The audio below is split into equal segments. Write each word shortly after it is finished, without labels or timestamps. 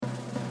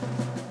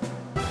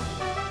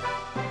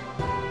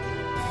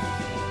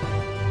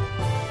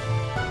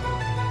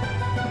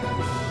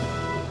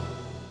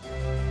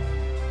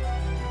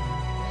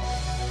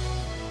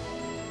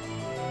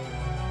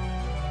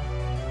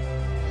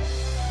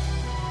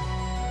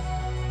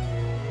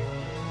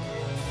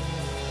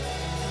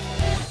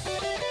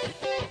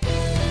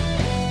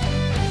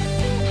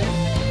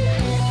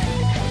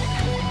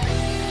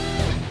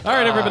All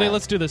right, everybody,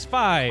 let's do this.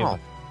 5,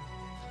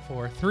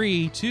 4,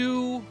 3,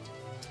 2,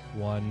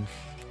 1.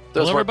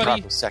 Those Hello, weren't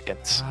everybody. proper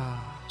seconds.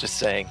 Just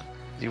saying.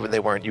 They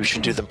weren't. You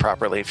should do them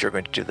properly if you're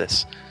going to do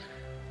this.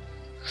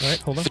 All right,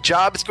 hold on. If a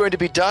job is going to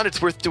be done,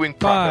 it's worth doing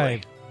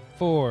properly. 5,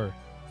 4,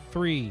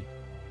 3,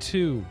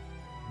 2,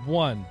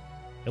 1.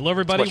 Hello,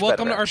 everybody. It's much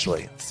Welcome better, to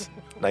actually. It's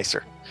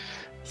nicer.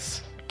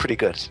 It's pretty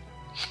good.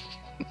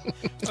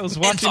 I was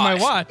watching my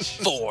watch.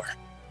 4,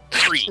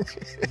 3,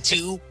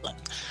 2, 1.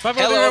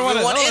 Hello,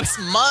 everyone. It's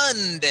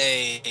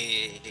Monday,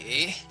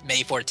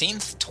 May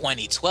 14th,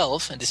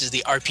 2012, and this is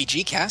the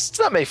RPGCast. It's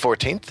not May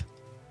 14th.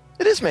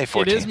 It is May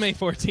 14th. It is May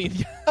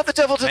 14th. How the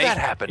devil did that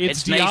happen?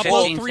 It's May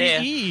Diablo 15th, 3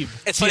 yeah.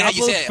 Eve. It's funny how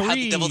you Diablo say it. How the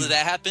 3 devil did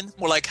that happen?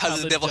 More like, how How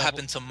does the the devil devil-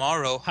 happen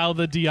tomorrow? How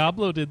the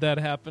Diablo did that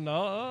happen?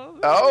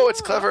 Oh,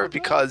 it's clever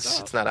because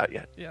it's not out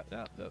yet. Yeah.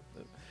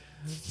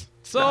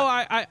 So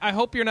I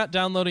hope you're not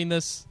downloading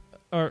this,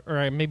 or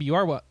maybe you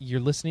are.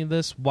 You're listening to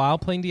this while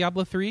playing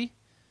Diablo 3.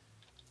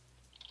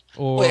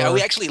 Or Wait, are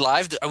we actually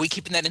live? Are we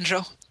keeping that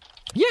intro?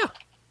 Yeah.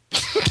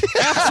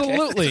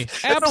 Absolutely.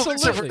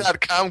 Absolutely.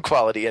 .com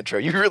quality intro.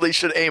 You really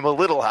should aim a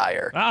little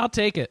higher. I'll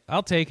take it.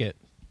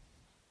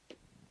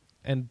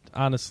 And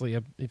honestly,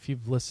 if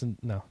you've listened,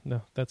 no,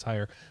 that's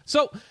higher.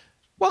 So,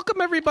 welcome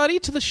everybody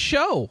to the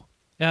show.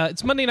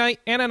 It's Monday night.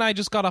 Anna and I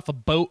just got off a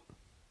boat.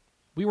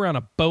 We were on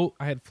a boat.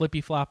 I had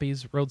flippy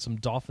floppies, rode some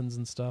dolphins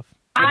and stuff.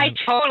 I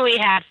totally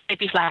have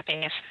flippy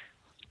floppies.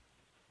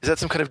 Is that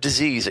some kind of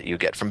disease that you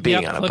get from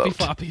being on a boat?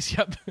 Flippy floppies.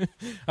 Yep.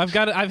 I've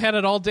had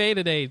it all day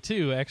today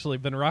too. Actually,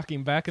 been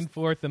rocking back and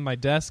forth in my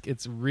desk.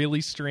 It's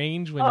really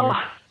strange when you're.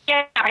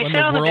 Yeah, I when sit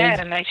the on the world- bed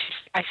and I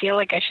feel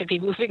like I should be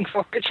moving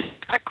forwards and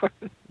backwards.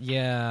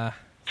 Yeah,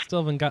 still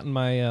haven't gotten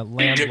my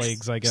land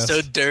legs. I guess.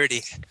 So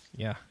dirty.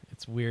 Yeah,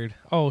 it's weird.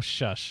 Oh,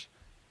 shush.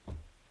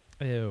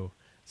 Ew.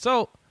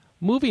 So,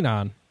 moving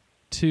on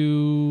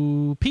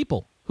to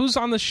people. Who's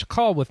on the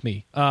call with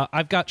me?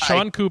 I've got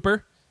Sean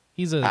Cooper.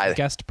 He's a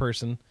guest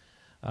person.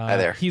 Hi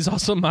there. He's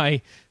also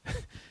my...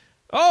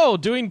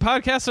 doing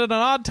podcasts at an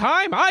odd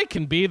time. I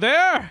can be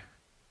there.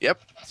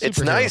 Yep. It's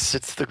Superhero. nice.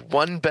 It's the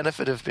one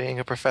benefit of being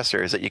a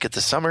professor is that you get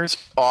the summers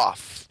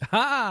off.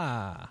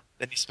 Ha!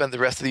 Then you spend the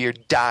rest of the year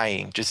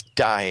dying, just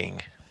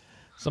dying.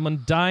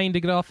 Someone dying to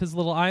get off his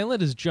little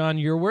island is John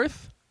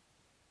Yearworth.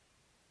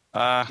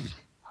 Hi.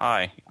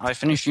 I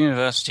finished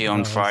university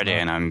on Friday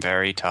and I'm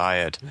very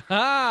tired.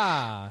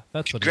 Ah!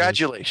 That's what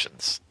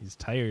Congratulations. He's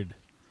tired.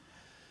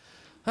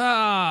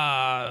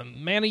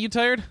 Man, are you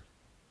tired?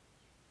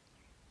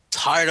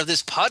 Tired of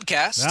this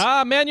podcast.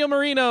 Manuel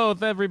Marino,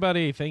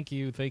 everybody. Thank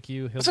you.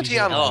 He'll Wasn't be he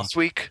on here. last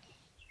week?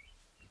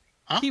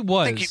 He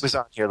was. I think he was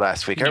on here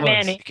last week. I remember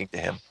Manny. speaking to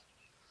him.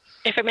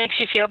 If it makes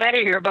you feel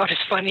better, you're about as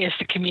funny as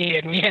the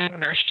comedian we had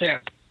on our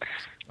ship.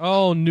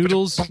 Oh,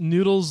 Noodles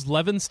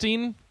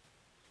Levenstein?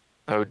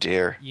 Oh,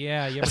 dear.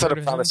 Yeah, you ever That's not heard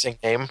a of him? promising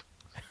name.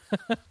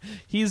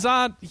 He's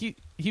on. He.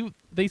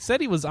 They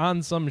said he was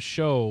on some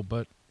show,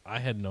 but I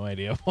had no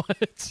idea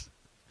what.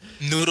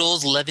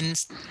 Noodles,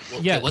 Levins.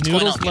 Yeah, what's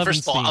Noodles going on?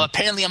 First of all, Levenstein.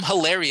 apparently I'm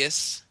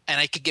hilarious,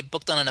 and I could get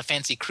booked on a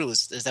fancy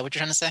cruise. Is that what you're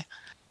trying to say?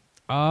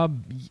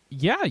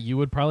 Yeah, you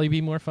would probably be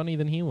more funny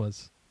than he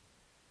was.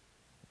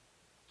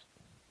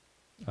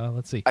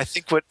 Let's see. I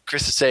think what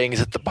Chris is saying is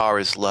that the bar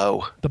is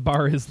low. The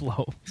bar is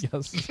low.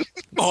 Yes.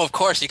 Oh, of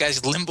course. You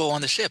guys limbo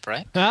on the ship,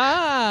 right?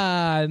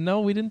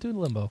 No, we didn't do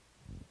limbo.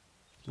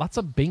 Lots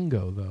of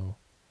bingo though.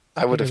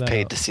 I would have Figure that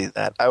paid out. to see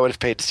that. I would have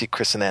paid to see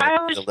Chris and Anna I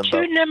in was the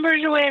limbo. 2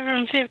 numbers away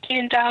from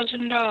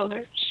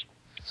 $15,000.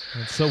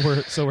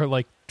 So we're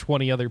like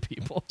 20 other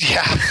people.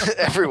 Yeah,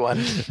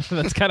 everyone.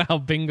 That's kind of how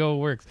bingo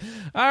works.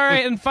 All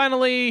right, and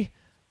finally,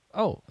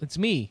 it's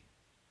me.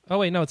 Oh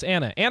wait, no, it's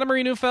Anna. Anna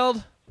Marie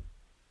Neufeld.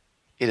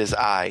 It is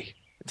I.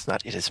 It's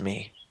not it is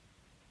me.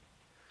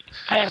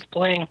 I have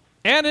bling.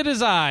 And it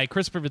is I,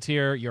 Chris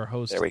Privateer, your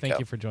host. There we Thank go.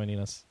 you for joining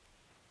us.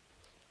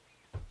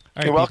 All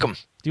You're right, welcome.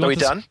 people. Are we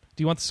done?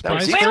 Do you want the That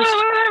was surprise easy. Wait, first?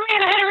 I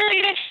had a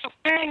really good show.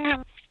 Hang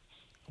on.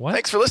 What?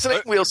 Thanks for listening.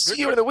 We'll see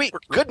you in a week.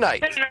 Good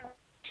night.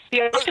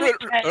 The optimist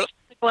says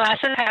the glass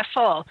is half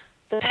full.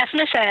 The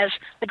pessimist says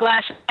the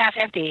glass is half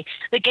empty.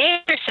 The gamer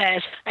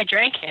says I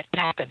drank it. It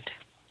happened.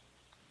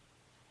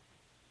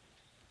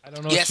 I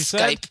don't know Yes, what she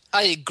said. Skype.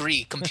 I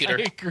agree, computer.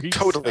 I agree.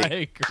 Totally. I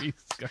agree,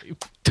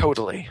 Skype.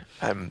 Totally.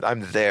 I'm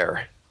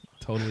there.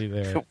 Totally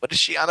there. What is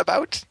she on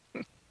about?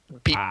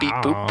 Beep, beep,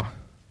 boop.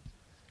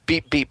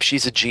 Beep, beep.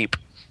 She's a Jeep.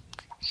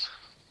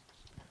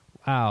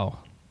 Wow.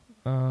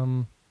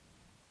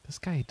 This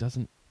guy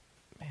doesn't.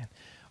 Man.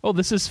 Oh,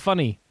 this is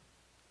funny.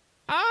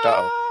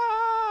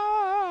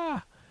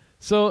 Ah.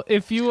 So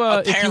if you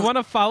want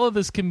to follow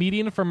this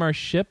comedian from our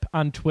ship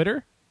on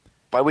Twitter,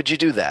 Why would you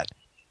do that?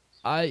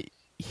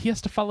 he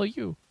has to follow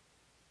you.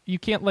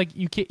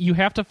 You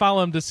have to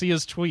follow him to see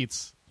his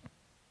tweets.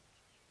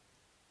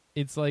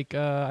 It's like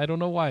I don't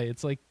know why.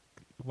 It's like,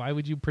 why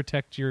would you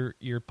protect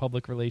your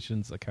public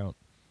relations account?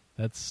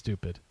 That's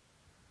stupid.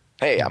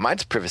 Hey,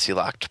 mine's privacy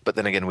locked, but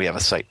then again, we have a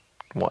site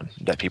one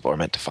that people are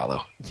meant to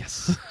follow.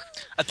 Yes.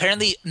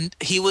 Apparently,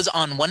 he was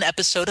on one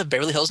episode of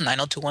Beverly Hills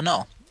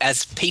 90210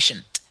 as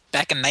patient.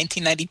 back in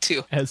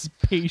 1992. As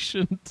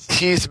patient.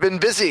 He's been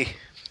busy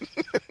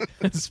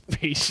As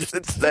patient.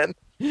 since then.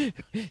 You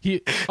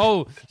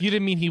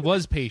didn't mean he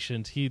was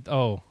patient.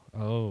 No,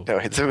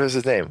 it was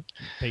his name.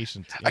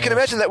 Patient. I can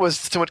imagine that was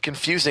somewhat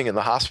confusing in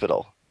the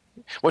hospital.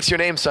 What's your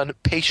name, son?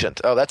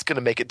 Patient. Oh, that's going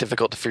to make it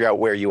difficult to figure out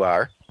where you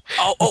are.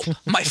 Oh,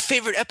 my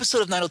favorite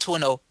episode of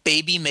 90210,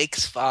 Baby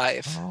Makes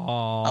Five.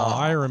 Oh,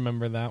 I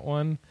remember that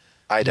one.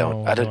 I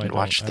don't. No, I didn't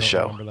watch the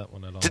show. Remember that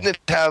one at all. Didn't it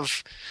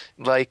have,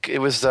 it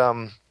was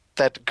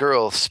that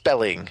girl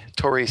Spelling,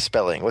 Tori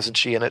Spelling, wasn't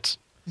she in it?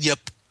 Yep.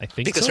 I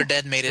think Because so. her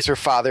dad made it. Because her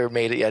father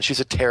made it. Yeah, she's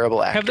a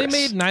terrible actress. Have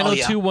they made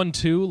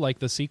 90212 like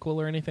the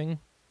sequel or anything?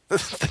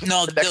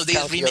 No, The next they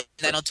Calcio. remade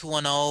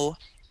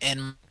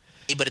 90210,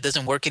 but it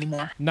doesn't work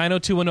anymore.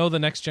 90210 The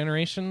Next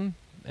Generation?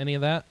 Any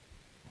of that?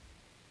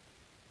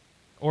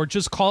 Or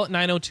just call it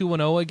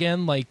 90210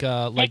 again, like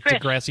Chris.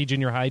 Degrassi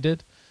Junior High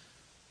did?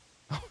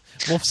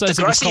 Wolf says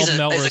it was Degrassi called is a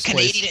Melrose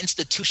Canadian Place.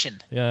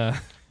 institution. Yeah.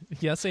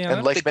 Yes, Anna?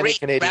 And like The many great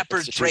Canadian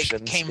rapper Drake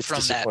institutions, came it's from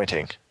that.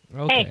 disappointing.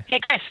 Okay. Hey,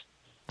 Chris,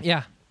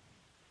 Yeah.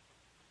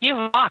 you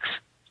have a box.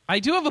 I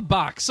do have a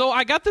box. So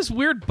I got this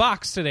weird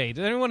box today.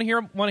 Did anyone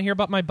want to hear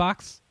about my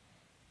box?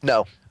 No.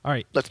 All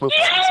right. Let's move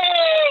on.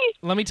 Yay!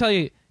 Let me tell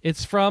you.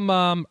 It's from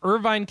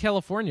Irvine,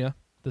 California,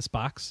 this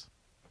box.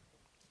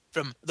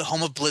 From the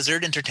home of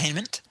Blizzard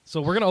Entertainment.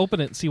 So we're going to open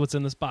it and see what's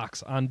in this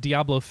box on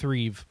Diablo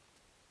 3.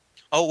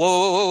 Oh,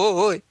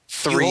 whoa. You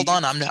Three. hold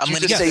on. I'm Did going you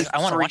to just get say I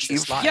want to watch three?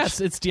 this live.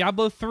 Yes, it's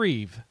Diablo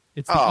 3.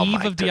 It's the Oh, eve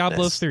my of Diablo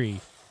goodness. 3.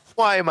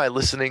 Why am I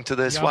listening to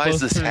this? Why Diablo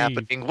is this 3.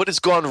 happening? What has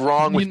gone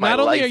wrong with my Not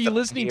life? only are you that I'm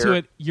listening here? to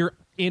it, you're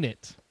in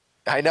it.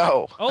 I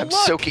know. Oh, I'm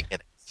look. soaking in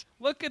it.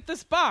 Look at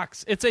this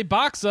box. It's a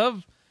box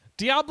of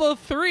Diablo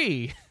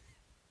 3.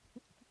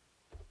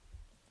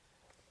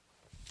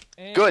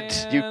 Good.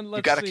 You And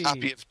let's got a see.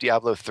 copy of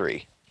Diablo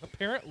 3.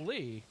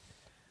 Apparently.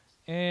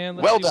 And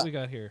let's Well see what done. we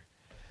got here.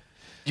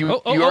 You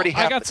already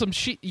have I got it. some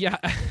sheet. Yeah.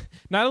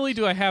 Not only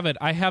do I have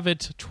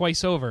it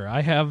twice over.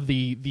 I have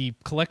the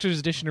collector's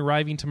edition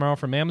arriving tomorrow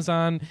from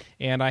Amazon,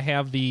 and I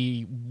have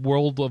the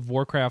World of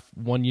Warcraft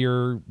 1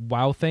 year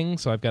WoW thing.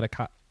 So I've got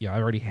I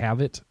already have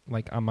it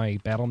on my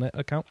Battle.net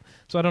account.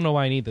 So I don't know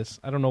why I need this.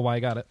 I don't know why I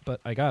got it, but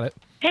I got it.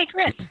 Hey,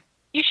 Chris,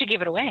 you should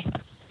give it away.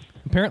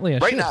 Apparently I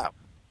Right should. now.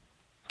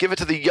 Give it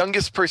to the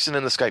youngest person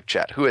in the Skype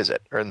chat. Who is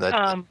it? Or in the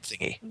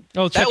thingy?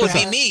 Oh, check That would this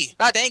be out. me.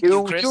 Not Thank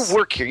you, Chris. You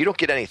work here. You don't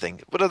get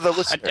anything. What are the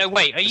listeners?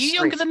 Wait, are you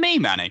younger than me,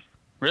 Manny?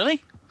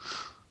 Really?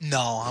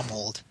 No, I'm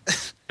old.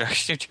 I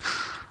thought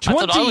 20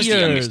 I was the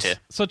youngest years. here.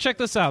 So check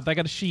this out. I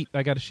got a sheet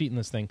in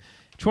this thing.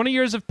 20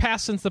 years have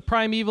passed since the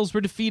primevals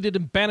were defeated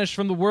and banished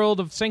from the world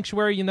of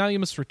Sanctuary, and now you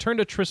must return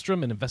to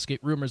Tristram and investigate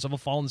rumors of a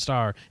fallen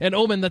star, an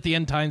omen that the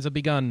end times have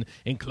begun.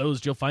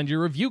 Enclosed, you'll find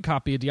your review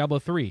copy of Diablo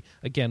 3.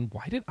 Again,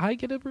 why did I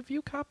get a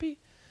review copy?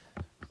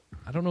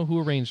 I don't know who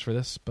arranged for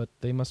this, but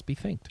they must be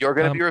thanked. You're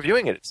going to be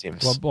reviewing it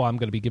seems. Well, I'm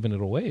going to be giving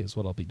it away is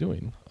what I'll be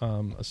doing,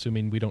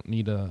 assuming we don't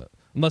need a...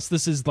 Unless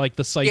this is like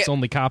the site's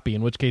only copy,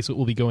 in which case it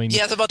will be going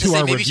Yeah, I was about to to say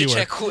our maybe reviewer. you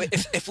should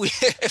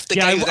check if the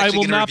guy who's I actually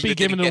will gonna not review be it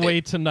giving didn't it get away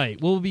tonight.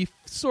 We'll be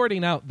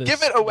sorting out this.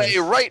 Give it away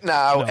right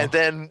now No. and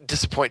then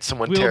disappoint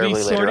someone We'll terribly be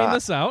later sorting on.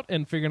 this out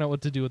and figuring out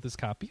what to do with this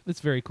copy. That's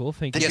very cool.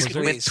 Thank you, Then you Yes,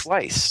 can Blizzard. win please.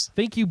 twice.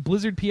 Thank you,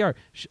 Blizzard PR.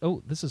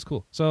 Oh, this is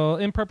cool. So,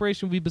 in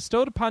preparation, we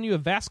bestowed upon you a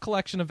vast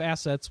collection of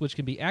assets which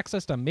can be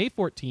accessed on May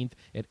 14th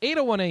at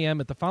 8:01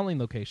 a.m. at the following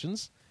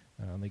locations.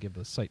 They give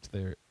the site to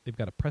their... They've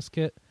got a press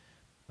kit.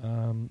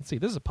 Let's see.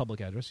 This is a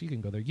public address. You can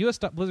go there.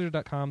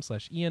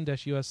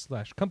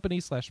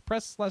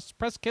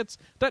 us.blizzard.com/en-us/company/press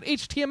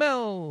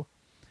kits.html.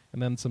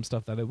 And then some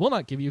stuff that I will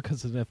not give you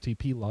because it's an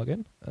FTP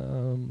login.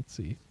 Let's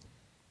see.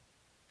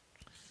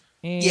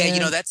 Yeah,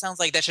 And- that sounds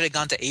like that should have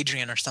gone to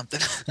Adrian or something.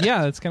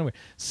 yeah, that's kind of weird.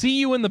 See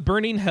you in the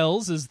burning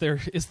hells is their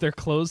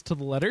close to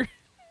the letter.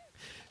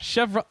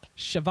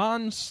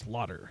 Siobhan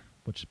Slaughter,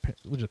 which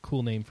is a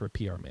cool name for a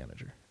PR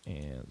manager.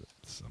 And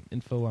some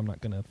info I'm not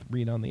going to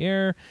read on the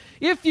air.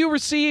 If you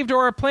received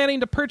or are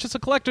planning to purchase a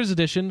collector's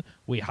edition,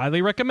 we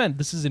highly recommend,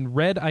 this is in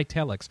red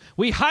italics,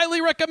 we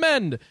highly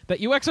recommend that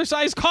you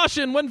exercise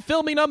caution when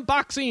filming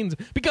unboxings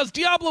because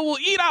Diablo will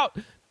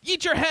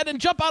eat your head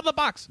and jump out of the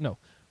box. No.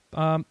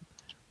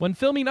 When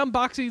filming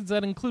unboxings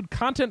that include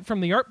content from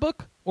the art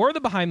book or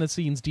the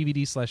behind-the-scenes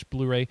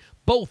DVD/Blu-ray,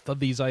 both of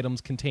these items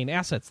contain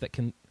assets that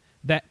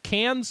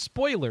can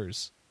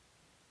spoilers.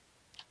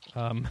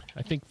 I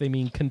think they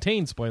mean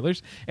contain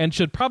spoilers, and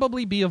should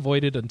probably be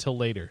avoided until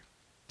later.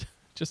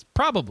 Just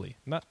probably.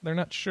 They're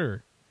not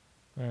sure.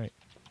 All right.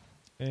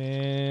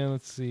 And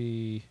let's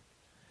see.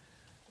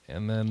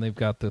 And then they've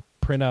got the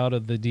printout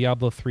of the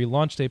Diablo 3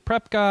 launch day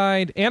prep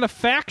guide and a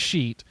fact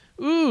sheet.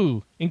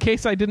 Ooh, in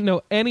case I didn't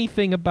know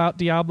anything about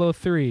Diablo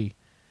 3.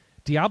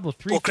 Diablo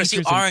 3 Well, Chris, you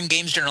features are in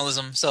games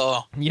journalism,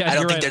 so Yeah, I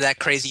don't you're think right. they're that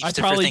crazy. I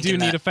for probably do thinking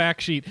need that. a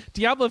fact sheet.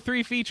 Diablo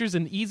 3 features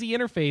an easy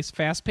interface,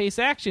 fast-paced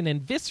action,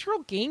 and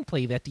visceral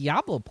gameplay that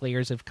Diablo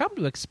players have come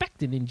to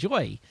expect and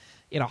enjoy.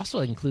 It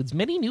also includes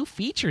many new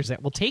features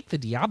that will take the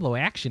Diablo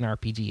action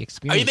RPG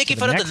experience Are you making to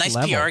fun of the next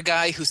nice level. PR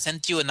guy who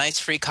sent you a nice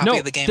free copy No,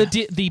 of the game?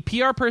 the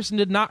PR person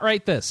did not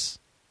write this.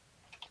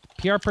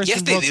 PR person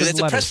Yes, they wrote do. this It's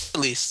a letter. press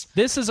release.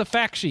 This is a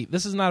fact sheet.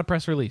 This is not a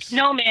press release.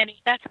 No,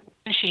 Manny, that's a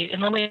one sheet.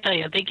 And let me tell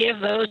you, they give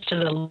those to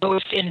the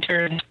lowest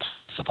interns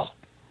possible.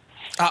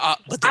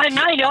 But And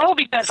I know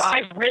because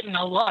I've written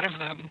a lot of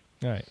them.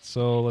 All right,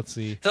 so let's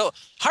see. So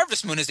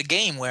Harvest Moon is a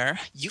game where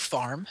you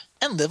farm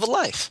and live a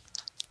life.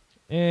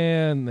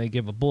 And they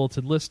give a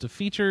bulleted list of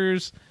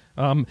features.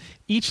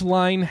 Each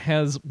line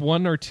has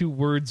 1 or 2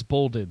 words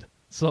bolded.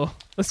 So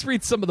let's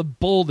read some of the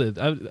bolded,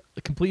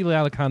 completely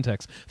out of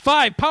context.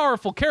 5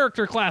 powerful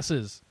character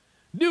classes,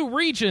 new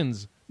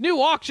regions,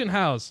 new auction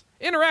house,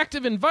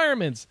 interactive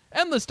environments,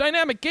 endless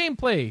dynamic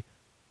gameplay,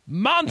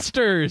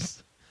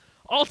 monsters,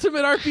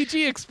 ultimate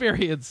RPG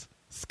experience,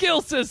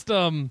 skill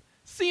system,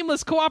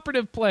 seamless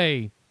cooperative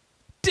play,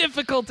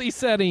 difficulty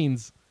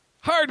settings,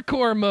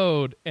 hardcore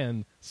mode,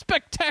 and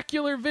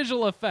spectacular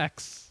visual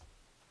effects.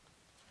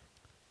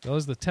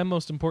 Those are the 10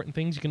 most important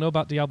things you can know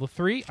about Diablo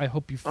 3. I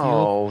hope you feel...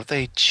 Oh,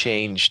 they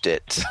changed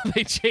it.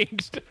 They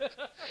changed.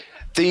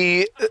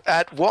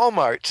 At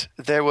Walmart,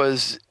 there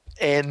was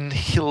an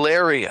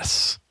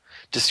hilarious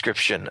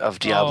description of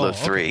Diablo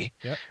 3,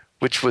 Yep.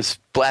 which was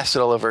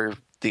blasted all over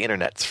the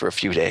internets for a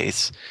few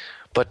days.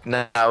 But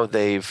now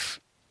they've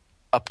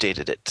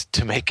updated it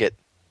to make it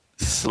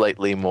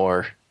slightly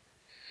more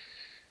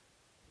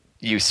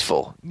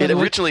useful. By It the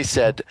way- originally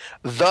said,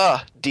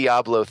 the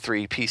Diablo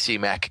 3 PC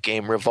Mac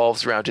game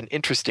revolves around an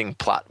interesting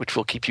plot which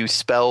will keep you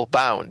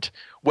spellbound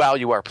while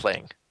you are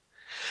playing.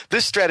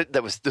 Those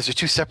are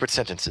 2 separate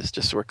sentences,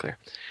 just so we're clear.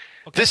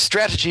 Okay. This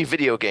strategy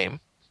video game,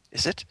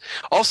 is it,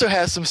 also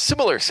has some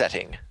similar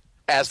setting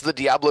as the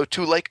Diablo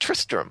 2-like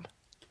Tristram.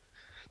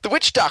 The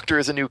Witch Doctor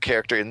is a new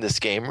character in this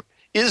game,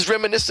 is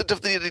reminiscent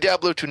of the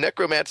Diablo 2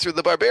 Necromancer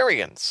the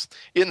Barbarians.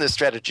 In the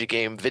strategy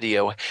game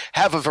video,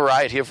 have a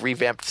variety of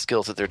revamped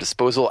skills at their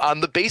disposal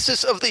on the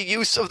basis of the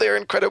use of their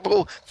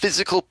incredible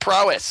physical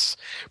prowess.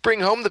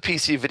 Bring home the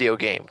PC video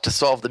game to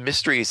solve the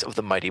mysteries of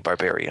the mighty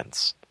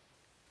barbarians.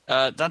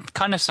 That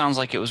kind of sounds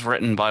like it was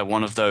written by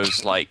one of those,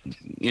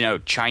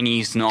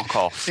 Chinese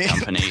knockoff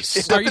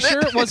companies. Are you sure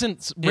it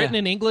wasn't written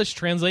in English,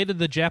 translated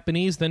to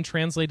Japanese, then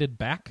translated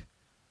back?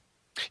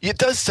 It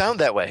does sound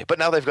that way, but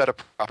now they've got a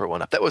proper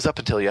one up. That was up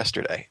until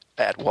yesterday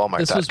at Walmart.com.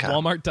 This was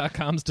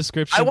Walmart.com's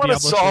description I of want to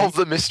Diablo solve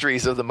 3. the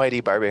mysteries of the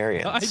mighty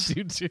barbarians. I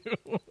do too.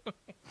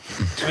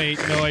 Wait,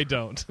 no, I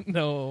don't.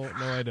 No,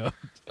 I don't.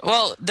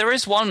 Well, there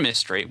is one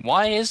mystery.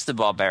 Why is the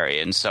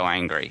barbarian so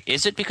angry?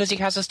 Is it because he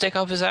has a stick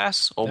up his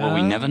ass? Or will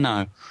we never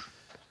know?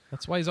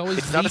 That's why he's always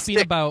It's not a weeping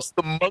stick, about... it's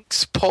the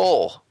monk's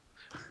pole.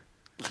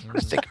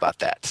 Think about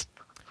that.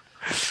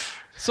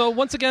 So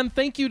once again,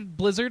 thank you,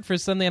 Blizzard, for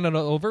sending that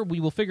over. We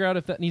will figure out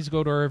if that needs to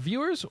go to our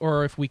viewers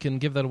or if we can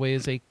give that away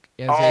as a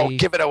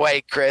give it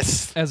away,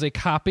 Chris. As a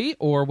copy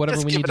or whatever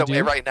Just we give need it to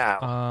away do. right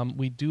now.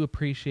 We do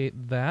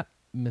appreciate that,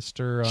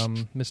 Mr.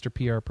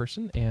 PR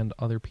person and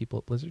other people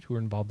at Blizzard who are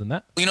involved in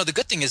that. You know, the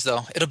good thing is,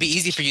 though, it'll be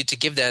easy for you to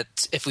give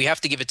that. If we have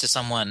to give it to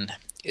someone,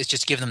 it's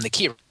just give them the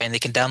key, and they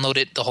can download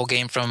it, the whole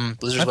game from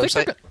Blizzard's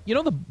website.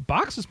 The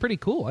box is pretty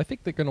cool. I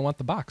think they're going to want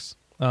the box.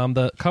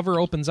 The cover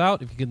opens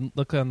out. If you can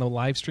look on the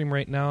live stream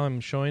right now, I'm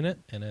showing it,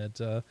 and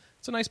it's a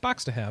nice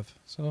box to have.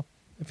 So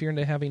if you're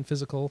into having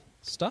physical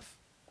stuff,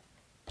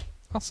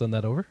 I'll send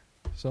that over.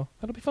 So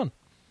that'll be fun.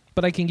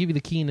 But I can give you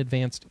the key in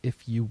advance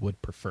if you would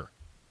prefer.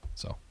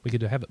 So we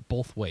could have it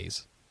both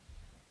ways.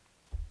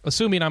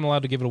 Assuming I'm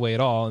allowed to give it away at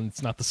all, and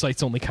it's not the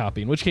site's only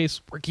copy, in which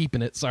case we're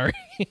keeping it. Sorry.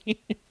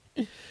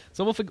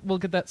 So we'll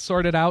get that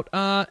sorted out.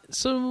 I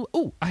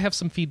have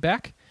some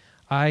feedback.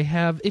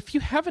 If you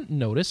haven't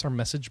noticed, our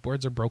message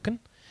boards are broken,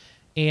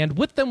 and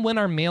with them went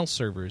our mail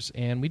servers,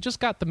 and we just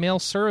got the mail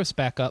service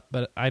back up,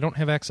 but I don't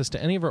have access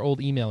to any of our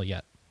old email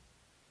yet.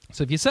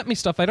 So if you sent me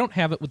stuff, I don't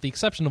have it with the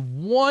exception of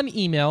one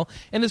email,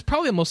 and it's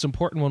probably the most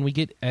important one we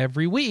get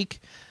every week.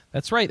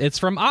 That's right. It's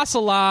from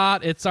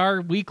Ocelot. It's our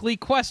weekly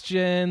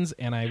questions,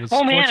 and I was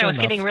I was enough.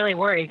 getting really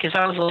worried because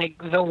I was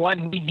like the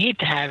one we need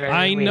to have every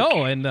I week.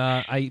 know, and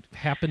I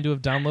happened to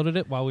have downloaded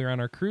it while we were on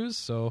our cruise,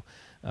 so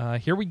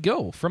here we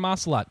go from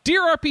Ocelot.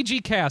 Dear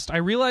RPGCast, I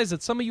realize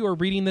that some of you are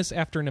reading this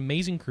after an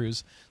amazing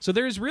cruise, so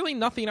there is really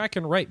nothing I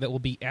can write that will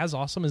be as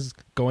awesome as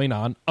going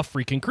on a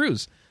freaking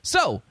cruise.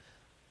 So,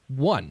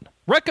 1.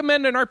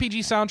 Recommend an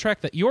RPG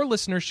soundtrack that your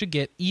listeners should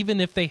get even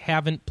if they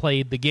haven't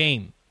played the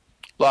game.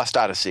 Lost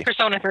Odyssey.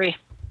 Persona 3.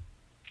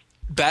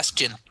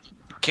 Bastion.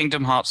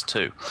 Kingdom Hearts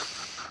 2.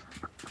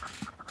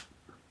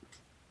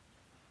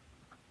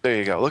 There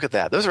you go. Look at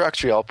that. Those are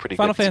actually all pretty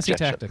Final good Fantasy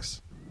suggestions.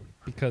 Tactics,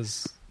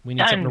 because we need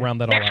Done. something around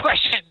that all Next out.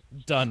 question.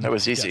 Done. That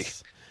was easy.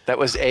 Yes. That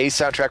was a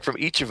soundtrack from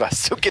each of us,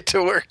 so get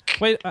to work.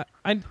 Wait,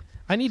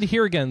 I need to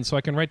hear again so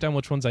I can write down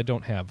which ones I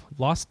don't have.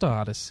 Lost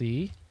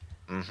Odyssey.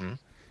 Mm-hmm.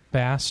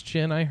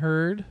 Bastion, I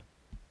heard.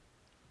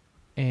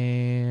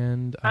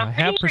 And I I'm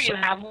have pretty sure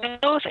you have one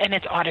of those, and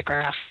it's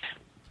autographed.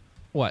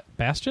 What,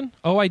 Bastion?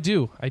 Oh, I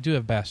do. I do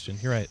have Bastion.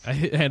 You're right.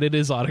 And it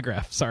is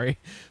autographed. Sorry.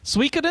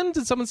 Suikoden?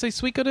 Did someone say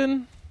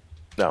Suikoden?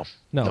 No.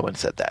 No. No one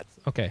said that.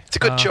 Okay. It's a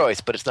good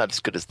choice, but it's not as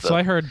good as the... So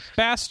I heard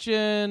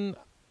Bastion.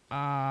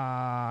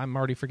 I'm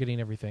already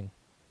forgetting everything.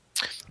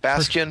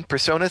 Bastion,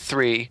 Persona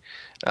 3,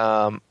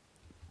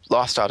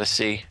 Lost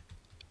Odyssey,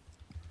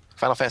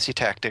 Final Fantasy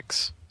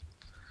Tactics,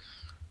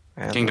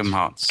 and Kingdom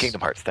Hearts.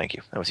 Kingdom Hearts, thank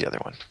you. That was the other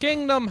one.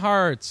 Kingdom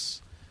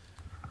Hearts.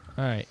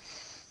 All right.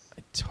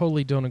 I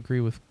totally don't agree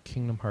with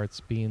Kingdom Hearts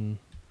being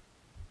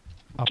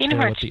up Kingdom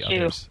there Hearts with the 2.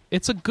 others.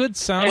 It's a good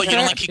soundtrack. Oh, you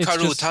don't like It's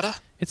Hikaru just- Utada?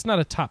 It's not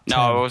a top 10.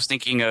 No, I was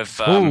thinking of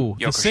Oh,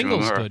 the Yoko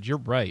single's Shimomura. good. You're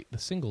right. The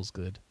single's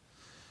good.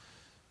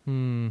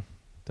 Da,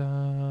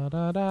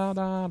 da, da,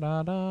 da,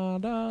 da, da,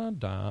 da,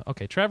 da.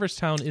 Okay, Traverse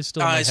Town is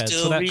still in my I head,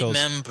 still so that goes.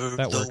 remember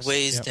that the works.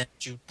 ways Yep.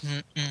 that you.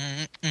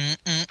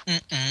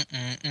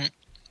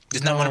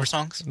 Isn't that one of her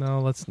songs? No,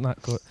 let's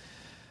not go.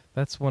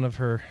 That's one of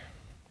her.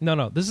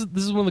 No. This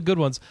is one of the good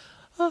ones.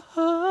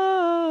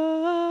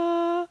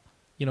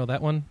 You know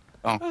that one?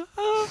 Oh.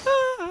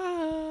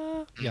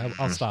 Yeah,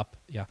 I'll stop.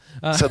 Yeah.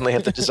 Suddenly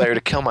have the desire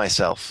to kill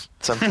myself.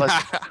 It's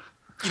unpleasant.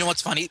 You know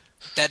what's funny?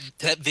 That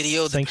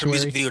video, her Sanctuary?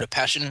 music video to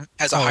Passion,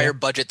 has a Oh, yeah. higher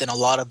budget than a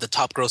lot of the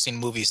top-grossing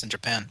movies in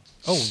Japan.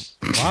 Oh,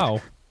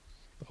 wow.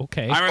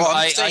 Okay. I remember. Well, I'm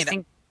I just saying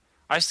think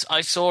I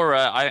saw.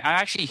 I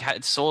actually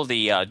saw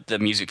the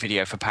music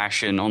video for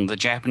Passion on the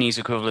Japanese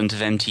equivalent of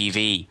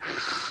MTV.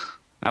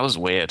 That was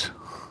weird.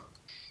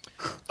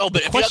 Oh,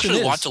 but if you question actually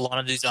is- watch a lot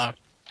of these, like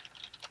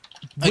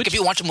Which- if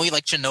you watch a movie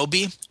like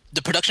Shinobi,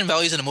 the production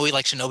values in a movie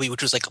like Shinobi,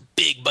 which was like a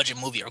big budget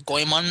movie, or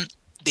Goemon,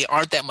 they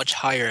aren't that much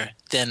higher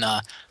than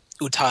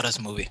Utada's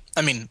movie.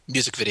 I mean,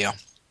 music video.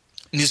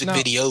 Music Now-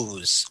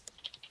 videos.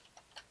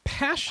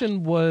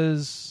 Passion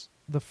was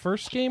the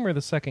first game or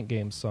the second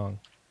game song?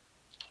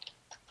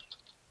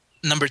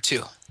 Number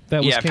 2. That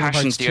was Yeah, Kingdom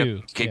Passion's Hearts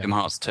 2. Kingdom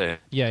Hearts 2.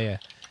 Yeah.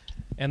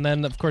 And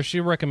then, of course,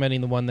 you're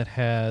recommending the one that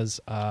has.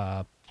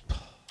 I'm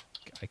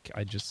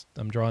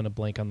drawing a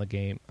blank on the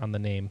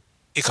name.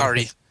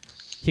 Hikari.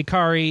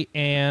 Hikari,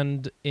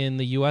 and in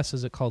the U.S.,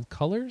 is it called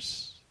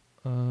Colors?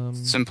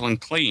 Simple and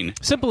clean.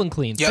 Simple and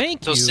Clean. Yep,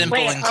 Thank so you. Simple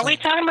Wait, and are we Clean.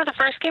 talking about the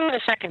first game or the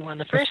second one?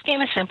 The first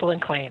game is Simple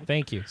and Clean.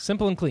 Thank you.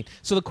 Simple and Clean.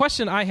 So the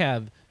question I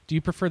have: do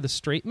you prefer the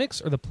straight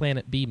mix or the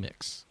Planet B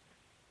mix?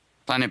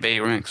 Planet B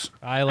remix.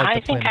 I like I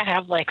the think Planet. I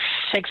have like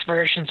 6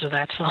 versions of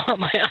that song on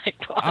my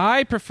iPod.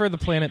 I prefer the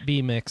Planet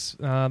B mix.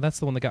 That's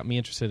the one that got me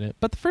interested in it.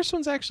 But the first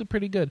one's actually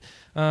pretty good.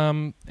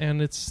 And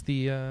it's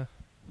the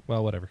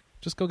well, whatever.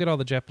 Just go get all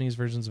the Japanese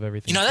versions of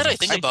everything. You know, that I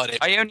think about it.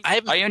 I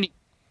only.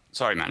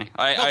 Sorry, Manny. go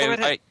right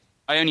ahead.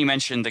 I only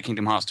mentioned the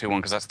Kingdom Hearts 2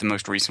 one because that's the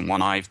most recent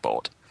one I've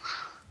bought.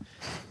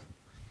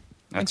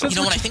 That's since You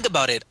know, all. when I think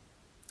about it,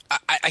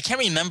 I can't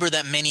remember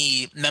that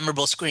many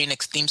memorable Square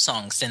Enix theme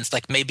songs since,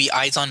 like, maybe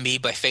Eyes on Me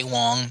by Fei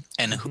Wong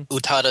and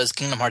Utada's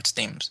Kingdom Hearts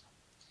themes.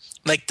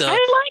 Like the I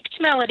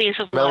liked Melodies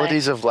of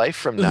Melodies of Life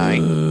from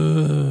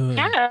 9.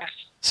 Life. Yeah.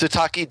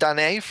 Sutaki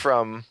Dane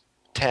from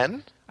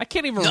 10. I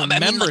can't even No, I mean,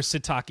 remember like-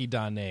 Sataki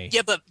Dane.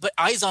 yeah, but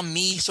Eyes on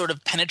Me sort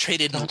of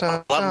penetrated a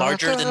lot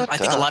larger than I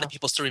think a lot of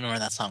people still remember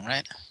that song,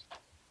 right?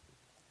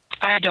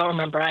 I don't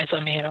remember Eyes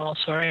on Me at all,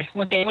 sorry.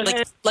 What game was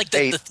it? Like the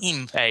 8.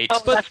 theme. 8.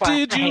 Oh, But that's why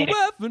did I you hate it.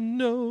 ever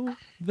know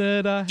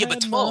that I Yeah,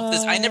 but had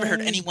 12. I never heard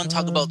my anyone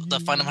talk about the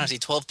Final eye Fantasy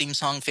 12 theme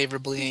song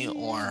favorably,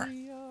 or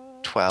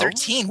 12.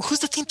 13. Who's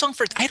the theme song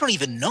for? I don't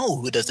even know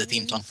who does the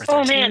theme song for 13.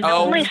 Oh man, the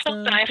Oh. only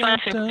song that I find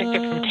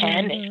predicted from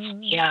 10 is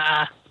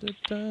yeah.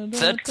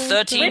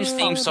 13's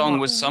theme song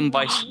was sung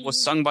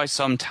by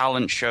some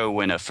talent show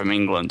winner from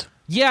England.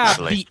 Yeah,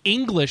 Actually. the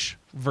English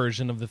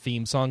version of the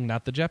theme song,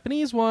 not the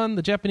Japanese one.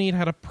 The Japanese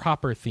had a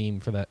proper theme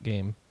for that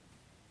game.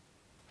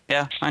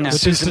 Yeah, I know.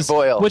 Which Susan is to,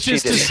 Boyle, Which she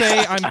is to did it.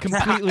 say, I'm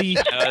completely.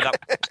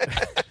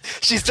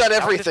 She's done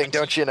everything,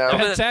 don't you know?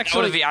 That That's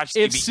would actually.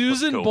 actually If be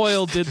Susan cool.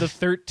 Boyle did the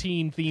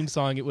 13 theme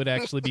song, it would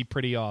actually be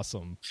pretty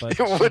awesome. But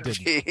It would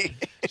she didn't. be,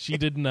 She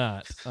did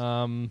not.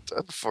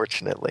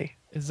 unfortunately.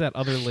 Is that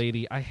other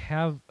lady? I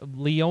have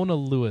Leona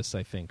Lewis,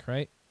 I think,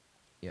 right?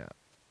 Yeah.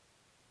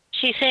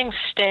 She sings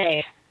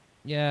Stay.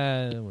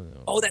 Yeah.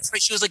 Oh, that's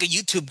right. She was like a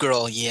YouTube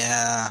girl.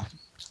 Yeah.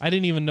 I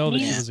didn't even know that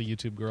she Yeah. was a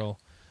YouTube girl.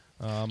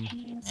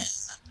 When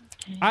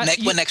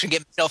next we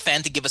get Michelle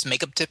Fan to give us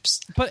makeup tips.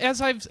 But as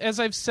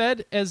I've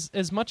said,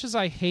 as much as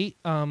I hate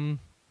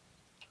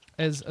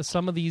as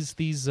some of these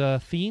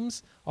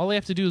themes, all I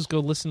have to do is go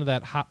listen to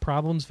that Hot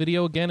Problems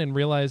video again and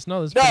realize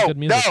there's pretty No, good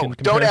music in don't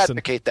comparison.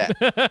 advocate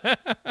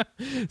that.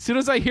 As soon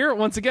as I hear it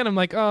once again, I'm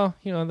like, oh,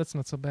 that's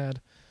not so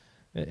bad.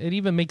 It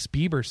even makes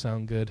Bieber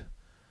sound good.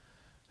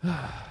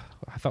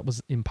 I thought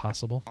was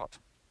impossible. All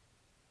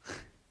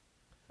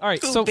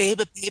right, Ooh, so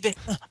baby, baby,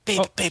 baby,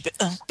 Oh. baby,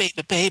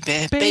 baby,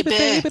 baby,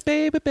 baby,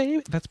 baby,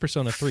 baby. That's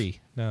Persona 3.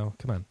 No,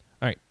 come on.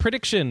 All right,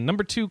 prediction.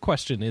 Number 2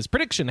 question is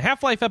prediction.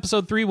 Half-Life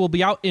Episode 3 will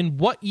be out in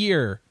what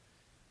year?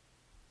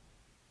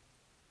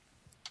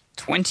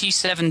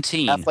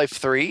 2017. Half-Life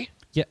 3.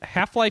 Yeah,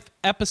 Half-Life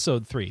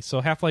Episode 3.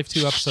 So Half-Life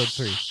 2 Episode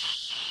 3.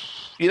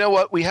 You know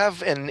what? We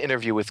have an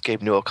interview with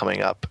Gabe Newell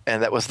coming up,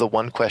 and that was the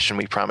one question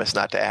we promised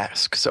not to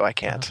ask, so I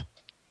can't.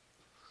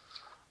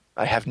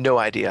 I have no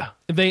idea.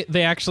 They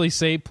actually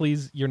say,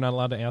 please, you're not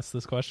allowed to ask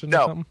this question or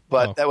No, something?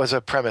 but Oh. that was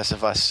a premise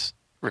of us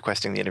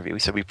requesting the interview. We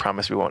said we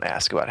promise we won't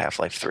ask about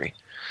Half-Life 3.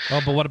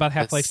 Oh, but what about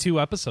Half-Life 2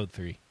 Episode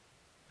 3?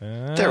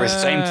 There is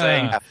Same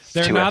thing.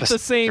 They're not the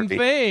same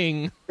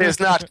thing. There's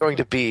not going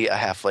to be a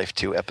Half-Life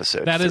 2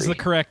 episode That 3. is the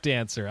correct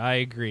answer. I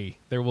agree.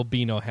 There will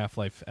be no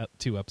Half-Life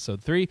 2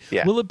 episode 3.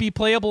 Yeah. Will it be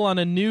playable on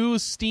a new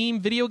Steam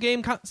video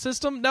game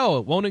system? No,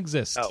 it won't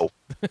exist.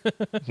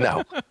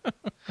 No.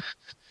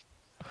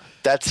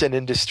 That's an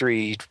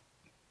industry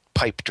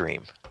pipe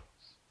dream.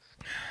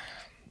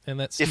 And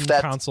that Steam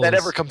If console that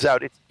ever comes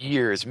out,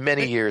 it's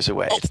many years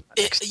away.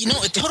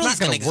 It totally is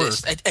going to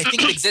exist. I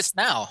think it exists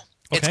now.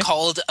 Okay. It's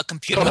called a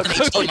computer with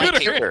an Computer. HDMI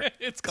cable.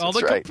 It's called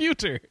That's a right.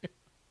 computer.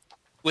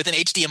 With an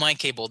HDMI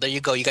cable. There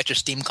you go. You got your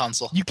Steam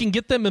console. You can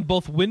get them in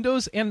both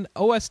Windows and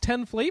OS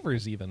 10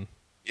 flavors even.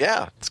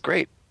 Yeah, it's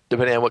great,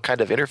 depending on what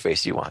kind of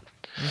interface you want.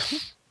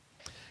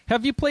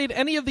 Have you played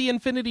any of the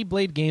Infinity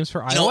Blade games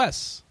for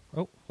iOS?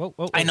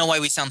 Whoa. I know why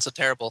we sound so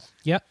terrible.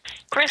 Yep.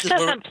 Chris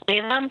doesn't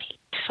play them. He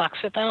sucks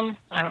at them.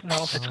 I don't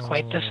know if it's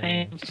quite the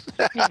same.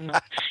 I don't know.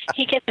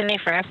 He gets an A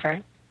for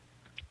effort.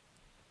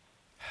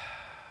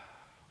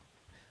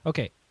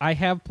 Okay, I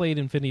have played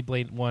Infinity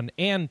Blade 1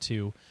 and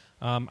 2.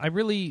 I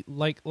really,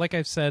 like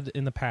I've said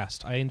in the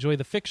past, I enjoy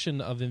the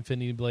fiction of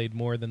Infinity Blade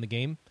more than the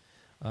game.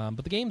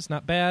 But the game's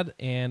not bad,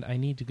 and I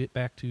need to get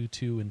back to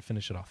 2 and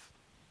finish it off.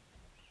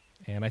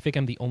 And I think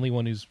I'm the only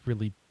one who's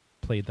really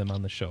played them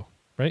on the show,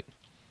 right?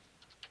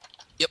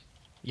 Yep.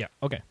 Yeah,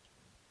 okay.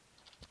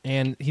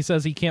 And he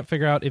says he can't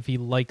figure out if he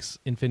likes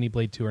Infinity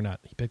Blade 2 or not.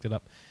 He picked it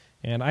up.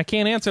 And I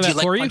can't answer that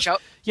for you.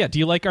 Punch-Out? Yeah, do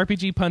you like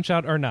RPG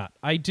Punch-Out or not?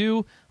 I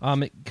do.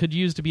 It could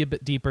use to be a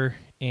bit deeper,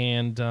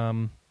 and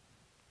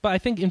but I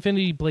think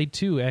Infinity Blade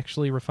 2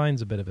 actually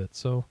refines a bit of it.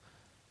 So,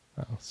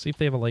 see if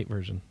they have a light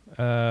version.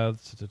 Oh,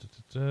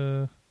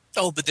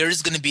 but there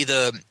is going to be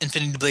the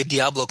Infinity Blade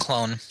Diablo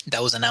clone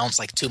that was announced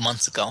like 2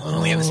 months ago,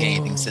 and we haven't seen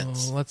anything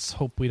since. Let's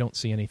hope we don't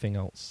see anything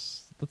else.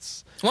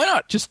 Why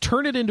not? Just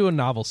turn it into a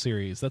novel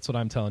series. That's what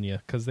I'm telling you,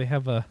 because they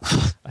have a.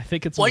 I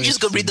think it's. Why don't you just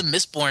go read the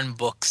Mistborn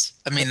books?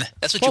 I mean,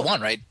 that's what you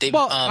want, right? Dave,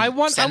 I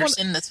want.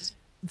 Sanderson, that's...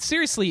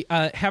 Seriously,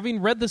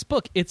 having read this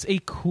book, it's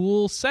a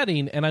cool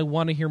setting, and I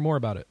want to hear more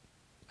about it.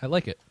 I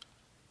like it.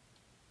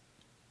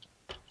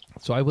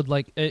 So I would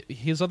like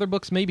his other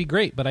books may be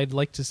great, but I'd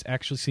like to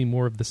actually see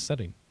more of this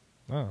setting.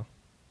 Oh,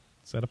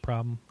 is that a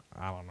problem?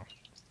 I don't know.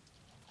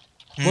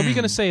 What were you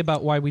going to say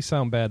about why we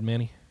sound bad,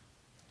 Manny?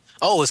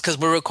 Oh, it's because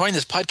we're recording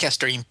this podcast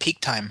during peak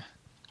time.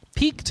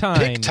 Peak time.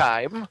 Big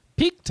time.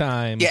 Peak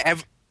time. Yeah,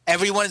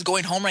 everyone is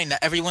going home right now.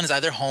 Everyone is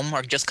either home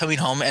or just coming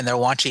home, and they're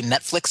watching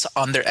Netflix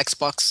on their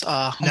Xbox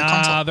home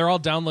console. They're all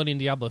downloading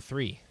Diablo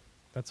 3.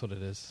 That's what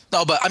it is.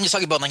 No, but I'm just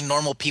talking about like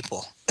normal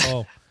people.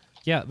 Oh,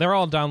 yeah, they're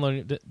all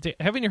downloading.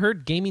 Haven't you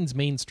heard gaming's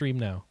mainstream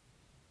now?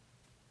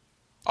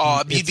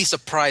 Oh, you'd be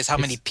surprised how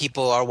many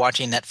people are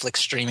watching Netflix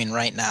streaming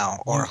right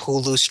now, or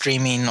Hulu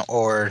streaming,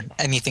 or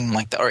anything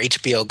like that, or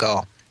HBO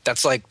Go.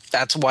 That's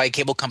why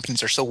cable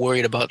companies are so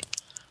worried about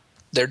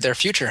their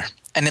future.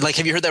 And then,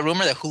 have you heard that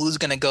rumor that Hulu's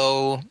going to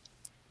go?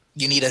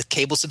 You need a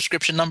cable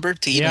subscription number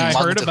to even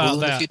log into Hulu in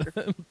the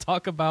future?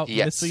 Talk about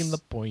missing the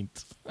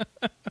point.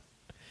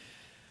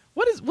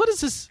 What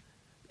is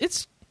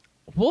this?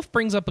 Wolf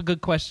brings up a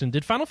good question.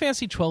 Did Final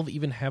Fantasy 12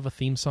 even have a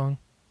theme song?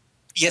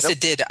 Yes,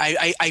 it did.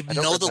 I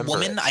know the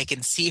woman. It. I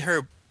can see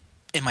her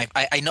in my.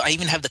 I know. I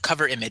even have the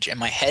cover image in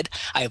my head.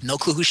 I have no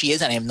clue who she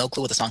is, and I have no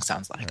clue what the song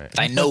sounds like. Right. But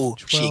I know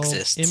she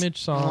exists.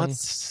 Image song.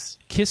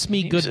 Kiss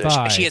Me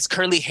Goodbye. She has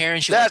curly hair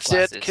and she That's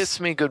wears glasses. it. Kiss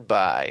Me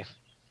Goodbye.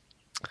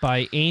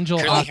 By Angel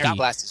Curly hair and Aki.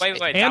 glasses.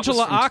 Wait,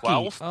 Angela that was from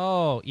Aki. 12?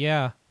 Oh,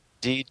 yeah.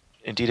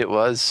 Indeed it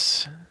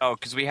was. Oh,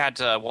 because we had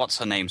what's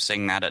her name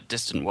sing that at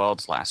Distant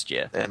Worlds last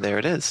year. And there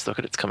it is. Look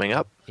at it's coming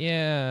up.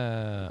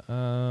 Yeah.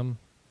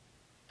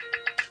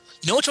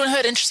 You know which one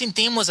had an interesting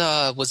theme was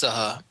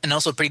and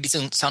also a pretty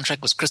decent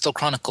soundtrack was Crystal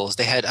Chronicles.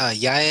 They had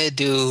Yaya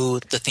do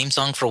the theme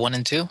song for 1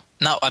 and 2.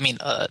 No, I mean,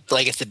 I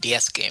guess the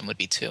DS game would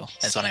be 2.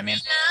 That's what I mean.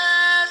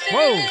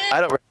 Whoa.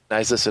 I don't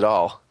recognize this at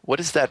all. What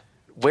is that?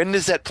 When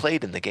is that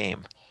played in the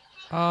game?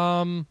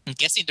 I'm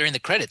guessing during the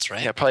credits,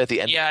 right? Yeah, probably at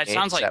the end. Yeah, of it the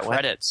game. sounds Is like that when?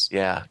 credits.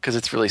 Yeah, because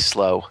it's really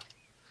slow.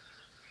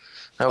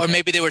 Okay. Or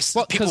maybe people were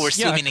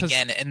swimming 'cause-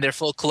 again in their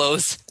full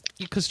clothes.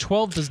 Because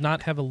 12 does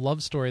not have a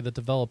love story that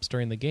develops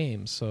during the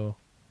game, so...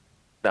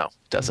 No,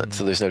 it doesn't.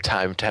 So there's no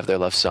time to have their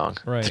love song.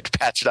 Right. Just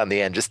patch it on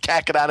the end. Just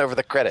tack it on over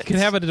the credits. You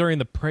could have it during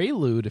the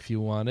prelude if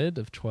you wanted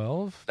of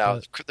 12. Now,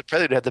 but- the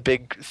Prelude had the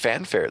big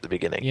fanfare at the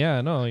beginning.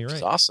 Yeah, no, you're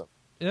It's right. awesome.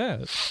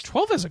 Yeah,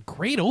 12 has a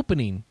great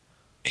opening.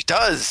 It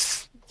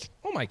does.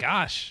 Oh my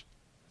gosh.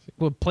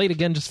 We'll play it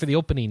again just for the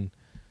opening.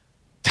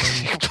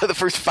 You can play the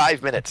first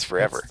 5 minutes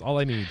forever. That's all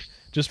I need.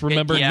 Just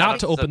remember Yeah, not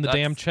to open the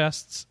that's- damn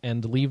chests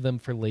and leave them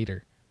for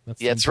later. That's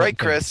the Yeah, that's right, important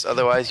thing. Chris.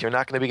 Otherwise, you're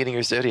not going to be getting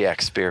your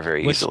Zodiac spear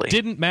very Which easily.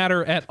 didn't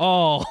matter at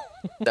all.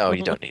 No,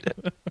 you don't need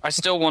it. I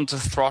still want to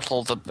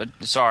throttle the.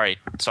 Sorry.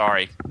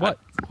 What?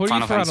 Who are you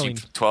Final throttling?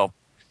 Fantasy 12.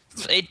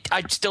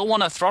 I still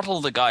want to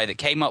throttle the guy that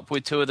came up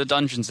with 2 of the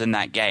dungeons in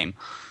that game.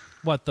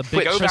 What, the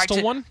big Go back crystal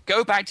to one?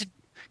 go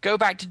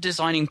back to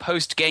designing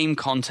post-game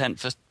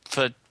content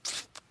for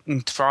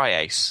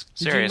Tri-Ace.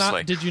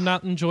 Seriously. Did you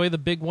not enjoy the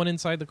big one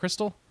inside the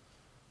crystal?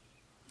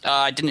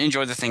 I didn't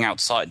enjoy the thing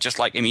outside, just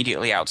like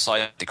immediately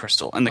outside the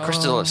crystal. And the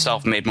crystal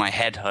itself made my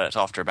head hurt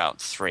after about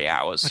 3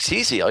 hours. It's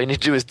easy. All you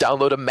need to do is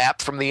download a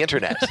map from the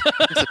internet.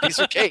 It's a piece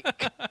of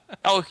cake.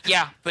 Oh,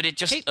 yeah, but it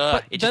just...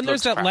 But it just then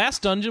there's looks that crap.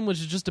 last dungeon, which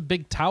is just a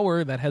big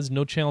tower that has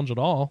no challenge at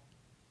all.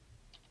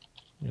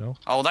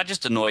 Oh, that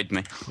just annoyed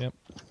me. Yep.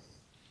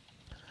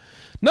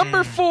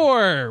 Number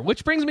 4,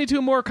 which brings me to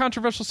a more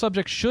controversial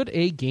subject. Should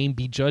a game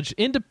be judged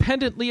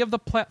independently of the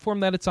platform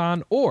that it's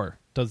on, or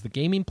does the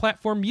gaming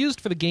platform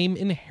used for the game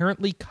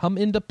inherently come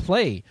into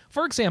play?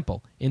 For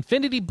example,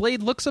 Infinity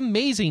Blade looks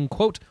amazing,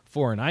 quote,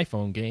 for an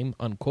iPhone game,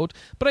 unquote,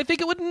 but I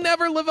think it would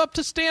never live up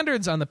to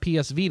standards on the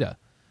PS Vita.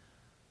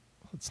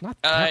 It's not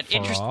that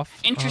far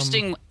off.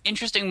 Interesting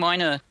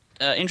minor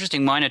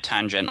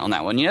tangent on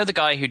that one. You know the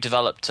guy who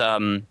developed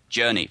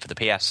Journey for the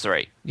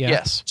PS3? Yeah.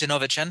 Yes.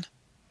 Genova Chen?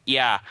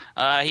 Yeah.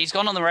 He's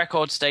gone on the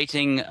record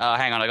stating...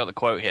 hang on, I got the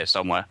quote here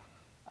somewhere.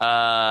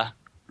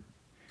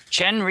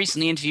 Chen,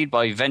 recently interviewed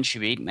by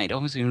VentureBeat,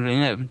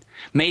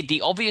 made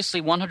the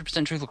obviously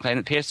 100% truthful claim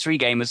that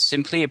PS3 gamers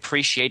simply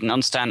appreciate and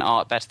understand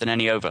art better than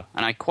any other.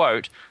 And I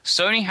quote,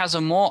 Sony has a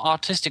more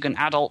artistic and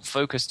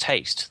adult-focused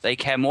taste. They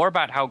care more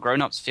about how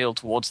grown-ups feel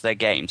towards their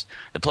games.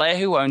 The player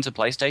who owns a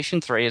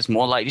PlayStation 3 is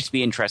more likely to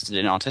be interested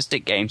in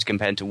artistic games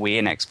compared to Wii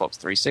and Xbox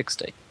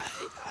 360.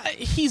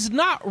 He's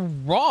not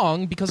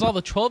wrong, because all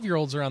the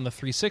 12-year-olds are on the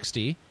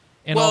 360.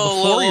 And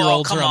all the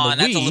 4-year-olds are on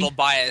the Wii. That's a little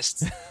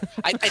biased.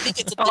 I think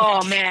it's a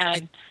Oh,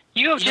 man.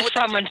 You have just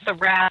summoned the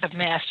wrath of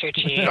Master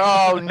Chief.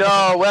 Oh,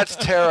 no, that's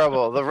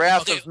terrible. The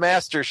wrath of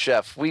Master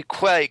Chef. We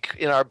quake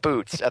in our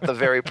boots at the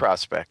very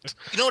prospect.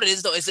 You know what it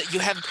is, though, is that you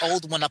have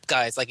old one-up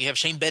guys. Like, you have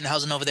Shane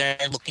Benhausen over there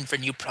looking for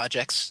new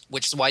projects,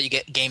 which is why you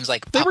get games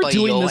like They were Papa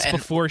doing Yo this and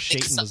before Nick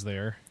Shayton Sun- was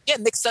there. Yeah,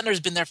 Nick Sunder's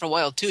been there for a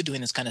while, too,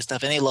 doing this kind of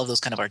stuff, and they love those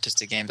kind of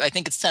artistic games. I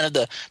think it's kind of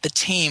the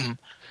team.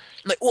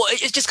 Like, well,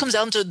 it just comes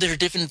down to their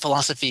different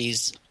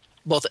philosophies,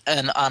 both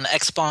on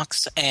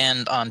Xbox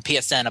and on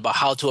PSN, about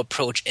how to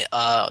approach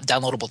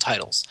downloadable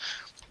titles.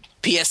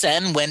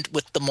 PSN went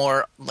with the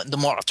more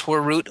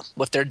tour route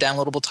with their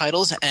downloadable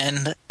titles,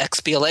 and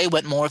XBLA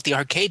went more with the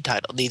arcade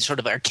title, the sort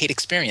of arcade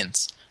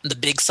experience, the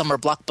big summer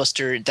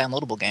blockbuster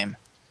downloadable game.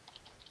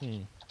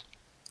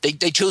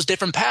 They chose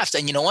different paths,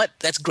 and you know what?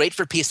 That's great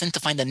for PSN to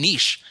find a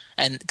niche,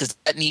 and because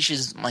that niche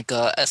is like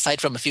aside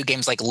from a few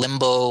games like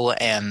Limbo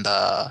and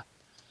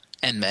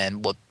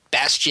what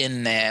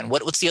Bastion and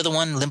what's the other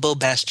one? Limbo,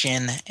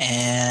 Bastion,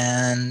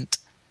 and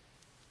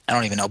I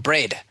don't even know.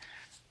 Braid.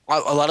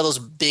 A lot of those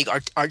big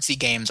artsy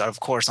games are, of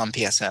course, on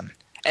PSN.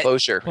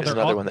 Closure is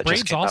another one that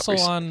Braid's just came out also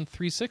recently. on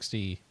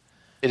 360,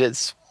 It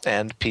is,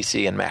 and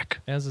PC and Mac.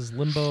 as is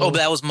Limbo. Oh, but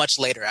that was much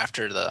later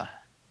after the.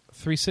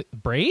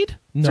 Braid?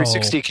 No.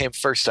 360 came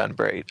first on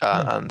Braid,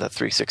 on the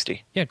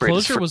 360. Yeah, Braid is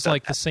Closure first was on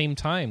like the that. same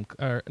time.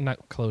 Or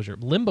not Closure.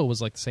 Limbo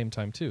was like the same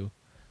time, too.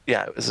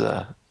 Yeah, it was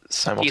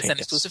simultaneous. PSN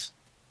exclusive,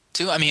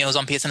 too? I mean, it was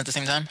on PSN at the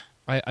same time?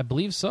 I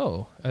believe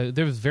so.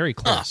 There was very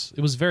close.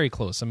 It was very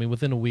close. I mean,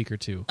 within a week or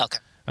two. Okay.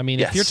 I mean,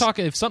 Yes. if you're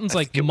talking, if something's I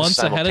like think it was months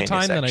ahead of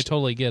time, simultaneous, then I actually.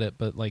 totally get it.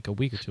 But like a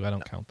week or two, I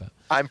don't count that.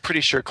 I'm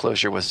pretty sure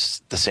Closure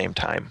was the same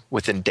time,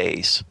 within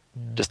days.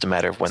 Just a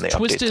matter of when they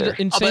Twisted, update their...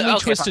 Insanely okay,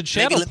 Twisted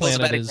fine. Maybe Shadow Limbo's a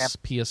Planet bad is example.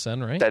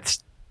 PSN, right?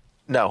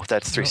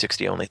 That's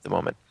 360 only at the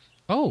moment.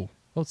 Oh,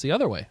 it's the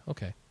other way.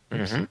 Okay.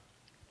 Mm-hmm.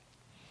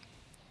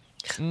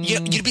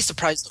 You'd be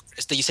surprised,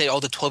 Chris, that you say all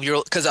the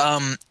 12-year-old because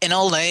in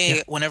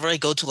LA, whenever I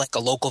go to like a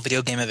local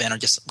video game event or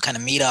just kind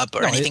of meet up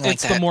or anything like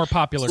it's that, the more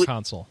popular would-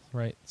 console,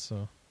 right?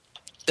 So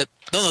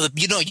you'd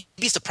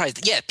be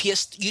surprised. Yeah,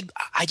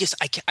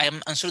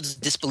 I'm sort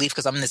of disbelief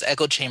because I'm in this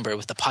echo chamber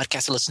with the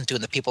podcast I listen to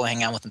and the people I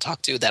hang out with and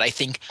talk to that I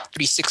think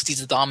 360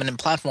 is the dominant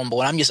platform. But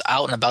when I'm just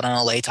out and about in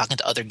LA talking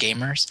to other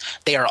gamers,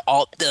 they're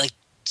like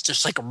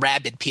just like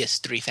rabid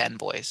PS3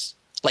 fanboys.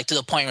 Like to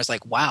the point where it's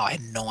like, wow, I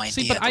had no idea.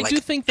 see, but I do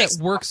think that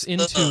works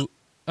into.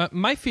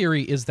 My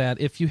theory is that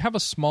if you have a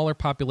smaller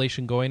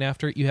population going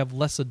after it, you have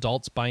less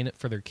adults buying it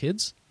for their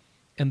kids,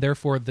 and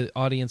therefore the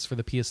audience for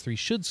the PS3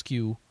 should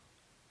skew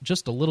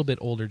just a little bit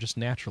older, just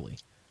naturally,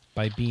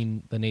 by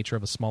being the nature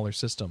of a smaller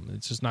system.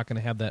 It's just not going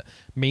to have that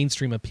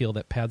mainstream appeal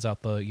that pads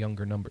out the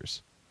younger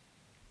numbers.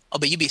 Oh,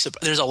 but you'd be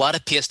surprised. There's a lot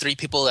of PS3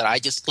 people that I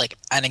just like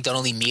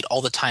anecdotally meet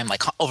all the time,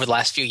 like over the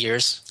last few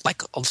years.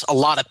 Like a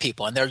lot of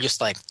people, and they're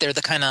just like they're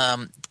the kind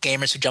of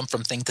gamers who jump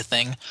from thing to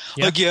thing.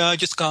 Yeah. Like, I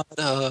just got,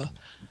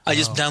 I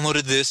just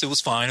downloaded this. It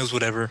was fine. It was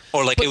whatever.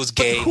 Or like it was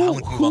gay. I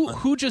would move on.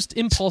 Who just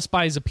impulse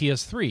buys a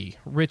PS3?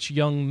 Rich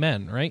young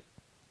men, right?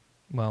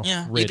 Well,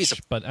 Yeah, you'd be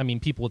rich, but I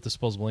mean people with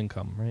disposable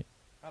income, right?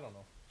 I don't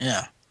know.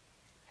 Yeah,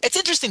 it's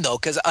interesting though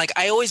because like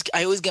I always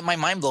get my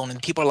mind blown,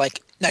 and people are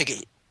like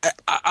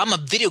I'm a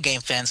video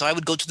game fan, so I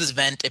would go to this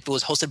event if it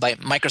was hosted by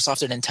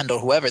Microsoft or Nintendo or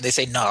whoever. They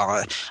say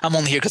no, I'm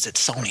only here because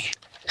it's Sony.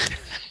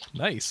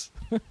 Nice.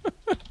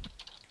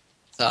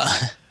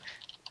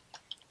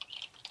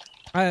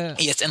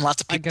 Yes, and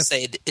lots of I people guess-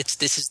 say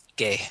this is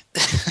gay.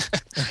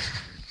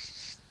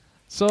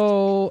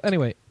 So,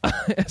 anyway,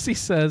 as he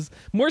says,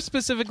 more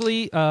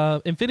specifically,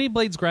 Infinity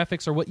Blade's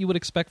graphics are what you would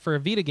expect for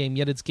a Vita game,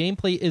 yet its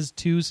gameplay is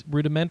too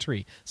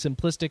rudimentary,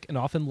 simplistic, and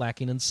often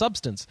lacking in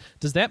substance.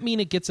 Does that mean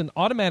it gets an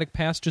automatic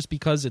pass just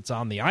because it's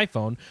on the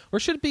iPhone, or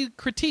should it be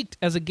critiqued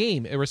as a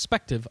game,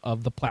 irrespective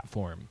of the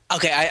platform?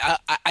 Okay,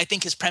 I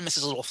think his premise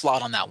is a little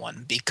flawed on that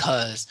one,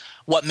 because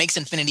what makes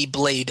Infinity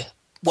Blade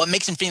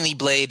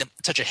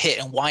such a hit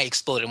and why it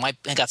exploded and why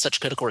it got such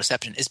critical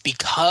reception is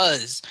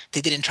because they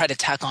didn't try to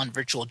tack on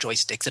virtual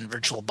joysticks and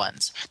virtual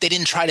buttons. They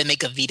didn't try to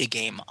make a Vita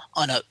game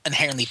on an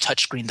inherently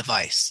touchscreen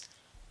device.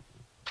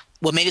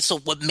 What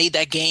made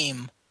that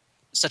game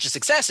such a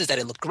success is that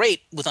it looked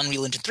great with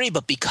Unreal Engine 3,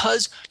 but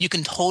because you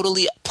can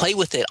totally play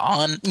with it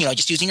on,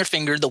 just using your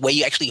finger, the way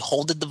you actually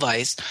hold the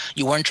device,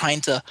 you weren't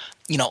trying to,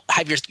 we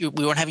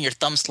weren't having your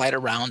thumb slide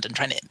around and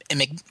trying to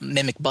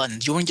mimic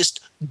buttons. You weren't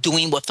just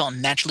doing what felt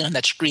naturally on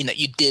that screen that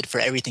you did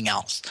for everything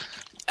else.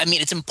 I mean,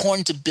 it's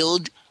important to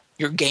build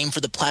your game for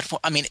the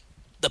platform. I mean,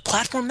 the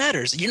platform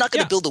matters. You're not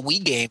going to build a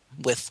Wii game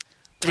with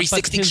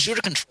 360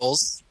 shooter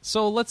controls.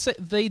 So let's say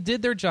they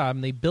did their job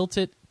and they built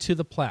it to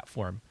the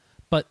platform.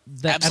 But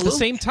at the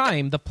same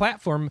time,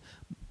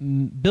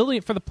 building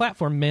it for the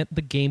platform meant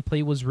the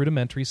gameplay was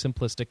rudimentary,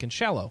 simplistic, and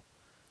shallow.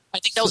 I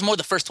think that was more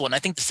the first one. I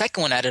think the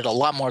second one added a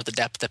lot more of the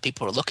depth that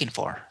people were looking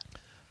for.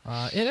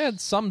 It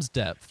had some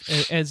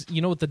depth. As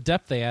you know, what the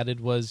depth they added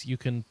was you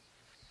can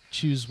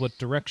choose what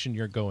direction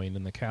you're going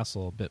in the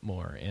castle a bit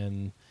more,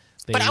 and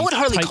but I would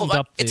hardly call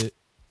it.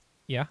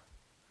 Yeah.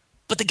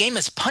 But the game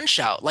is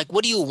Punch-Out. Like,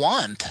 what do you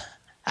want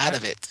out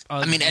of it?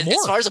 I mean, as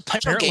far as a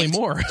Punch-Out game,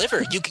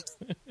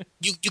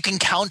 you can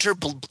counter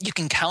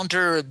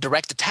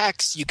direct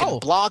attacks. You can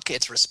block.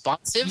 It's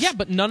responsive. Yeah,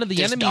 but none of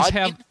the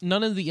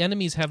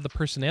enemies have the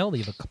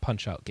personality of a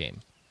Punch-Out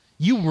game.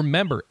 You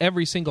remember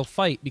every single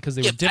fight because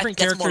they were different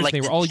characters.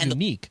 They were all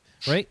unique,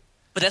 right?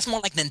 But that's more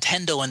like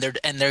Nintendo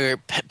and their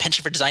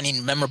penchant for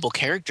designing memorable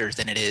characters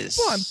than it is.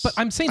 Well, but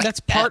I'm saying that's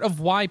part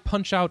of why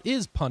Punch-Out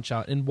is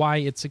Punch-Out and why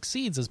it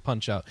succeeds as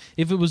Punch-Out.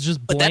 If it was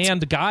just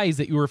bland guys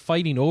that you were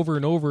fighting over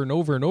and over and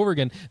over and over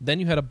again, then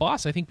you had a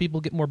boss. I think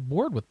people get more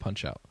bored with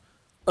Punch-Out.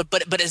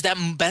 But is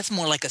that's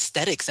more like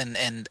aesthetics and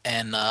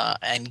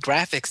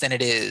graphics than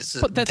it is.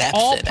 But that's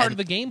all part of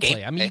the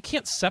gameplay. I mean, you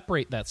can't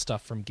separate that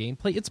stuff from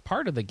gameplay. It's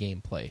part of the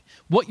gameplay.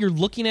 What you're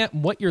looking at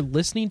and what you're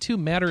listening to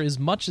matter as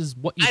much as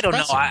what you. I don't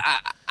know.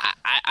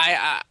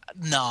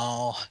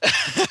 No,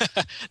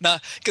 no,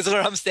 because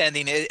where I'm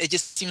standing, it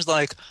just seems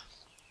like,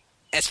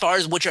 as far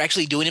as what you're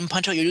actually doing in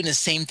Punch-Out, you're doing the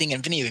same thing in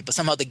Infinity, but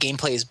somehow the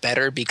gameplay is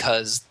better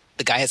because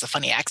the guy has a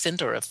funny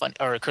accent or a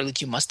curly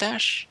Q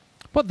mustache.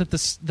 What, that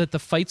the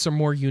fights are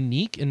more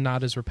unique and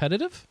not as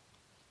repetitive?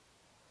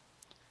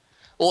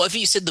 Well, if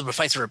you said the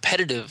fights are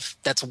repetitive,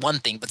 that's one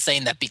thing. But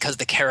saying that because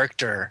the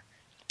character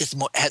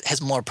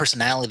has more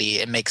personality,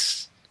 it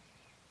makes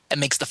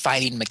the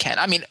fighting mechanic.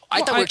 I mean,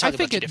 I thought we were talking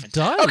about two different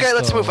things. Okay,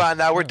 let's move on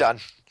now. We're done.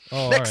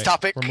 Next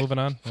topic. We're moving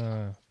on?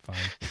 Fine.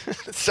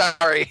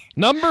 Sorry.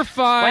 Number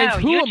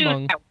 5. Wow, you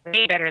do that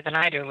way better than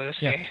I do, Lucy.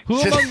 Yeah.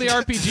 Who among the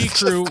RPG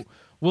crew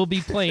will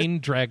be playing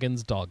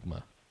Dragon's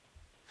Dogma?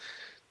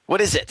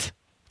 What is it?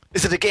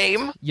 Is it a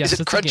game? Yes,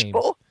 is it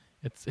Crunchyroll?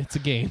 It's a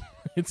game.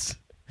 It's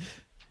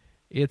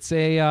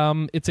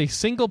a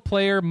single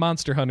player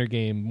Monster Hunter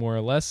game, more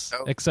or less.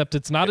 Except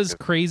it's not as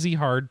crazy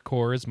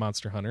hardcore as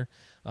Monster Hunter.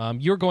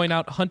 You're going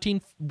out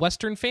hunting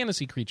Western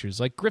fantasy creatures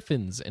like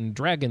griffins and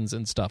dragons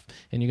and stuff,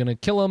 and you're going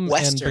to kill them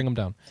and bring them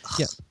down.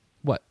 Yeah.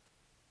 What?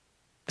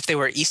 If they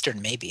were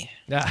Eastern, maybe.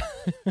 Yeah.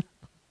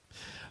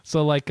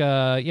 So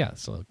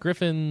so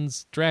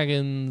griffins,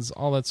 dragons,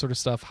 all that sort of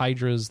stuff,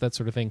 hydras, that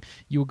sort of thing.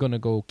 You're going to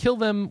go kill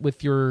them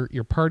with your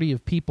party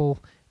of people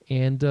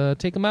and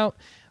take them out.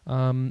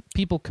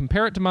 People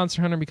compare it to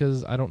Monster Hunter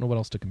because I don't know what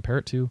else to compare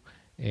it to.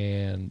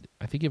 And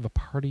I think you have a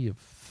party of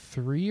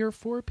 3 or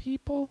 4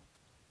 people.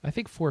 I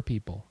think 4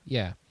 people,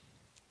 yeah.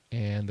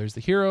 And there's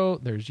the hero,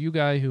 there's you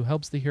guy who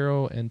helps the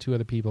hero, and 2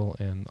 other people,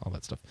 and all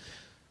that stuff.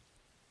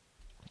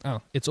 Oh,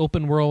 it's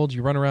open world.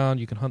 You run around,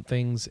 you can hunt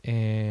things,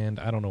 and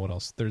I don't know what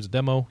else. There's a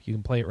demo. You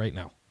can play it right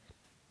now.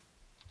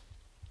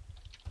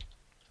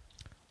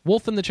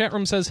 Wolf in the chat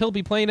room says he'll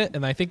be playing it,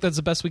 and I think that's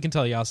the best we can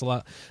tell you,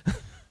 Ocelot.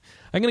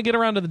 I'm going to get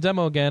around to the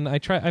demo again. I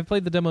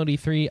played the demo at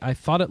E3. I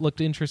thought it looked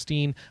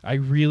interesting. I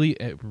really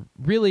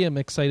am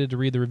excited to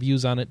read the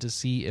reviews on it to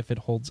see if it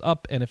holds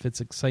up and if it's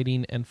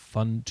exciting and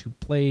fun to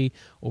play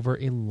over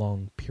a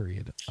long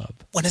period of time.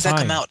 When does that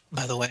come out,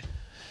 by the way?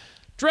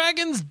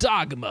 Dragon's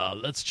Dogma.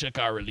 Let's check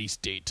our release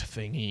date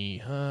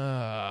thingy.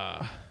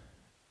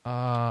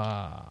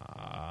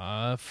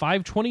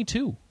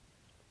 5/22,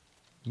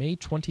 May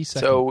 22nd.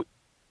 So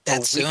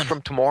that's a week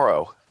from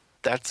tomorrow.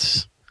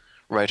 That's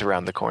right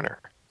around the corner.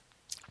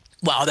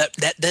 Wow,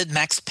 that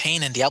Max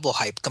Payne and Diablo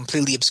hype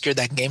completely obscured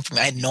that game for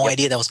me. I had no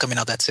idea that was coming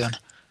out that soon.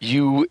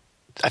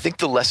 I think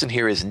the lesson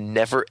here is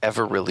never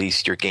ever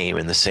release your game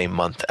in the same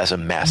month as a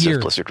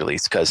massive Blizzard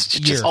release because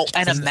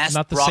and a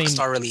massive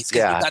Rockstar release.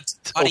 Yeah, that's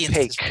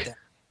audiences opaque.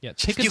 Yeah,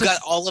 You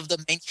got all of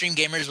the mainstream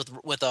gamers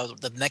with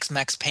the next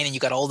Max Payne, and you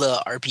got all the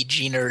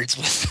RPG nerds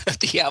with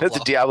Diablo. It's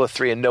a Diablo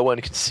 3, and no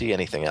one can see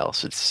anything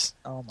else. It's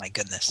Oh my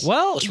goodness!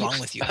 Well, what's wrong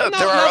with you? There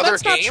are other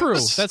that's not games. true.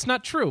 That's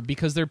not true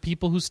because there are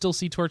people who still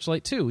see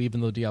Torchlight 2,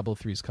 even though Diablo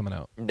 3 is coming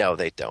out. no,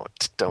 they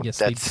don't. Don't. Yes,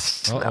 they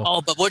that's do. Uh-oh.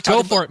 Oh, but we're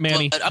talking Go for about, it,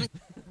 Manny. but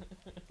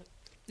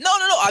No.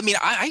 I mean,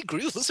 I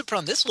agree with Lucifer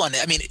on this one.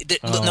 I mean,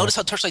 notice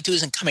how Torchlight 2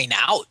 isn't coming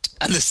out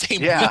on the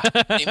same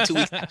week, same 2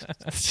 weeks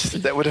after.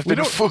 that would have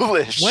been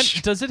foolish. When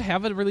does it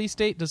have a release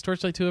date? Does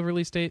Torchlight 2 have a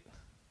release date?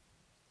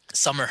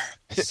 Summer.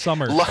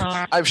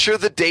 I'm sure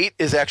the date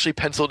is actually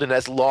penciled in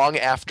as long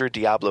after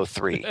Diablo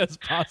 3. That's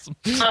possible.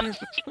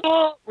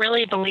 People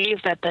really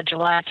believe that the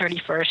July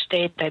 31st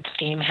date that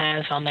Steam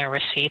has on their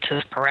receipts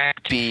is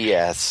correct.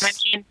 BS. I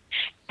mean,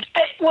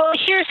 well,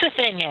 here's the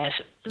thing: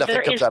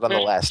 Nothing comes out on the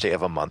last day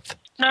of a month.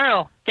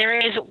 No. There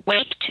is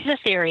weight to the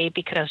theory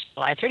because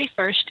July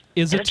 31st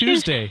Is a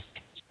Tuesday.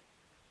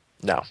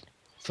 No.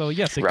 So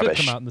yes, it Rubbish.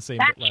 could come out in the same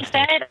That last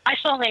day. said, I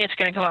still think it's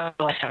going to come out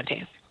July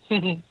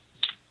 17th.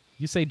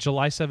 You say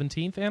July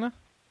 17th, Anna?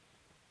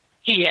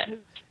 Yeah.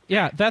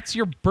 Yeah, that's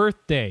your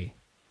birthday.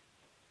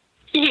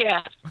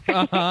 Yeah.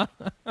 Uh-huh.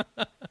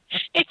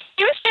 It's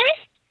Tuesday?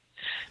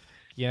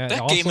 Yeah,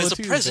 That also game is a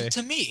Tuesday. present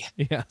to me.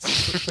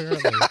 Yes,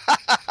 apparently.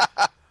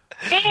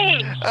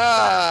 Hey.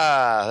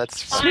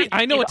 That's Sweet,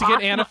 I know what to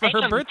get Anna for her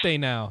Awesome. birthday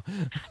now.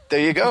 there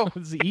you go.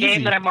 It's A game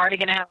easy. that I'm already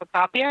going to have a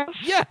copy of?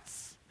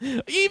 Yes!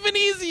 Even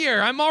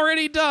easier! I'm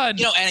already done!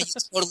 You know, Anna, you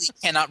totally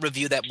cannot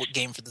review that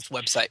game for this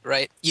website,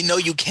 right? You know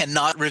you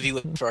cannot review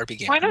it for RP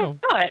Game. Why not?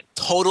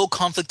 Total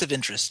conflict of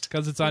interest.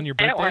 Because it's on your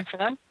I don't birthday? work for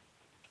them.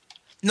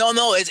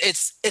 No,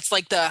 it's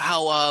like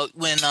how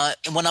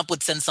when Up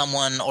would send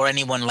someone or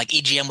anyone like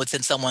EGM would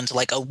send someone to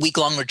like a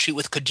week-long retreat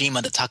with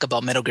Kojima to talk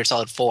about Metal Gear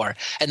Solid 4,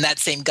 and that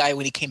same guy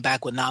when he came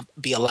back would not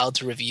be allowed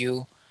to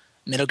review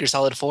Metal Gear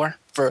Solid 4.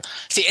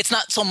 It's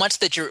not so much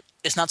that you're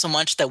going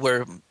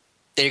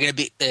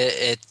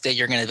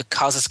to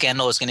cause a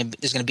scandal. There's going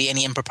to be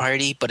any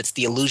impropriety, but it's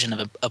the illusion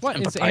of What,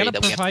 is impropriety Anna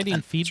that we have to providing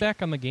defend.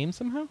 feedback on the game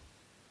somehow?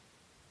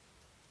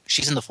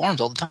 She's in the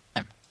forums all the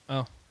time.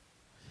 Oh.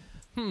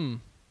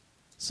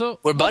 So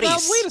We're buddies. Well,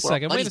 wait a We're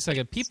second. buddies.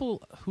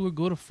 People who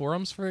go to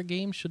forums for a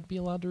game should be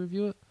allowed to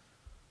review it?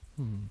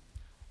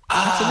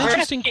 That's an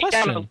interesting We're gonna take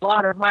down question. a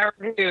lot of my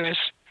reviews.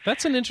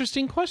 That's an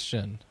interesting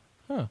question.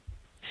 Huh.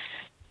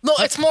 No,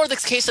 it's more the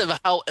case of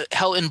how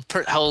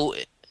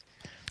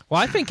Well,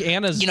 I think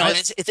Anna's. You know,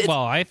 it's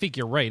well, I think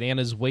you're right.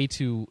 Anna's way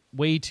too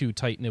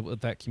tight knit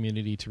with that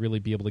community to really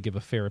be able to give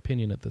a fair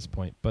opinion at this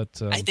point.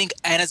 But I think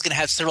Anna's going to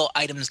have several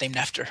items named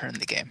after her in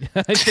the game.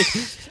 okay.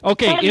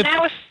 Well, If,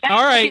 that was- that's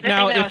all right, the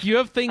now thing that if you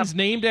have things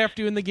named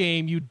after you in the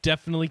game, you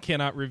definitely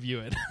cannot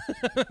review it.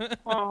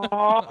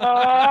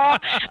 I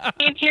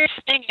mean, here's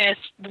the thing: is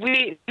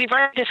we've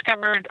already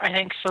discovered, I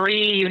think,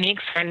 3 uniques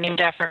are named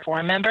after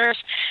 4 members,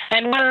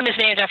 and one of them is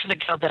named after the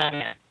guild that I'm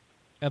in.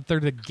 After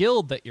the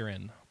guild that you're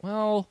in.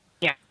 Well,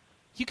 Yeah.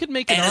 you could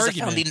make an Anna's a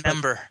argument. founding but-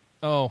 member.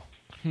 Oh.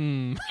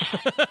 I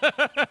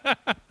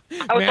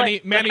was Manny,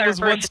 like, Manny the was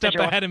third one person step to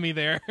join. ahead of me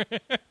there.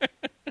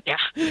 Yeah.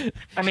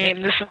 I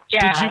mean, this is,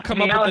 yeah. Did you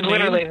come I mean, up I with was the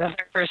name? literally the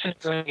third person to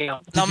join the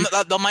guild. No,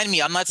 don't mind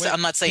me. I'm not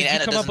saying did you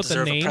Anna come up doesn't with the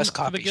deserve name a press for the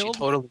copy. She guild?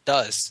 totally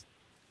does.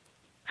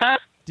 Huh?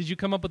 Did you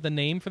come up with the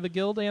name for the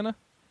guild, Anna?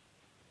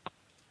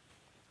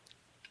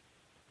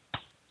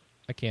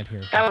 I can't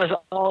hear. That was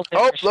all.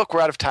 Oh, look,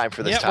 we're out of time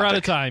for this Yep, topic. we're out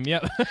of time.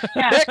 Yep.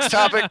 Next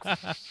topic.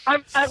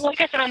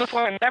 Like I said on the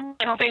forum, I'm really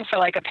hoping for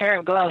like a pair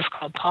of gloves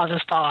called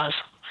Pauses Pause.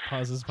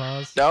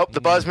 Pause. Nope,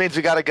 the buzz means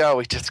we got to go.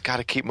 We just got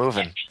to keep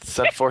moving. It's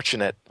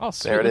unfortunate. Oh,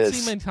 sweet. There it Let's see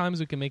is. how many times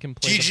we can make him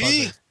play GG.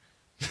 the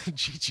buzzer.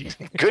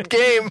 GG. Good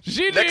game.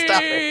 GG. Next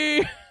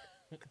topic.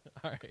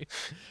 All right.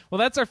 Well,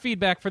 that's our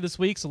feedback for this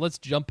week, so let's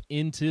jump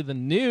into the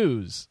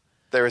news.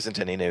 There isn't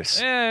any news.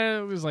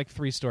 It was like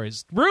 3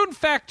 stories. Rune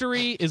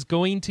Factory is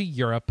going to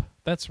Europe.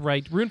 That's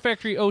right. Rune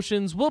Factory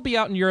Oceans will be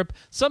out in Europe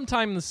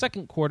sometime in the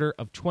second quarter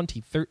of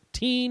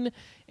 2013,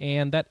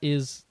 and that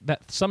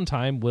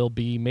sometime will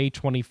be May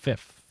 25th.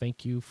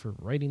 Thank you for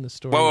writing the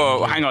story.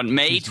 Whoa, hang on.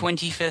 May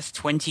 25th,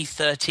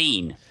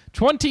 2013.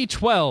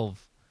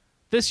 2012.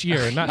 This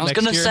year, not I was next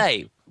going to year.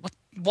 say,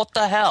 what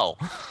the hell?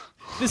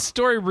 This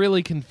story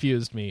really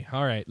confused me.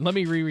 All right, let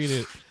me reread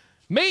it.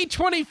 May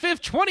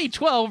 25th,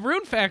 2012,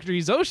 Rune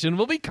Factory's Ocean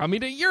will be coming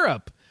to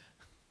Europe.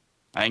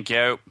 Thank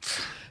you.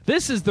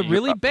 This is the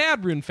really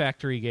bad Rune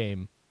Factory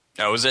game.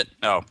 Oh, is it?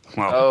 Oh,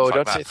 well. Oh, fuck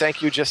don't that. say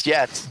thank you just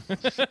yet.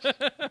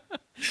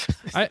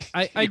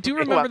 I do You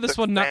remember want this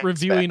the one not fans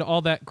reviewing back.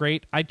 all that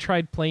great. I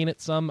tried playing it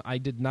some. I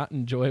did not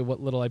enjoy what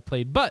little I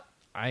played, but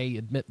I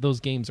admit those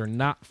games are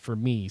not for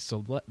me,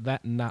 so let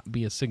that not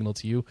be a signal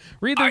to you.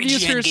 Read the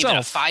reviews for IGN gave it a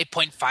yourself.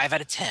 5.5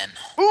 out of 10.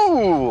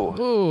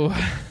 Ooh, Ooh,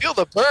 feel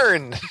the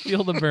burn.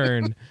 feel the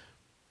burn.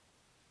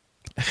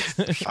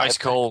 Ice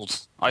cold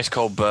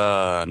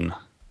burn.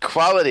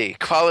 Quality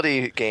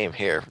game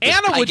here.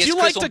 Anna, I would guess you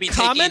Chris like will to be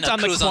taking comment a on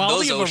the cruise on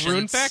quality those of a Rune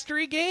oceans.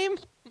 Factory game?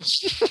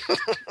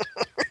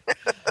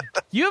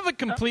 You have a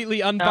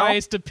completely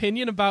unbiased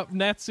opinion about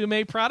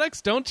Natsume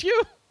products, don't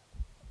you?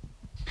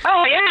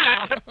 Oh,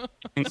 yeah.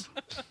 This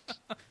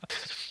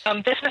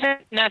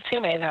isn't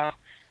Natsume, though.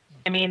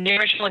 I mean, the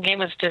original game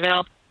was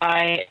developed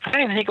by, I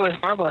don't even think it was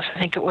Marvelous. I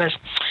think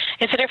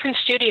it's a different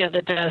studio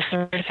that does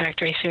the Red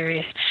Factory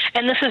series.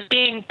 And this is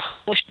being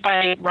published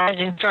by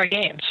Rising Star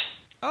Games.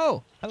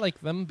 Oh, I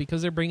like them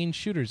because they're bringing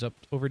shooters up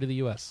over to the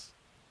U.S.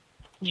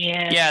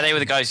 Yeah, they were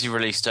the guys who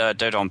released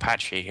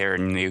Dodonpachi here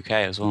in the UK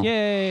as well.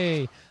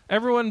 Yay!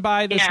 Everyone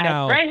buy this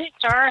now. Rising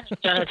Star has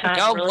done a ton.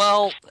 Oh,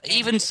 well,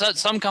 even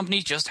some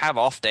companies just have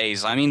off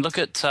days. I mean, look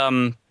at,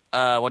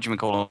 what do you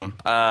call them?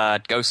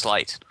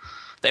 Ghostlight.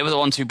 They were the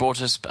ones who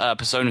bought us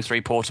Persona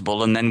 3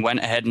 Portable and then went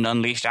ahead and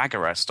unleashed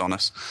Agarest on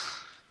us.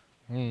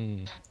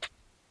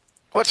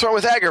 What's wrong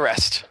with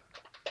Agarest?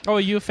 Oh, are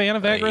you a fan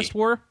of Agarest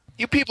War?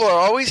 You people are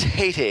always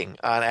hating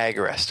on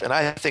Agarest, and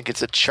I think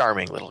it's a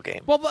charming little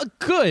game. Well,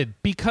 good,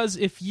 because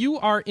if you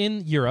are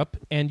in Europe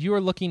and you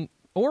are looking,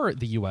 or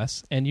the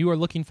U.S., and you are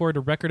looking forward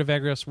to Record of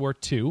Agarest War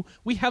 2,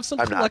 we have some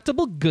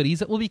collectible goodies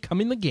that will be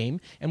coming in the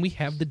game, and we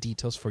have the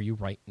details for you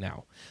right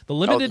now. The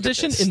limited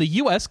edition in the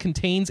U.S.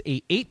 contains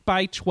a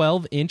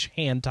 8x12-inch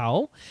hand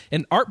towel,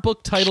 an art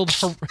book titled...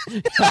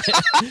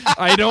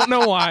 I don't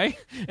know why.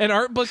 An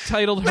art book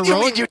titled What do you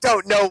mean you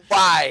don't know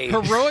why?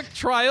 Heroic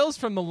Trials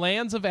from the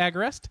Lands of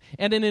Agarest,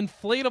 and an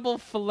inflatable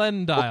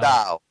Felendile.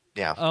 Wow.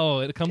 Yeah.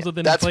 Oh, it comes with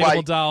an That's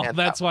inflatable doll.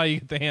 That's why you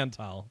get the hand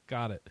towel.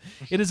 Got it.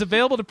 It is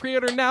available to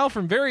pre-order now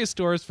from various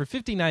stores for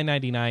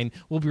 $59.99.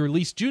 Will be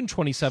released June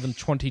 27,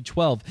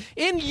 2012.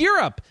 In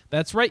Europe,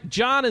 that's right,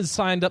 John is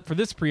signed up for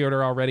this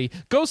pre-order already.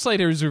 Ghostlight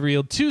has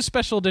revealed 2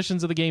 special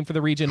editions of the game for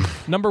the region.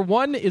 Number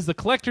 1 is the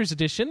Collector's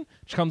Edition,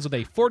 which comes with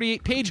a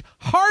 48-page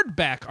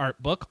hardback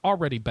art book,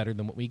 already better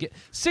than what we get,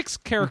 6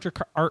 character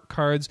art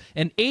cards,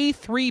 an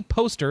A3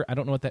 poster, I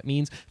don't know what that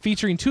means,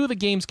 featuring 2 of the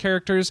game's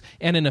characters,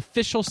 and an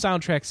official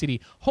soundtrack CD.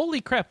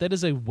 Holy crap, that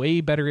is a way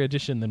better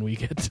edition than we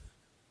get.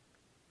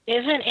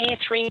 Isn't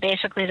A3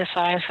 basically the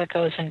size that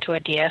goes into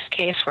a DS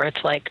case where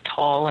it's like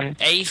tall and...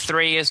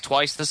 A3 is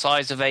twice the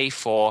size of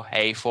A4.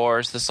 A4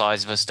 is the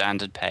size of a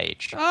standard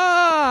page.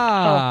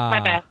 Ah! Oh,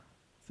 my bad.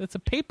 It's a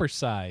paper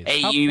size.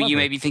 You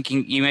may be thinking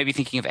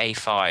of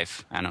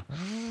A5, Anna.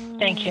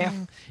 Thank you.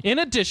 In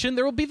addition,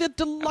 there will be the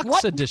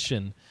Deluxe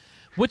Edition,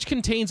 which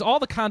contains all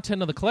the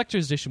content of the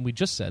Collector's Edition we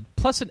just said,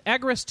 plus an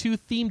Agarest 2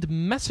 themed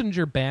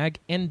messenger bag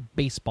and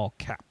baseball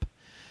cap.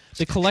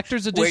 The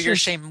Collector's Edition... Wear your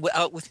shame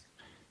out with...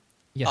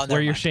 Yes,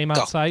 wear your shame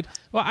outside.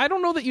 Well, I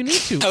don't know that you need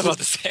to. I was about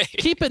to say.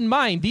 Keep in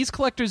mind, these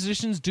collector's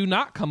editions do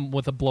not come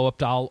with a blow-up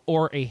doll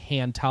or a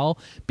hand towel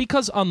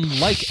because,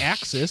 unlike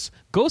Axis,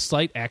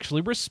 Ghostlight actually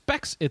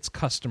respects its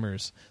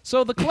customers.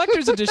 So the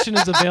collector's edition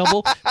is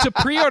available to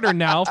pre-order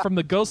now from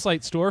the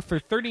Ghostlight store for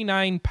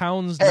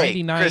 £39.99.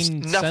 Hey, Chris,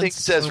 nothing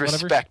says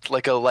respect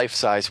like a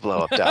life-size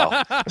blow-up doll.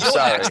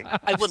 Sorry.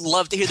 I would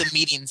love to hear the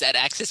meetings at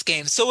Axis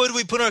Games. So what do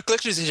we put in our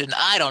collector's edition?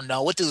 I don't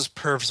know. What do those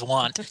pervs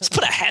want? Let's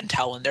put a hand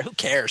towel in there. Who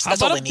cares?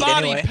 That's all they need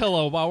body anyway.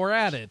 pillow while we're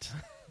at it.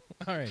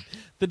 All right.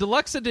 The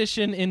deluxe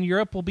edition in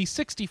Europe will be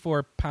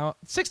 65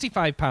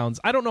 pounds.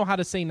 I don't know how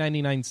to say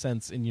 99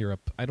 cents in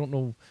Europe. I don't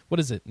know. What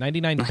is it?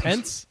 99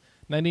 pence?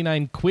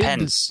 99 quid?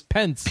 Pence.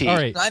 All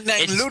right.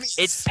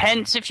 It's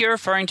pence if you're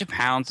referring to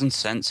pounds and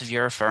cents if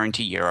you're referring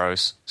to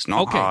euros. It's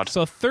not hard.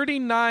 So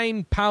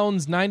 39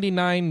 pounds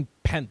 99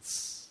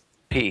 pence.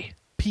 P.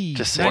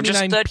 Just just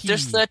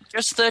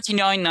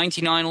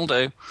 39.99 will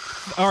do.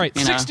 All right.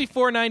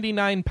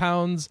 64.99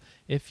 pounds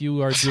if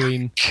you are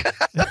doing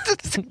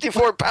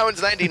 64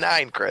 pounds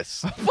 99,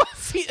 Chris.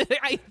 See,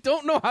 I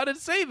don't know how to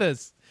say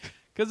this.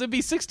 Because it'd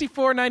be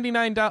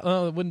 $64.99.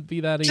 Oh, it wouldn't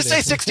be that either. Just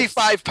say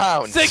 65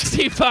 pounds.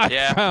 65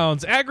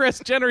 pounds.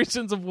 Agarest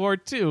Generations of War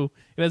 2,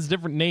 it has a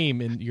different name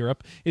in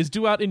Europe, is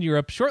due out in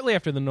Europe shortly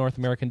after the North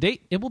American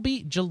date. It will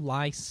be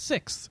July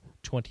 6th.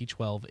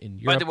 2012 in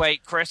Europe. By the way,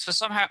 Chris, for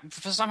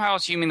somehow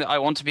assuming that I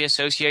want to be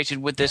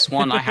associated with this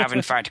one, I have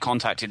in fact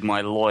contacted my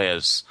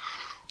lawyers.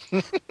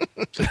 HR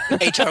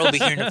will be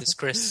hearing of this,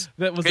 Chris.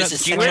 Chris,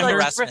 is sexual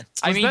harassment.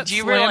 I mean, do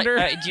you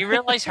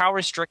realize how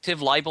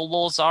restrictive libel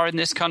laws are in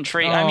this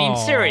country? I mean,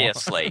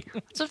 seriously,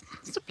 it's a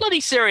bloody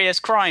serious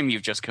crime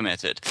you've just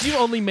committed. You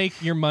only make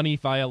your money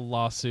via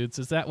lawsuits.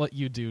 Is that what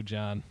you do,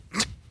 John?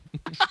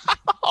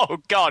 Oh,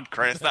 God,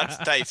 Chris, that's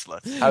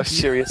tasteless. How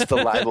serious the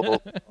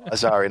libel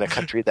laws are in a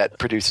country that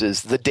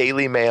produces the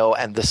Daily Mail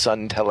and the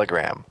Sun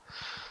Telegram.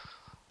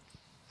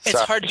 It's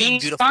hard to be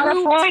beautiful.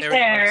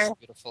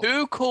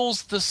 Who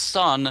calls the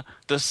Sun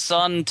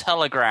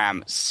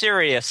Telegram?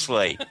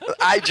 Seriously.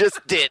 I just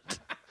did.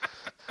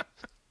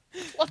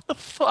 What the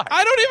fuck?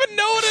 I don't even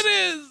know what it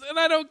is, and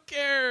I don't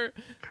care.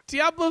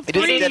 Diablo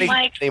 3.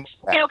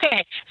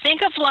 Okay.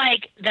 Think of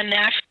like the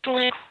National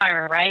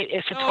Enquirer, right?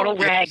 It's a total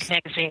rag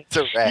magazine. It's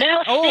a rag.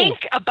 Now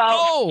think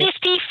about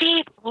 50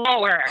 feet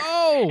lower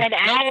and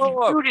add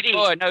nudity.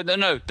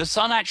 No. The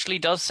Sun actually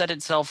does set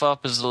itself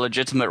up as a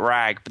legitimate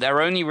rag, but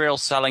their only real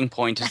selling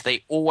point is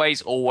they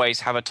always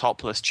have a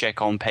topless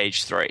chick on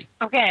page 3.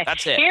 Okay.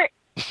 That's it.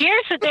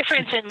 Here's the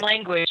difference in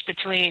language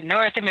between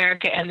North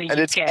America and the UK.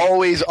 And it's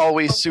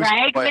always super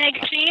rag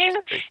magazine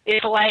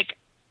is like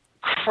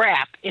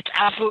crap. It's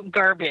absolute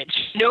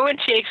garbage. No one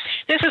takes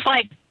this is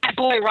like Bad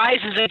Boy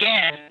Rises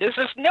again.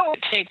 No one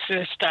takes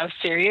this stuff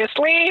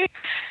seriously.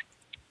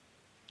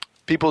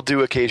 People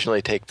do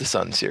occasionally take The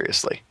Sun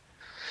seriously.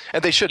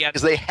 And they should, Yeah,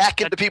 because they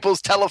hack into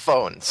people's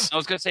telephones. I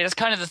was going to say, that's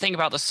kind of the thing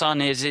about The Sun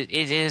is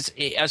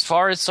as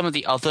far as some of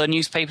the other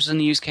newspapers in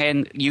the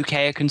UK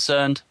are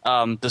concerned,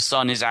 The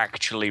Sun is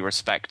actually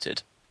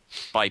respected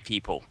by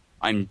people.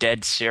 I'm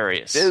dead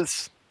serious. It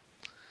is.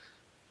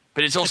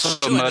 But it's also It's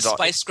a true, and Murdoch.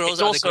 Spice Girls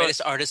it's are also, the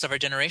greatest artists of our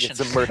generation.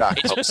 It's a Murdoch.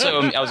 It's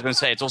also, I was going to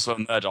say, it's also a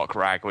Murdoch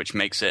rag, which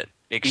makes it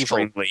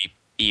extremely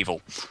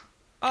evil.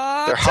 They're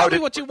Tell me hard-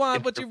 what you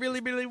want, what you really,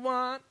 really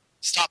want.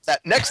 Stop that.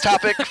 Next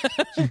topic.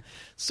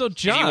 So, If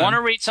John, you want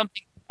to read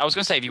something, I was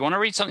going to say, if you want to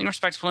read something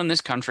respectable in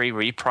this country,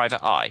 read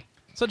Private Eye.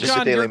 so just John,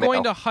 the Daily you're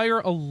going Mail. to hire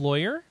a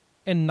lawyer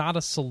and not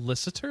a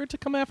solicitor to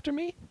come after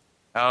me?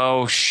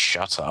 Oh,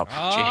 shut up.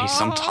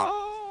 Jeez, I'm tired.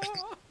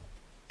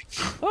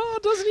 Oh,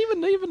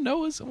 doesn't even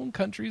know his own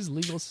country's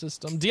legal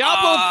system.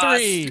 Diablo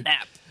 3.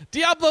 Snap.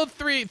 Diablo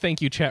 3.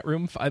 Thank you, chat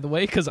room, by the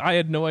way, because I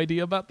had no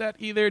idea about that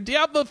either.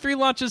 Diablo 3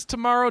 launches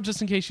tomorrow,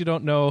 just in case you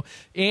don't know.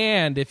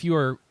 And if you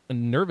are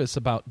nervous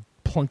about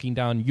plunking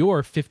down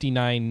your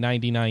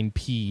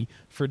 $59.99p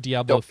for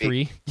Diablo Don't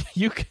be. 3,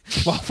 you can,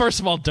 well, first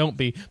of all, don't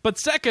be. But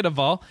second of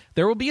all,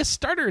 there will be a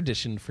starter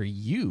edition for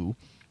you.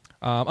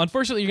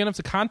 Unfortunately, you're going to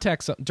have to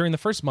contact during the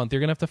first month. You're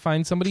going to have to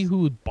find somebody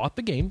who bought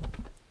the game.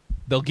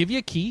 They'll give you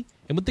a key,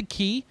 and with the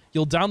key,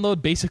 you'll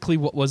download basically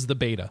what was the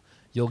beta.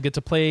 You'll get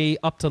to play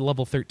up to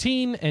level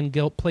 13 and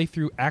play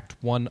through Act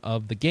 1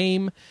 of the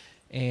game,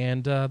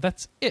 and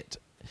that's it.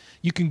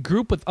 You can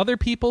group with other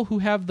people who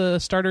have the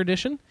starter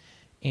edition,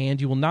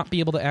 and you will not be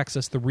able to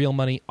access the real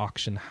money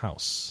auction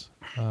house.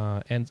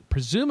 And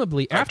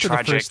presumably after the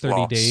tragic first 30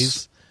 loss.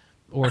 days,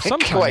 or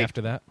sometime Wait.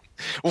 after that.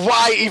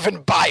 Why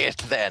even buy it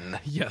then?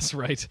 Yes,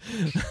 right.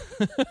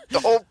 The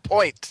whole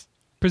point.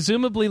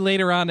 Presumably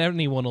later on,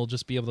 anyone will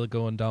just be able to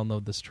go and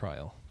download this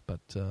trial.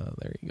 But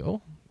there you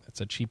go. That's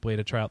a cheap way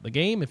to try out the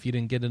game if you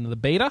didn't get into the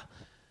beta.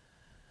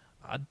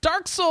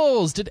 Dark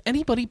Souls! Did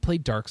anybody play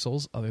Dark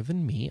Souls other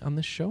than me on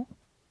this show?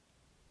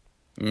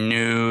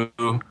 No.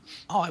 Oh,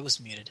 I was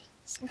muted.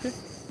 Okay,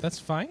 that's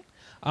fine.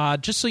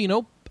 Just so you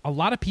know, a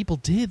lot of people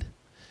did.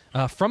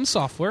 From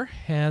Software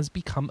has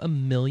become a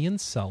million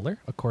seller,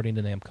 according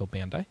to Namco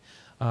Bandai.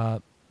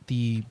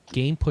 The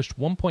game pushed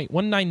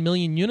 1.19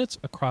 million units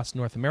across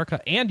North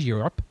America and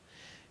Europe.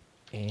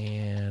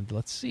 And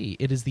let's see,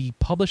 it is the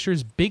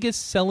publisher's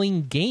biggest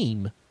selling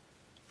game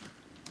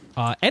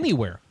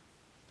anywhere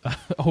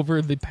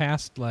over the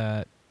past,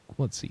 quarter,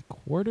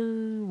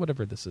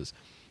 whatever this is.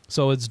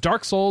 So it's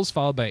Dark Souls,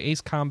 followed by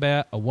Ace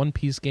Combat, a One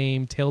Piece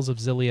game, Tales of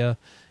Xillia.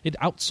 It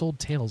outsold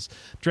Tales.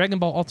 Dragon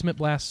Ball Ultimate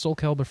Blast, Soul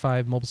Calibur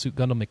 5, Mobile Suit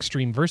Gundam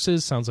Extreme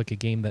Versus. Sounds like a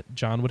game that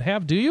John would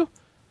have, do you?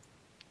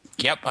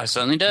 Yep, I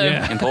certainly do.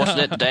 Yeah. Imported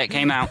it the day it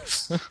came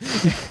out.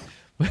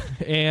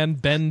 And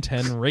Ben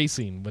 10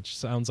 Racing, which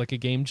sounds like a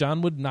game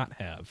John would not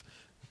have.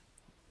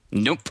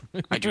 Nope,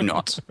 I do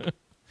not.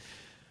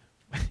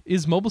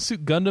 Is Mobile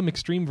Suit Gundam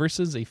Extreme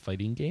Versus a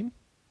fighting game?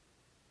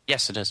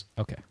 Yes, it is.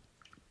 Okay.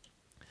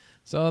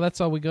 So that's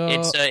all we got.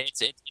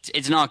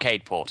 It's an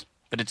arcade port,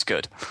 but it's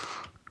good.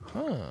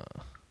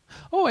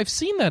 Oh, I've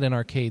seen that in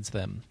arcades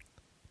then.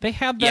 They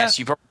had that. Yes,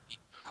 you probably.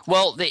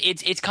 Well,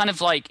 it's kind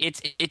of like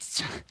it's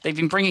they've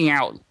been bringing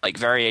out like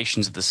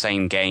variations of the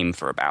same game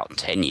for about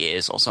 10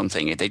 years or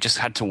something. They just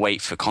had to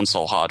wait for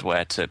console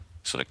hardware to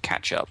sort of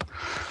catch up.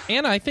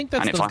 Anna, I think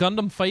that's And the if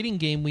Gundam fighting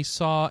game we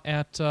saw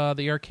at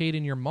the arcade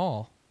in your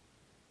mall.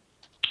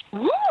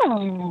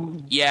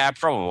 Ooh. Yeah,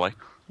 probably.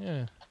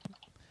 Yeah.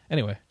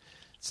 Anyway,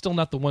 still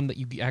not the one that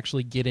you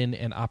actually get in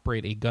and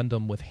operate a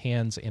Gundam with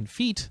hands and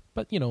feet,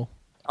 but, you know,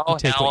 Oh you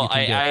take hell, what you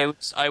can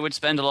get. I would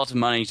spend a lot of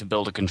money to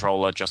build a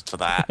controller just for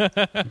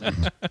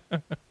that.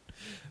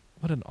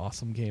 What an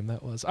awesome game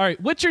that was. All right,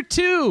 Witcher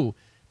 2.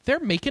 They're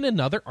making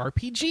another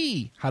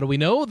RPG. How do we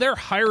know? They're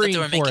hiring They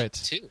were for making it.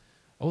 two.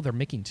 Oh, they're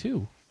making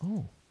two.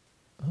 Oh.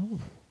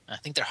 I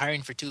think they're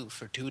hiring for two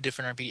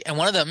different RPGs, and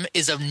one of them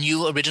is a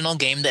new original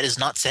game that is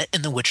not set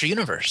in the Witcher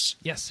universe.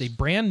 Yes, a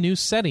brand new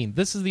setting.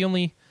 This is the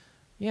only...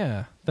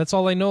 Yeah, that's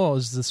all I know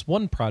is this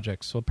one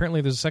project. So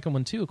apparently there's a second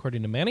one too,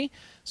 according to Manny.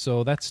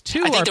 So that's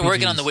two I think they're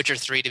working RPGs. on The Witcher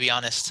 3, to be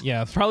honest.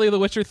 Yeah, probably The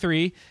Witcher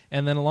 3,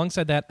 and then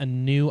alongside that, a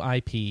new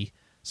IP.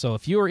 So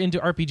if you are into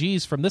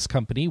RPGs from this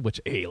company, which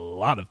a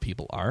lot of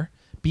people are,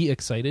 be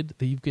excited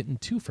that you've gotten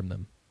two from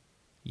them.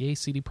 Yay,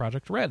 CD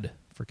Projekt Red,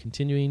 for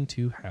continuing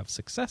to have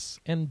success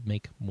and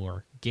make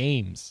more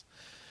games.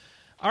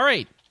 All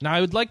right, now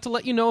I would like to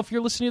let you know if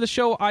you're listening to the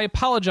show, I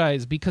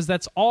apologize, because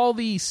that's all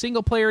the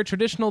single-player,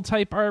 traditional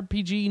type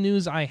RPG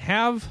news I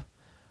have.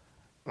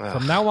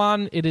 From now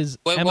on, it is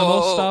Wait, MMO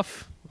whoa.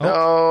 stuff.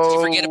 No. Did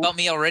you forget about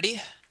me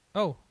already?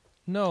 Oh,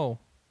 no.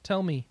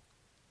 Tell me.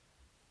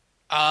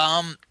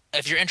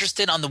 If you're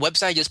interested, on the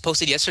website I just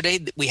posted yesterday,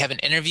 we have an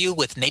interview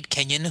with Nate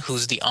Kenyon,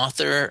 who's the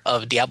author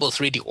of Diablo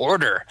 3: The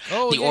Order.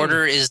 Oh, The yay.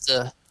 Order is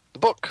the... The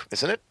book,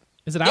 isn't it?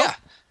 Is it out? Yeah.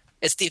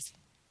 It's the...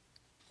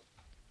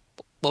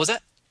 What was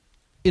that?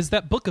 Is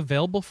that book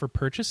available for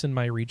purchase in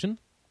my region?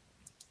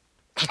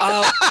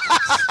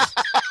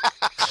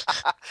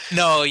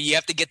 No, you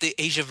have to get the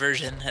Asia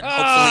version, and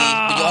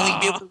hopefully you'll only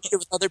be able to read it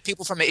with other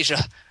people from Asia.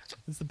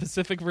 It's the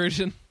Pacific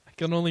version. I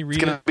can only read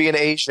It's going to be in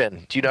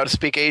Asian. Do you know how to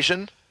speak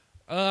Asian?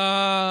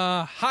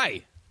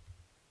 Hi.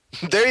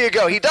 There you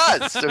go. He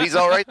does. So he's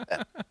all right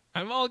then.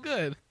 I'm all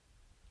good.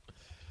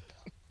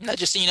 Now,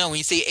 just so you know, when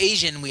you say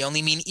Asian, we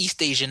only mean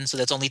East Asian, so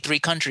that's only 3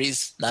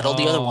 countries, not all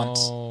the other ones.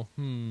 Oh,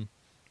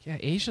 yeah,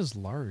 Asia's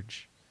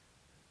large.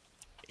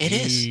 It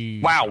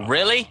is. Wow,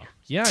 really?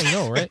 Yeah, I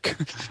know, right?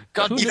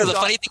 God, You know, the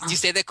funny thing is you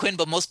say that, Quinn,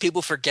 but most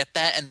people forget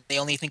that, and they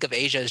only think of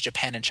Asia as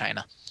Japan and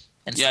China.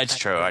 And yeah, it's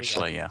true,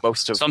 actually, yeah.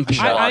 Most of Some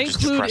people I are just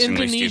include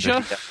depressingly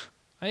Indonesia. stupid.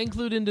 I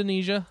include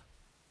Indonesia.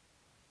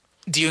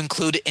 Do you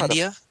include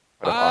India?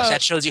 Uh,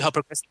 That shows you how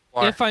progressive you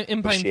are. If I'm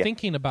Shit.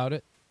 thinking about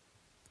it.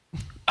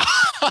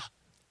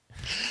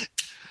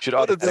 Should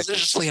What a automatically-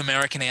 deliciously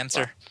American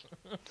answer.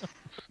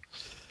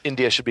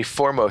 India should be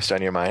foremost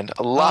on your mind.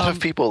 A lot of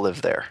people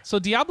live there. So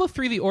Diablo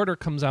 3 The Order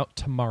comes out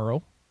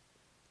tomorrow.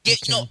 Yeah,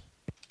 you know,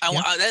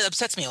 that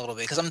upsets me a little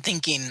bit because I'm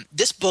thinking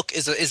this book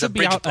is a Should be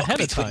bridge out book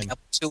ahead of between time.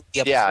 Diablo 2 and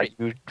Diablo Yeah, 3.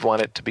 you'd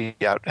want it to be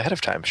out ahead of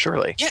time,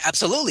 surely. Yeah,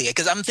 absolutely.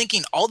 Because I'm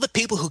thinking all the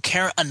people who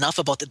care enough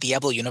about the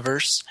Diablo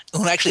universe,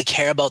 who actually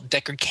care about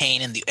Deckard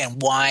Cain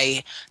and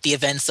why the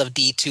events of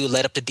D2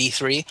 led up to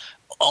D3,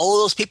 all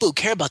of those people who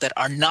care about that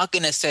are not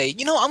going to say,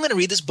 you know, I'm going to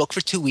read this book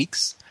for 2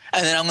 weeks,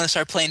 and then I'm going to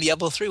start playing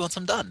Diablo 3 once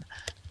I'm done.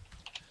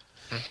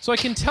 So I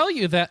can tell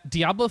you that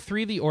Diablo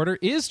 3 The Order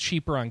is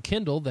cheaper on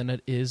Kindle than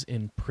it is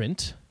in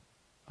print.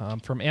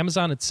 From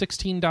Amazon, it's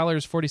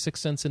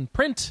 $16.46 in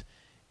print,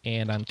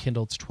 and on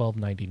Kindle, it's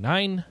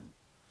 $12.99.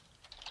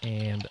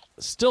 And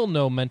still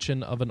no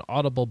mention of an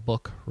Audible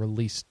book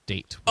release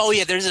date. Oh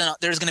yeah, there's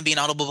going to be an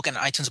Audible book and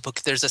an iTunes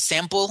book. There's a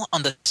sample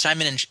on the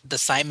Simon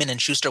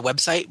and Schuster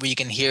website where you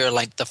can hear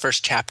like the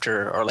first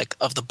chapter or like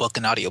of the book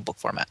in audiobook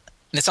format.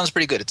 And it sounds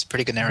pretty good. It's a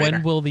pretty good narrator.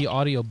 When will the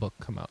audiobook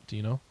come out? Do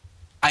you know?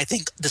 I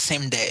think the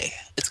same day.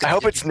 I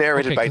hope it's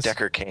narrated Okay, by 'cause-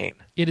 Deckard Cain.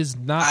 It is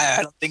not.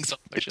 I don't think so.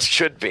 It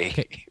should be.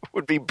 Okay. It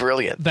would be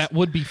brilliant. That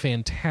would be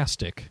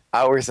fantastic.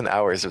 Hours and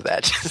hours of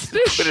that. Just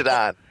put it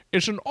on.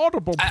 It's an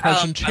Audible I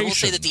presentation. will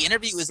say that the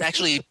interview was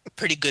actually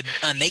pretty good.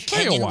 Nate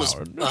Stay a Kenyon was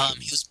while.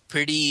 he was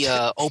pretty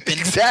open.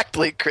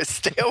 Exactly, Chris.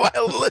 Stay a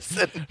while and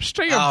listen.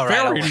 Stay a All right,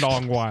 very all right.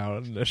 long while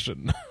and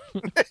listen.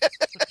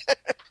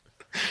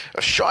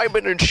 A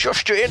Simon and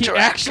Schuster He interactive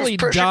actually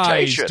dies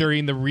presentation.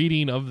 during the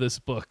reading of this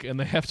book, and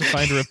they have to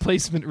find a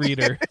replacement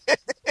reader.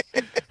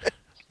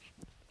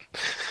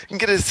 And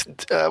get his,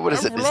 what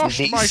is it, his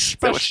niece? Is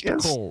that what she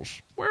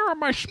is? Where are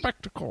my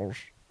spectacles?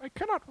 I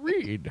cannot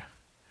read.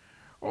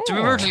 To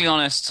be brutally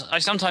honest, I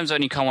sometimes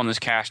only come on this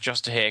cast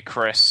just to hear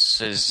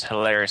Chris's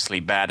hilariously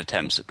bad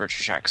attempts at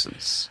British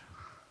accents.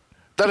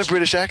 Not a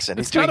British accent.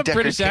 It's He's doing not a Deckard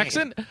British Cain.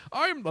 accent.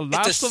 I'm the It's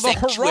last a of the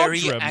sanctuary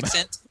Herodrim.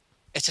 accent.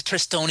 It's a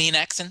Tristonian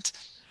accent.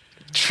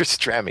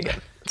 Tristramian.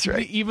 That's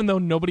right. Even though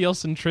nobody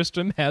else in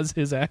Tristram has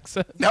his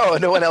accent. No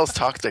one else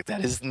talks like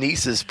that. His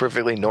niece is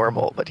perfectly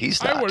normal, but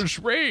he's not. I was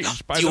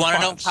raised by Do you the want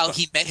to know fox. how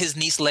he met his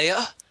niece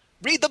Leia?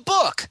 Read the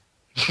book.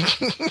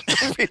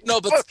 No,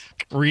 but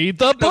Read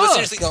the book. No, but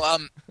seriously though,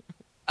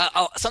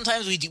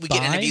 sometimes we get Buy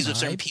interviews with my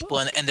certain people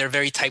book. and they're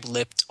very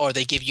tight-lipped, or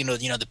they give you know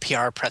the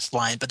PR press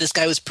line. But this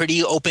guy was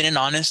pretty open and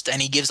honest, and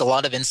he gives a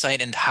lot of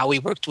insight into how he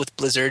worked with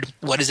Blizzard,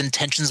 what his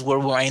intentions were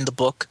writing the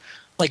book,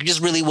 like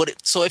just really what.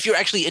 So if you're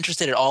actually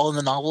interested at all in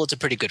the novel, it's a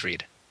pretty good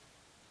read.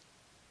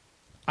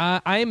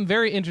 I am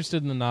very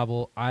interested in the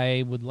novel.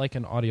 I would like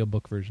an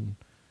audiobook version.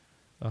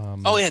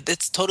 Oh yeah,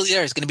 it's totally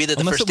there. It's going to be there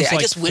the Unless first it day. was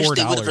I just like wish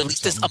they would $4 have or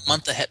released this a something.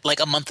 month ahead,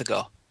 like a month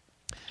ago.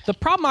 The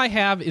problem I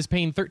have is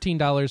paying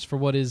 $13 for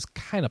what is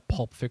kind of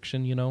pulp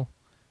fiction, you know?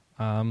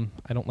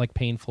 I don't like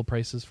paying full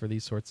prices for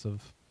these sorts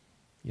of,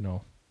 you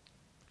know...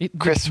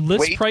 Chris, the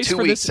list wait price 2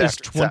 for this weeks is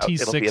after it's out.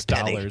 It'll be a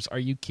penny. $26. Are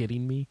you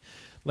kidding me?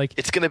 Like,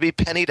 It's going to be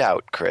pennied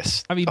out,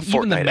 Chris. I mean, a even the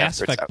fortnight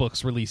Mass after it's Effect out.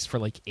 books released for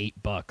like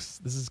 $8.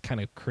 This is kind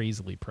of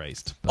crazily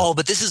priced. But Oh,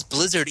 but this is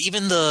Blizzard.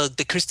 Even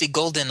the Christie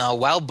Golden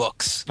WoW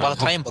books, WoW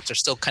tie-in books, are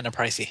still kind of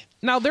pricey.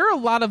 now, there are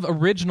a lot of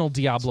original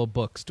Diablo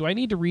books. Do I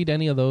need to read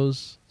any of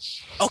those?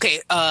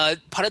 Okay,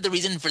 part of the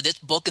reason for this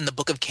book and the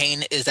Book of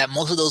Cain is that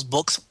most of those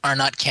books are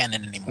not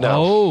canon anymore. No.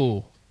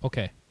 Oh,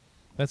 okay.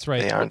 That's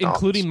right. They aren't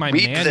Including all. my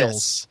Read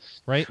manuals,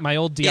 right? My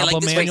old Yeah, Diablo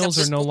like this, for manuals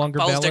example, are no this longer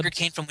book follows valid. Deckard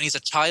Cain from when he's a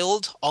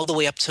child all the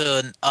way up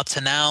to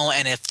now,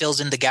 and it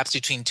fills in the gaps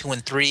between 2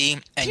 and 3.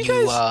 And Do you,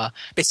 you guys-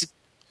 basically,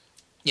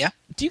 yeah.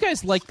 Do you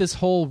guys like this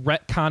whole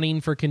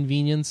retconning for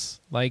convenience?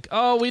 Like,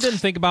 oh, we didn't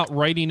think about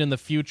writing in the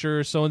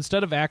future, so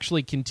instead of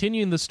actually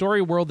continuing the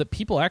story world that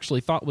people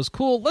actually thought was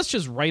cool, let's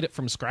just write it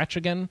from scratch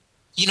again.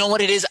 You know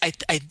what it is? I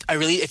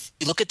really, if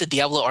you look at the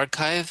Diablo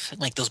archive,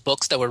 like those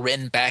books that were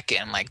written back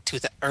in like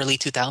early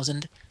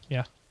 2000.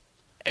 Yeah.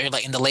 Or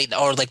like in the late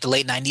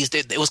 90s,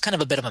 it was kind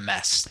of a bit of a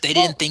mess. They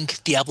didn't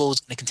think Diablo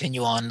was going to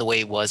continue on the way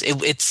it was.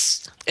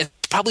 It's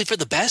probably for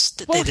the best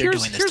that Well, they're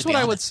doing this. here's to be what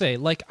I would honest. say.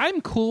 Like, I'm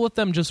cool with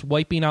them just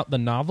wiping out the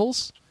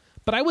novels,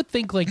 but I would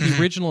think like Mm-hmm.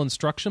 the original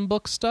instruction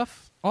book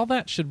stuff all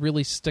that should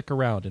really stick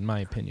around, in my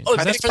opinion. Oh, I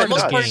for think the that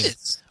most does. part, it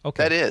is.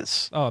 Okay. That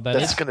is. Oh,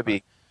 That's going to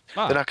be.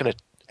 Ah. They're not going to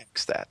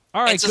X that.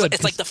 All right, It's, good.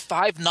 it's like the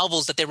 5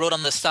 novels that they wrote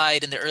on the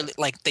side in the early,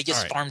 like they just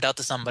All right. farmed out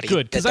to somebody.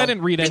 Good, because that I don't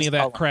didn't read any really of that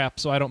follow. crap,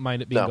 so I don't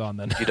mind it being No, gone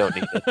then. you don't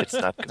need it. It's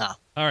not good. No.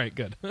 All right,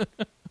 good.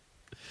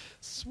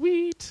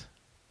 Sweet.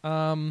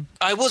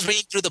 I was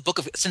reading through the book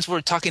of, since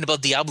we're talking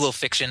about Diablo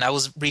fiction, I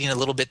was reading a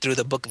little bit through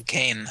the Book of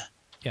Cain.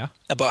 Yeah.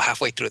 About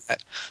halfway through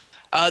that.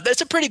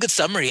 That's a pretty good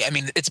summary. I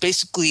mean, it's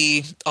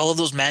basically all of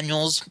those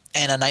manuals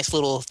and a nice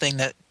little thing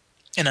that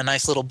in a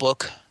nice little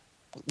book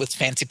with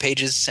fancy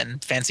pages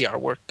and fancy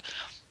artwork.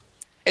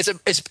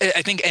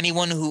 I think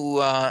anyone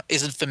who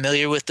isn't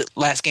familiar with the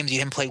last games, you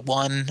didn't play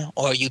 1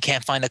 or you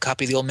can't find a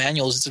copy of the old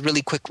manuals, it's a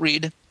really quick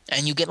read.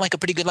 And you get like a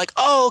pretty good like,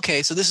 oh,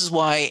 okay, so this is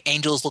why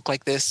angels look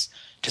like this.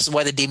 This is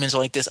why the demons are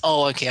like this.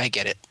 Oh, okay, I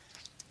get it.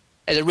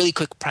 It's a really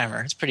quick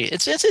primer. It's pretty.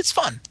 It's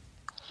fun.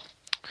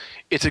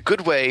 It's a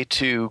good way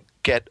to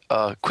get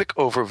a quick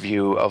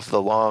overview of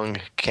the long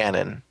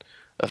canon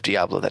of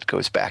Diablo that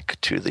goes back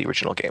to the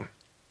original game.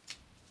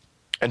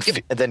 And,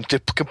 and then to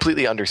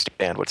completely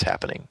understand what's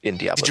happening in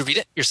Diablo. Did you read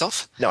it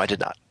yourself? No, I did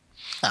not.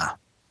 Ah.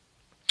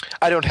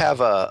 I don't have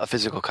a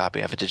physical copy.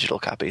 I have a digital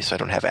copy, so I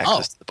don't have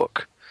access to the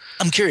book.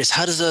 I'm curious,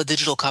 how does a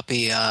digital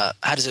copy, how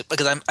does it,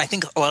 because I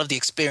think a lot of the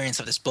experience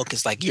of this book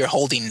is like you're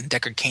holding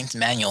Deckard Cain's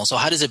manual, so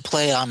how does it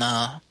play on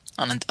a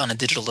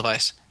digital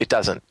device? It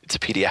doesn't. It's a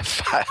PDF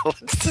file.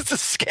 It's just a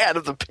scan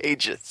of the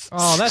pages.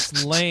 Oh,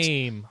 that's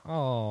lame.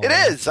 Oh. It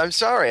is. I'm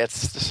sorry.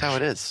 It's just how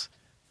it is.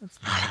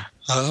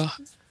 All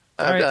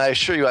right. I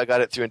assure you I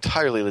got it through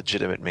entirely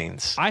legitimate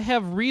means. I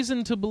have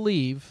reason to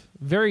believe,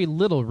 very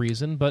little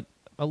reason, but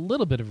a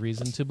little bit of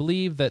reason to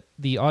believe that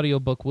the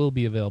audiobook will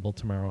be available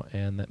tomorrow,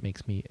 and that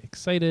makes me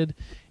excited.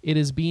 It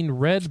is being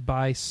read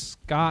by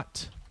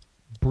Scott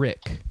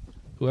Brick,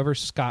 whoever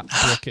Scott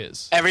Brick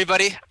is.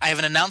 Everybody, I have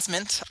an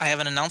announcement.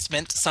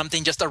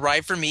 Something just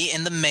arrived for me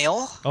in the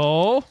mail.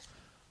 Oh?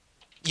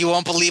 You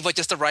won't believe what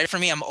just arrived for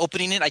me. I'm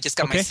opening it. I just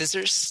got my Okay.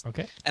 scissors.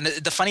 Okay. And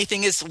the funny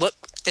thing is, look,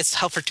 it's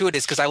how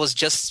fortuitous, because I was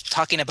just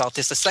talking about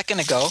this a second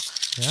ago.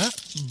 Yeah?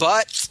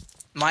 But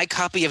my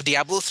copy of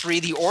Diablo 3: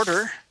 The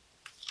Order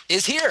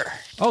is here.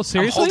 Oh, seriously?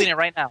 I'm holding it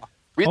right now.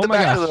 Read Oh the my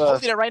back gosh. of the, I'm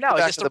holding it right now. It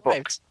back just of the book.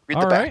 arrived. Read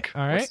All the right, back.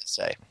 all right. What's it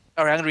say?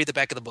 All right, I'm going to read the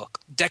back of the book.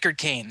 Deckard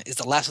Cain is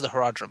the last of the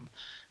Horadrim,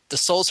 the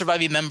sole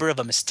surviving member of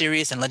a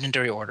mysterious and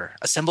legendary order.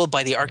 Assembled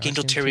by the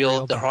Archangel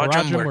Tyrael, the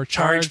Horadrim were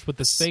charged with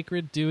the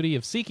sacred duty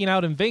of seeking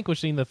out and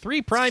vanquishing the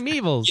 3 prime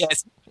evils.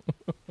 Yes.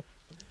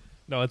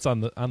 No, it's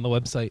on the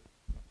website.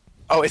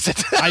 Oh, is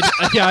it?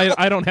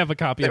 I don't have a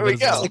copy There of we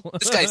it. as go. well.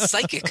 This guy's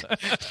psychic.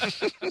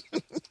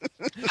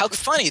 How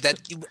funny that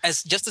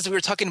just as we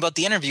were talking about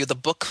the interview, the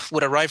book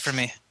would arrive for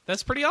me.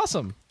 That's pretty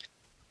awesome.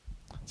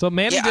 So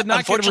Manny Yeah, did not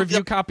get a unfortunately,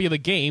 review copy of the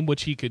game,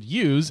 which he could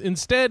use.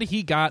 Instead,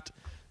 he got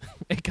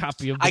a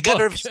copy of the I book,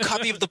 got a review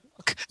copy of the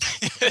book.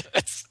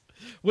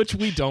 which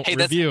we don't Hey,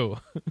 that's- review.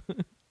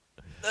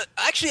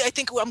 Actually, I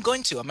think I'm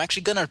going to. I'm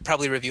actually going to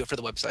probably review it for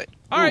the website.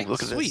 All right, Ooh,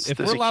 look at sweet. this. If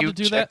There's we're a allowed to huge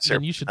do that, then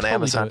excerpt you should on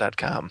totally do it.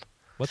 Amazon.com.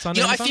 What's on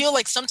You know, I Amazon? feel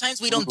like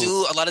sometimes we don't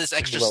do a lot of this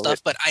extra Google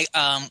stuff, it.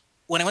 but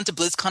when I went to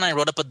BlizzCon, I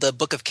wrote up the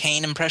Book of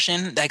Cain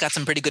impression. I got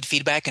some pretty good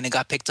feedback, and it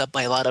got picked up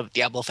by a lot of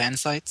Diablo fan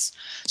sites.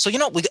 So,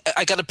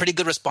 I got a pretty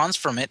good response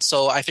from it,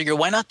 so I figure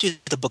why not do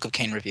the Book of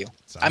Cain review?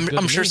 Sounds good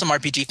I'm to sure me. some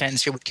RPG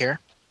fans here would care.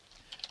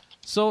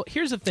 So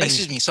here's the thing.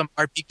 Excuse me, some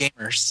RPG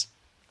gamers.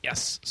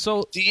 Yes.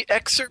 So The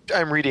excerpt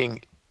I'm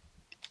reading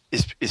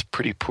is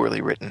pretty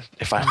poorly written,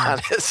 if I'm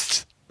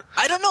honest.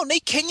 I don't know.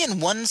 Nate Kenyon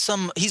won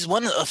some. He's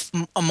won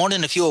more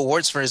than a few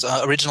awards for his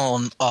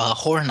original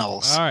horror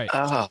novels. all right.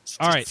 Oh,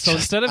 All right, so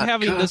just instead of not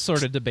having good. this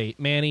sort of debate,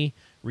 Manny,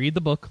 read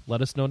the book.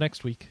 Let us know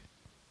next week.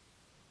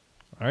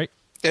 All right.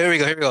 Here we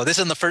go. This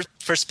is on the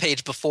first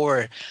page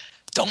before.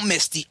 Don't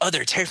miss the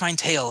other terrifying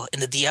tale in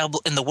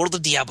the world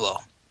of Diablo,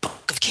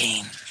 Book of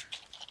Cain,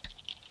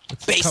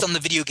 based on the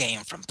video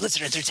game from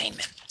Blizzard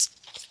Entertainment.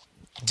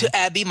 To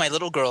Abby, my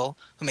little girl,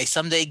 who may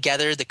someday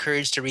gather the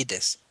courage to read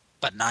this,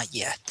 but not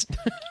yet.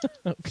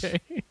 Okay.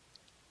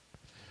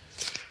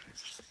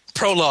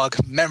 Prologue,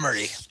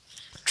 memory.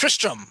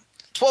 Tristram,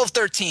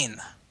 12:13.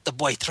 The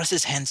boy thrusts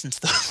his hands into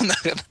the...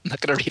 I'm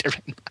not going to read it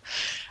right now.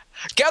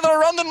 Gather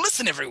around and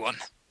listen, everyone.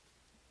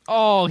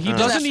 Oh, he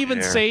doesn't that's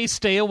even fair. say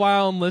stay a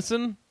while and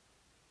listen?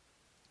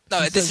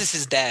 No, He this says- is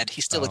his dad.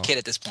 He's still a Oh. kid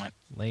at this point.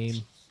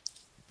 Lame.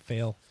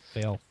 Fail.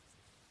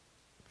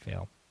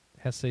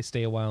 Has to say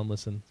stay a while and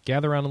listen.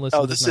 Gather around and listen.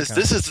 Oh, does this not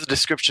is count. the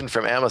description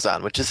from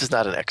Amazon, which this is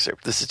not an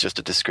excerpt. This is just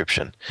a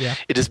description. Yeah.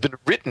 It has been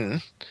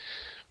written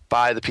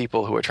by the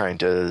people who are trying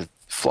to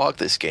flog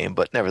this game,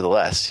 but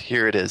nevertheless,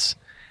 here it is.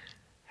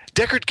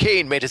 Deckard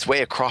Cain made his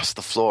way across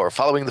the floor,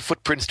 following the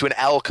footprints to an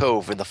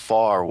alcove in the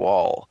far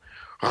wall.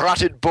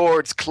 Rotted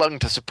boards clung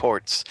to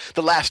supports,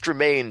 the last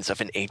remains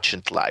of an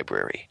ancient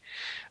library.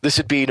 This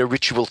had been a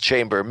ritual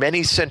chamber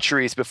many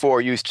centuries before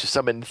used to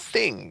summon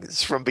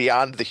things from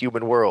beyond the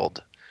human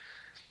world.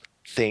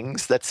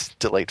 things? That's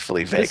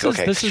delightfully vague.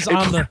 This is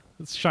on the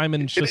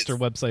Scheinman Schuster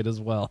website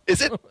as well.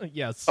 Is it?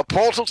 Yes. A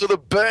portal to the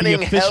burning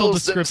The official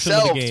hells description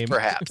of the themselves, game.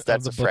 perhaps. Of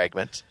That's the a book.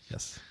 fragment.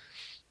 Yes.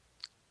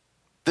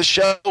 The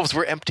shelves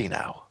were empty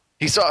now.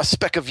 He saw a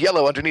speck of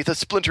yellow underneath a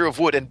splinter of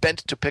wood and bent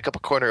to pick up a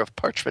corner of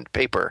parchment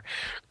paper,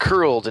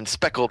 curled and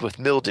speckled with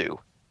mildew.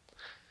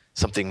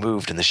 Something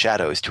moved in the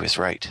shadows to his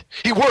right.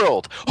 He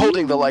whirled,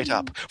 holding the light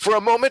up. For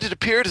a moment it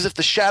appeared as if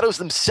the shadows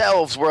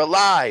themselves were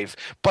alive,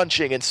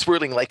 bunching and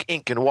swirling like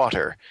ink in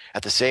water.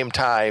 At the same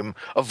time,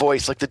 a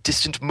voice like the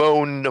distant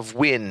moan of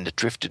wind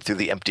drifted through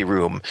the empty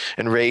room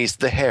and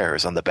raised the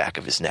hairs on the back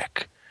of his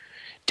neck.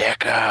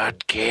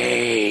 Deckard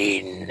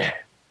Cain.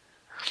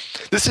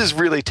 This is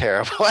really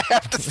terrible, I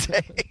have to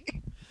say.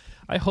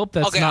 I hope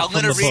that's Okay, not I'm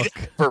from gonna the read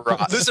book. For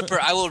Ross. Lucifer,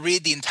 I will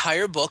read the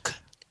entire book.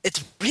 It's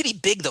pretty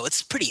big, though.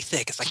 It's pretty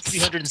thick. It's like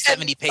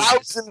 370 pages.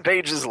 1,000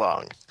 pages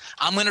long.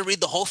 I'm going to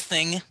read the whole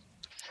thing.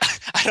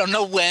 I don't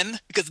know when,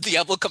 because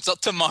Diablo comes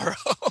out tomorrow.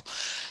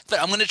 But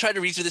I'm going to try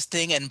to read through this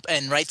thing and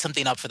write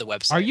something up for the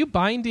website. Are you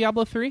buying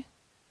Diablo 3?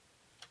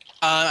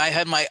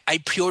 I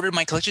pre-ordered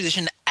my collector's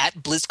edition at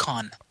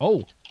BlizzCon.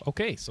 Oh,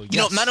 okay. So yes. You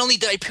know, not only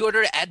did I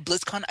pre-order it at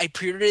BlizzCon, I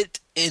pre-ordered it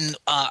in.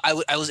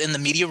 I was in the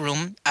media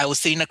room. I was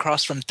sitting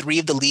across from 3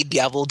 of the lead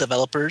Diablo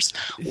developers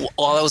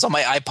while I was on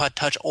my iPod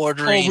Touch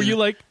ordering. Oh, were you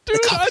like, dude,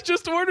 the I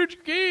just ordered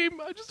your game.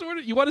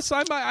 You want to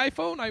sign my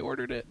iPhone? I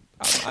ordered it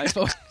on my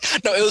iPhone.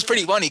 No, it was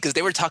pretty funny because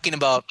they were talking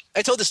about.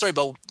 I told the story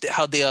about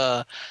how they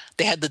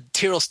had the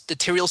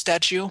Tyrael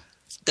statue.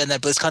 Then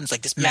at BlizzCon, it's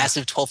like this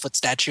massive 12-foot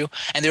statue,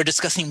 and they were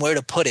discussing where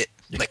to put it.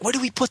 Like, where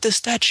do we put this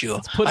statue?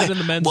 Let's put it in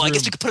the men's Well, I room.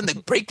 guess we could put it in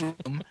the break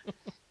room.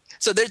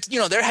 So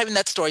they're having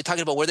that story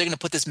talking about where they're going to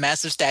put this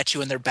massive statue,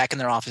 and they're back in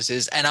their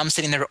offices, and I'm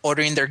sitting there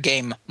ordering their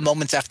game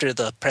moments after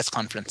the press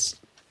conference.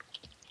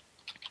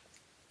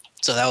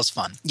 So that was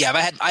fun.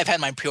 Yeah, I've had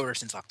my pre-order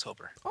since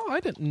October. Oh, I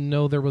didn't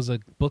know there was a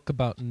book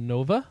about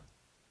Nova.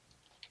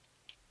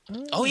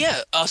 Oh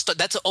yeah,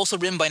 that's also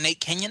written by Nate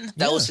Kenyon.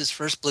 That was his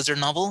first Blizzard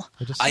novel.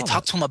 I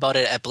talked to him about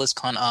it at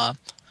BlizzCon. I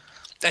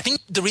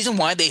think the reason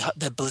why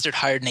that Blizzard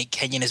hired Nate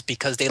Kenyon is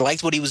because they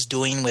liked what he was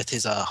doing with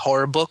his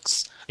horror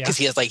books. Because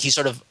he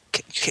sort of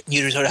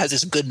has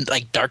this good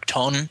like dark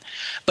tone,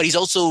 but he's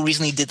also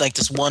recently did like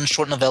this one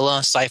short novella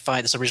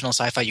sci-fi, this original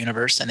sci-fi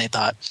universe, and they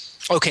thought,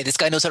 okay, this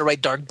guy knows how to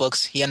write dark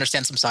books. He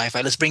understands some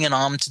sci-fi. Let's bring him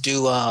on to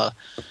do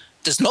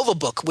this Nova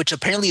book, which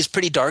apparently is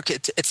pretty dark.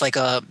 It's like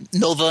a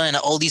Nova and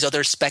all these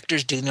other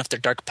specters dealing with their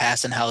dark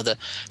past and how do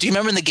you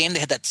remember in the game they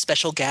had that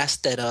special gas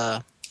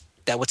that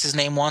what's his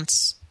name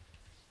wants?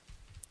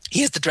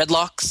 He has the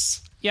dreadlocks.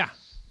 Yeah.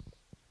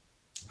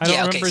 I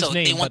don't remember his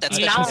name. They want but that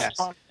special gas.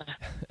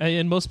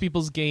 in most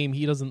people's game,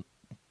 he doesn't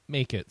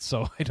make it,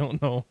 so I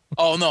don't know.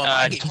 Oh no,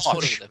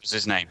 Tosh was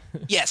his name.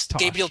 Yes,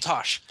 Tosh. Gabriel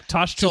Tosh.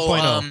 Tosh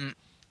 2.0.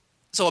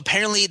 So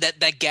apparently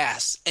that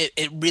gas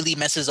it really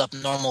messes up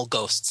normal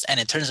ghosts, and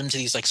it turns them into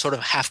these like sort of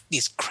half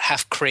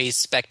crazed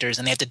specters,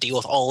 and they have to deal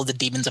with all of the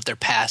demons of their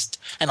past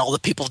and all the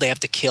people they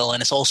have to kill,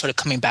 and it's all sort of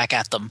coming back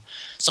at them.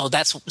 So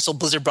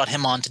Blizzard brought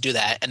him on to do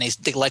that, and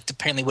they liked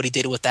apparently what he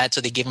did with that,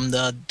 so they gave him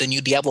the new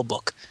Diablo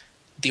book,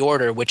 The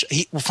Order, which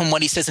from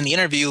what he says in the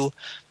interview,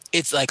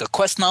 it's like a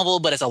quest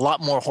novel, but it's a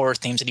lot more horror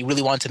themes, and he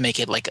really wanted to make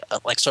it like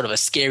sort of a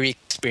scary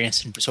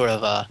experience and sort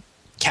of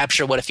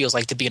capture what it feels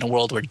like to be in a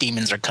world where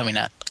demons are coming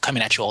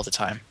at you all the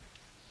time.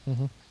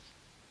 Mm-hmm.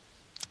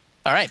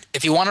 All right.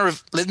 If you want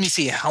to, let me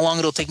see how long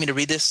it'll take me to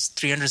read this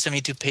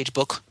 372-page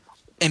book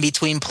in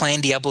between playing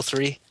Diablo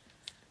 3.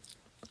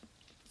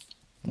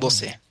 We'll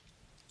see.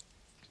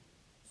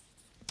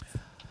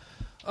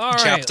 All right,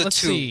 Chapter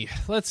let's 2.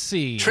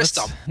 see.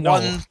 Tristan, No,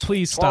 1,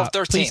 please 12, stop.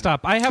 13. Please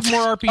stop. I have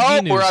more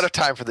RPG news. We're out of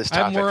time for this I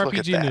have topic. more Look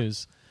at RPG that.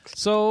 news.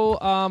 So,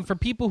 for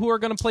people who are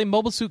going to play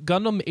Mobile Suit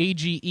Gundam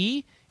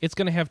AGE, it's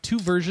going to have 2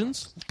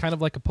 versions, kind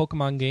of like a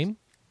Pokemon game.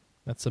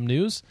 That's some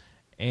news.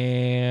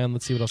 And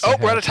let's see what else. Oh,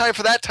 we're out of time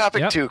for that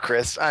topic Yep. too,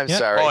 Chris. I'm Yep.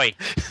 sorry. Boy,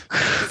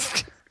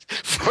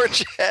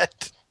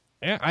 Forget.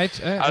 Yeah,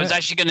 I was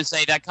actually going to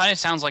say that kind of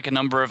sounds like a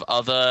number of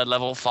other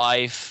level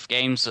 5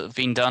 games that have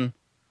been done.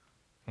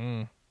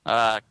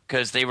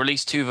 Because they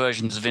released 2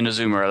 versions of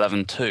Inazuma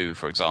 11-2,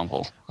 for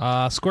example.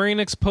 Square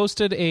Enix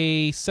posted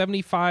a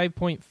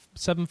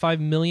 $75.75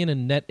 million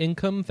in net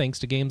income thanks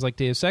to games like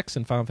Deus Ex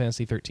and Final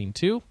Fantasy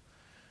 13-2.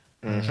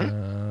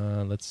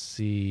 Let's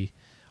see.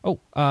 Oh,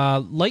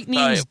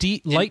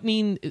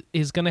 Lightning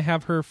is going to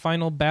have her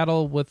final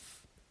battle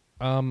with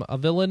a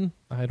villain.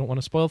 I don't want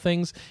to spoil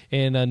things.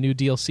 In a new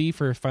DLC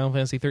for Final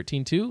Fantasy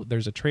 13-2.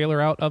 There's a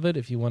trailer out of it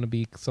if you want to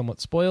be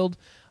somewhat spoiled.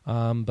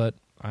 But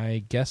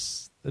I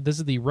guess this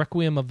is the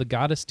Requiem of the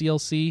Goddess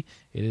DLC.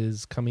 It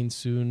is coming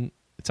soon.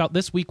 It's out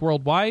this week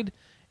worldwide,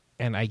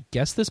 and I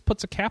guess this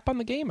puts a cap on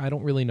the game. I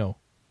don't really know.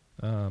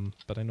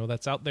 But I know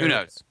that's out there. Who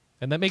knows?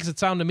 And that makes it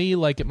sound to me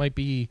like it might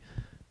be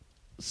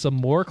some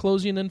more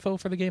closing info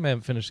for the game. I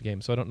haven't finished the game,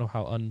 so I don't know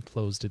how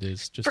unclosed it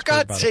is. Just For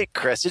God's sake,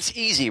 Chris, it's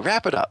easy.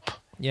 Wrap it up.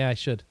 Yeah, I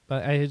should,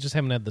 but I just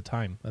haven't had the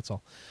time. That's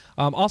all.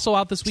 Also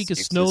out this week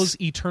is Snow's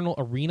Eternal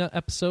Arena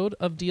episode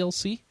of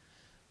DLC.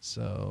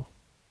 So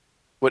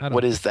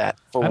What is that?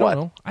 For I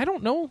what? I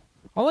don't know.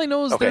 All I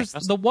know is Okay. there's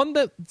the one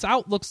that's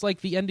out looks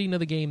like the ending of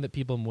the game that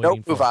people have been waiting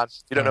Nope, for. move on.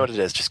 You don't know All what it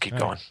is. Just keep All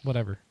going. right,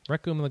 whatever.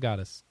 Requiem of the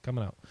Goddess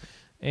coming out.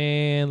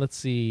 And let's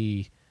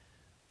see.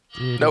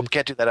 Nope,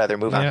 can't do that either.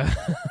 Move on. Yeah.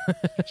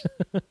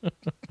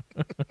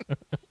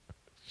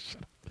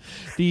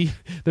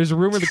 There's a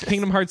rumor the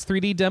Kingdom Hearts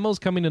 3D demo is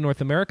coming to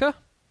North America.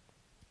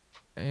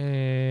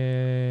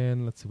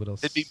 And let's see what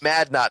else. They'd be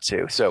mad not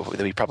to, so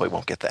we probably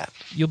won't get that.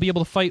 You'll be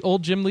able to fight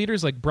old gym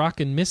leaders like Brock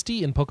and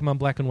Misty in Pokemon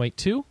Black and White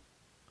 2.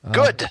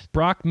 Good.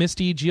 Brock,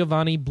 Misty,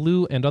 Giovanni,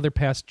 Blue, and other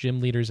past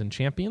gym leaders and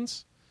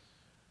champions.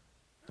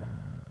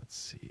 Let's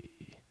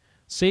see.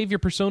 Save your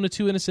Persona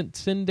 2 Innocent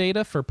Sin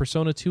data for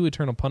Persona 2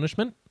 Eternal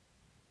Punishment.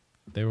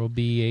 There will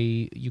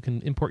be you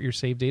can import your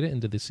save data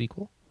into the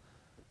sequel.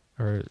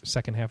 Or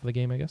second half of the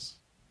game, I guess.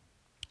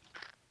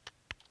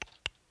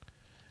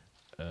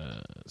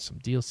 Some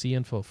DLC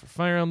info for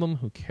Fire Emblem.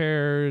 Who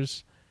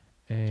cares?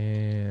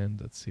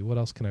 And let's see. What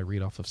else can I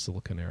read off of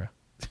Silicon Era?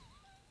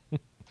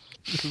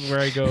 This is where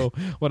I go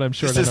when I'm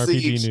short on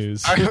RPG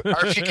news.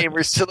 RP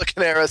Gamer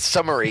Silicon Era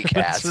Summary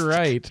Cast.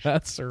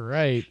 That's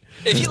right.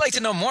 If you'd like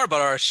to know more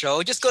about our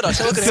show, just go to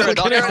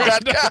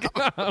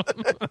siliconera.com.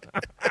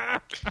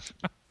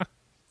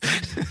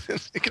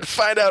 You can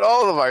find out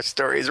all of our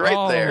stories right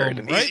All of there. them, in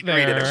an right easy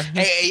read there.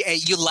 Hey,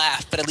 you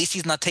laugh, but at least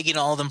he's not taking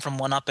all of them from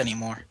 1UP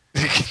anymore.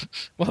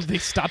 Well, they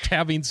stopped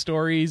having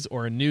stories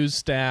or a news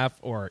staff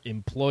or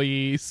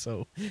employees,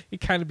 so it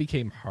kind of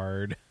became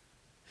hard.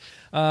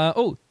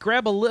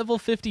 Grab a level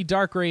 50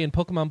 Dark Ray in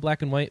Pokemon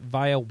Black and White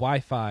via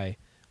Wi-Fi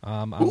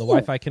on the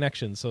Wi-Fi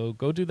connection. So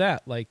go do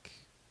that.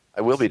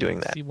 I will be doing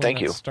that. See when Thank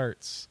that you.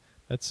 starts.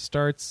 That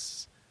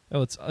starts.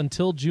 Oh, it's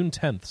until June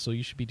 10th, so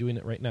you should be doing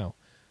it right now.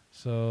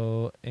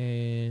 So,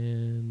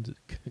 and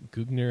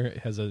Gugner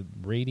has a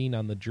rating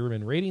on the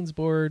German ratings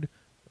board.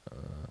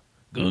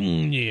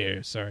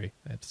 Gugner, sorry,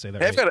 I have to say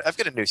that Hey, right. I've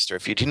got a news story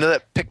for you. Do you know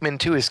that Pikmin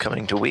 2 is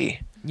coming to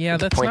Wii? Yeah,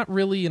 The that's point- not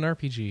really an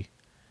RPG.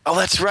 Oh,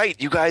 that's right.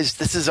 You guys,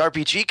 this is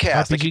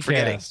RPGCast. I keep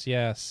forgetting. RPGCast,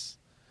 yes.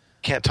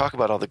 Can't talk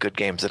about all the good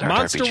games that aren't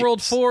Monster RPGs.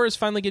 World 4 is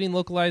finally getting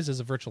localized as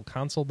a virtual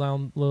console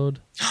download.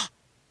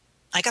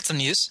 I got some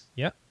news.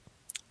 Yep.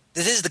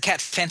 This is the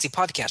Cat Fancy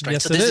podcast, right?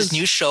 Yes, So it there's is. this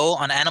new show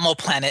on Animal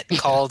Planet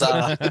called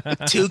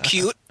Too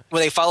Cute,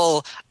 where they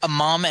follow a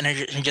mom and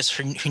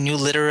her new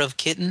litter of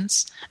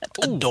kittens.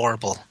 Ooh.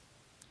 Adorable.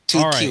 Too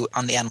All right. cute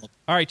on the animal.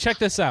 All right, check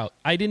this out.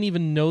 I didn't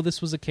even know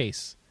this was a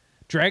case.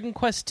 Dragon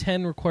Quest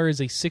X requires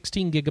a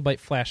 16 gigabyte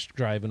flash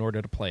drive in order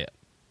to play it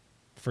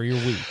for your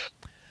Wii.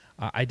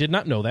 I did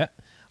not know that.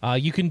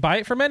 You can buy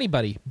it from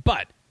anybody,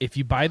 but if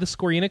you buy the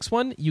Square Enix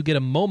one, you get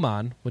a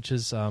Momon, which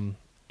is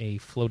a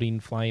floating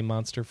flying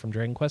monster from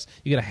Dragon Quest.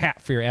 You get a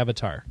hat for your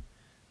avatar.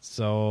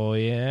 So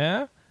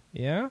yeah.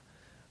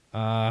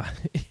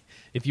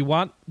 If you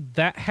want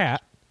that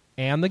hat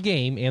and the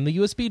game and the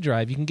USB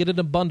drive, you can get it in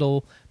a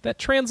bundle that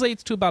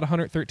translates to about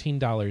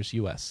 $113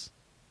 US.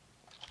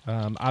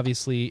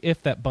 Obviously,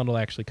 if that bundle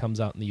actually comes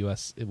out in the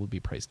US, it will be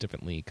priced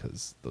differently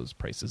because those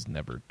prices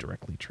never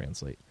directly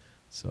translate.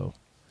 So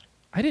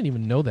I didn't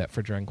even know that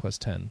for Dragon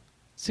Quest X.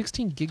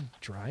 16 gig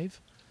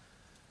drive?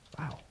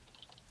 Wow.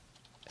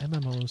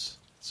 MMOs.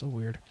 So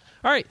weird.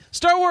 All right.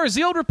 Star Wars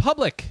The Old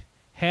Republic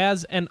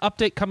has an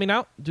update coming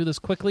out. Do this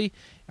quickly.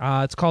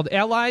 It's called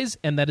Allies,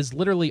 and that is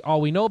literally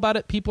all we know about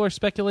it. People are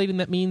speculating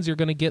that means you're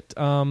going to get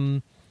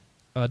a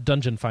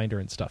dungeon finder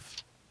and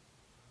stuff.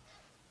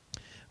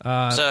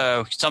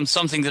 So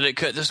something that it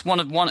could. There's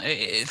one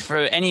for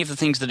any of the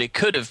things that it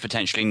could have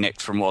potentially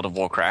nicked from World of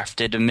Warcraft.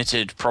 It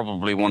omitted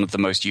probably one of the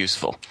most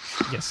useful.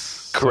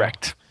 Yes.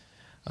 Correct.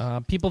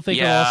 People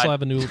think it'll also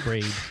have a new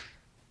raid.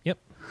 Yep.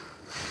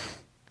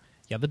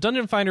 Yeah, the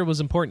Dungeon Finder was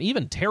important.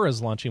 Even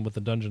Terra's launching with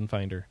the Dungeon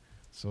Finder.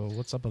 So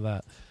what's up with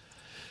that?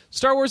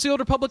 Star Wars The Old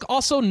Republic,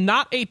 also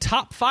not a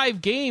top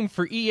 5 game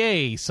for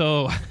EA.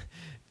 So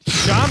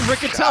John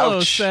Riccatello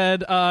Ouch.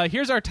 said,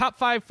 here's our top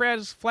 5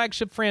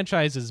 flagship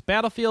franchises.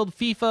 Battlefield,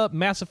 FIFA,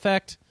 Mass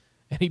Effect.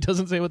 And he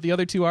doesn't say what the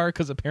other 2 are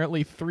because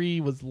apparently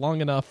 3 was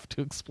long enough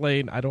to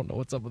explain. I don't know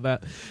what's up with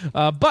that.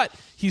 But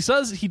he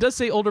does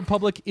say Old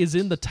Republic is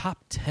in the top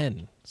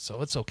 10.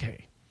 So it's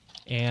okay.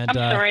 And I'm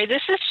sorry.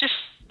 This is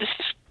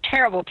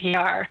terrible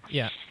PR.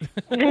 Yeah.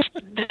 This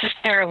is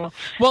terrible.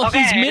 Well,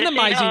 okay, he's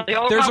minimizing. The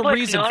Old There's a Republic's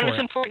reason not for as it.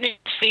 important as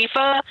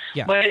FIFA,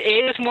 Yeah. but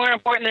it is more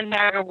important than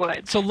Tiger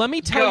Woods. So let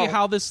me tell you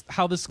Go.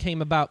 how this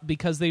came about,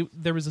 because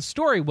there was a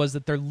story was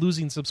that they're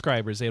losing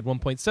subscribers. They had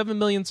 1.7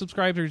 million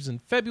subscribers in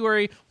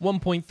February,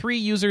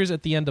 1.3 users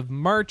at the end of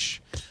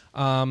March.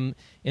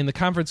 In the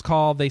conference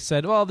call, they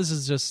said, "Well, this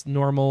is just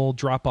normal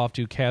drop off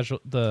to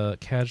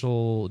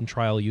casual and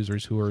trial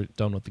users who are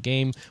done with the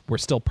game. We're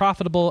still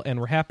profitable, and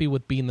we're happy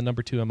with being the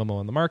number 2 MMO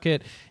on the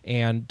market.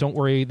 And don't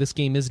worry, this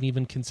game isn't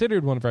even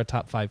considered one of our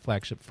top 5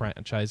 flagship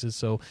franchises.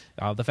 So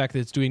the fact that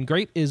it's doing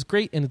great is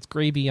great, and it's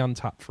gravy on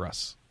top for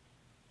us."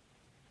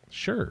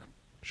 Sure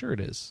it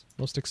is.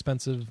 Most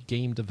expensive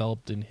game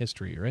developed in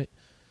history, right?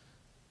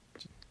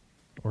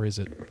 Or is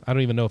it? I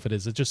don't even know if it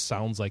is. It just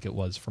sounds like it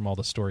was from all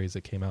the stories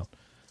that came out.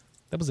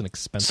 That was an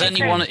expensive.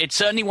 It's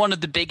certainly one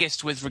of the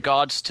biggest with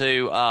regards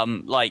to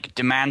like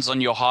demands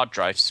on your hard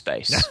drive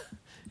space.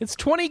 It's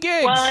 20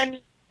 gigs. Well,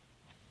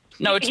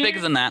 No, it's bigger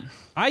than that.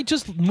 I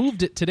just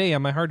moved it today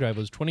on my hard drive. It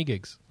was 20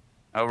 gigs.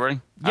 Oh,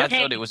 really? I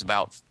thought it was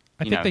about.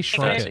 I think they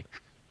shrunk 30. it.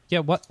 Yeah.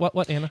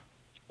 What, Anna?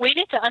 we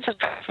need to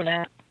unsubscribe from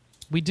that.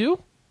 We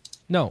do?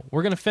 No,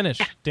 we're gonna finish.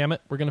 Damn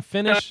it, we're gonna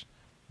finish.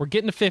 We're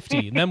getting to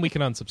 50, and then we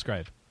can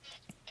unsubscribe.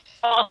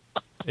 Oh,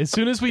 As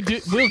soon as we'll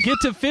get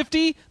to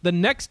 50. The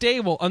next day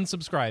we'll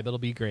unsubscribe. It'll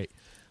be great.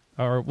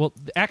 Or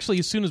actually,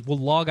 as soon as we'll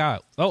log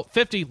out. Oh,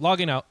 50,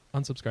 logging out,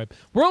 unsubscribe.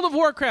 World of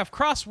Warcraft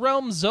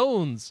cross-realm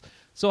zones.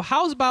 So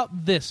how's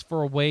about this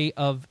for a way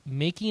of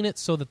making it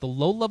so that the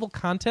low-level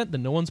content that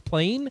no one's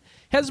playing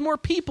has more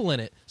people in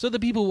it, so the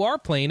people who are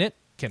playing it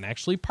can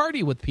actually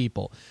party with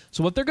people.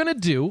 So what they're going to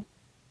do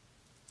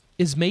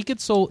is make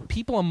it so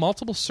people on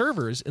multiple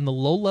servers in the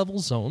low-level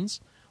zones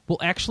will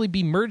actually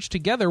be merged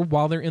together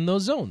while they're in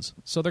those zones.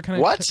 So they're kind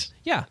of What?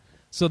 Yeah.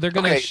 So they're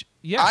going to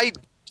Okay,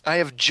 I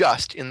have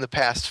just in the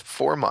past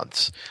 4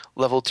 months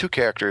leveled 2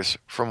 characters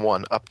from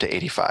 1 up to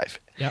 85.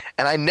 Yep.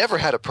 And I never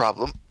had a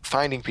problem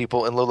finding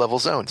people in low-level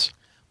zones.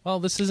 Well,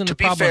 this isn't To a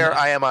be problem. fair,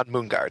 I am on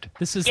Moonguard.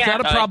 This is Yeah.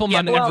 not a problem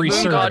on well, every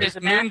server.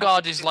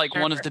 Moonguard is like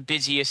one of the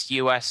busiest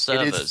US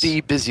servers. It is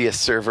the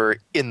busiest server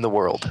in the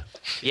world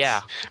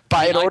Yeah.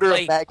 by an I order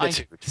play- of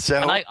magnitude.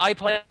 And I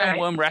play on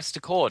Worm Rest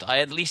Accord. I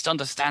at least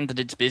understand that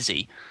it's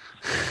busy.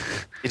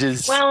 It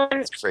is well,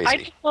 it's crazy. I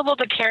just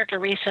leveled a character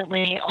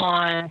recently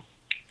on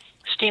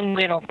Steam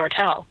Wheel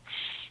Cartel.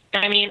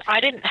 I mean, I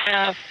didn't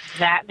have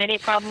that many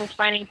problems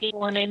finding people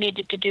when I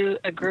needed to do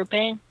a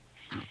grouping.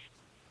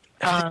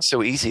 It's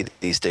so easy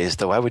these days,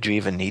 though. Why would you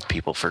even need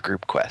people for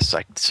group quests?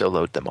 I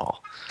soloed them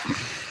all.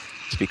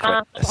 To be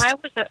quite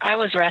honest. I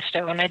was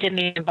resto, and I didn't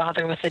even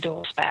bother with the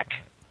dual spec.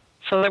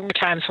 So there were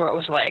times where it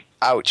was like,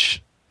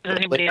 Ouch. is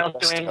anybody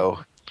else doing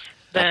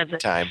the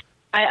time?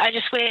 I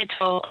just waited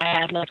until I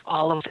had like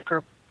all of the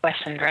group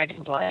quests in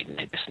Dragonblight, and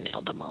I just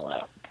nailed them all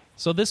out.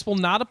 So this will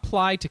not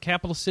apply to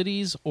capital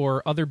cities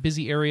or other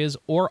busy areas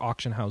or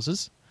auction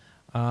houses.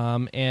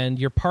 And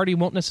your party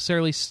won't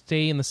necessarily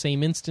stay in the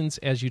same instance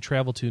as you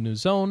travel to a new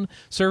zone.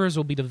 Servers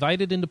will be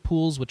divided into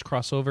pools which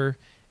cross over,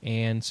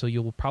 and so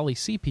you'll probably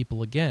see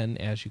people again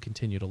as you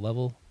continue to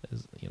level,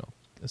 as you know,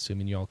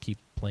 assuming you all keep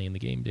playing the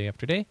game day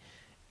after day.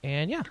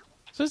 And yeah,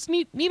 so it's a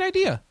neat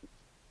idea.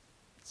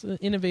 It's an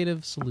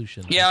innovative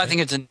solution. Yeah, I think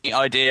it's a neat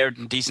idea,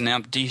 decent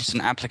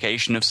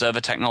application of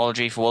server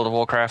technology for World of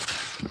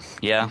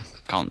Warcraft. Yeah,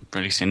 can't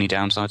really see any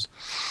downsides.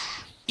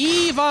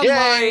 EVE Online.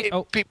 Yay!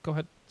 Oh, go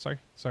ahead. Sorry.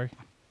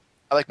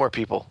 I like more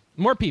people.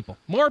 More people.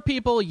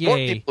 Yay. More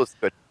people is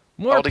good.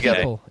 More Altogether.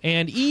 people.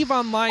 And EVE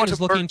Online Want to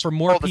is looking merge for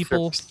more all the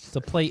people servers.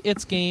 to play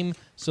its game,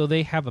 so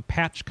they have a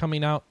patch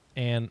coming out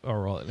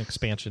or an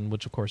expansion,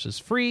 which of course is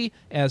free,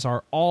 as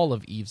are all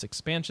of EVE's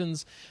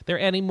expansions. They're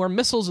adding more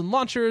missiles and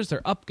launchers.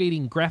 They're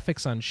updating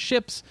graphics on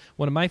ships.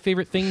 One of my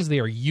favorite things, they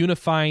are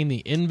unifying the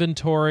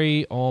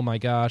inventory. Oh my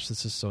gosh,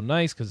 this is so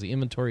nice because the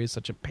inventory is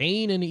such a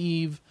pain in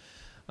EVE.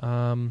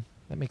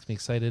 That makes me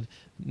excited.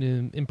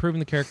 Improving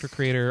the character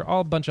creator, all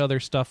a bunch of other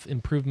stuff,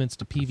 improvements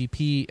to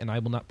PvP, and I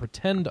will not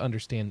pretend to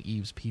understand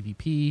EVE's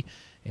PvP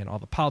and all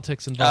the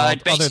politics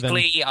involved.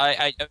 Basically,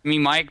 I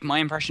mean, my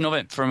impression of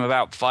it from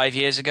about 5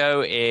 years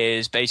ago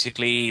is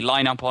basically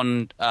line up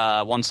on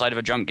one side of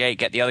a jump gate,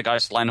 get the other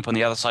guys to line up on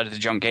the other side of the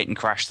jump gate, and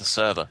crash the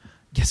server.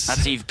 Yes.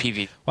 That's EVE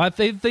PvP. Well,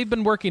 they've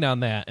been working on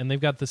that, and they've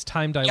got this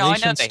time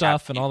dilation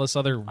stuff and all this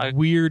other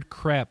weird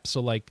crap.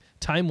 So, like,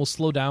 time will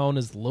slow down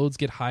as the loads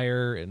get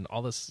higher and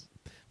all this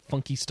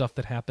funky stuff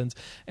that happens.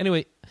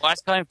 Anyway. Well,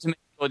 that's kind of to make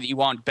sure that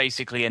you aren't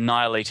basically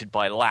annihilated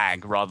by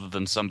lag rather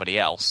than somebody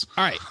else.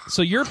 All right.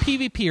 So you're a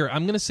PvPer.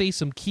 I'm going to say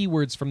some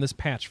keywords from this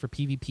patch for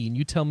PvP, and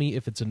you tell me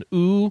if it's an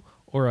ooh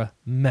or a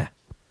meh.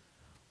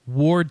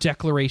 War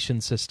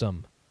declaration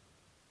system.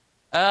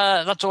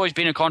 That's always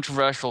been a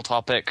controversial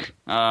topic,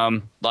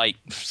 like,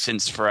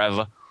 since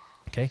forever.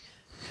 Okay.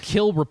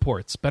 Kill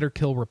reports. Better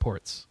kill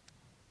reports.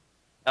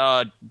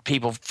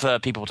 People to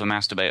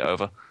masturbate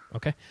over.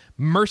 Okay.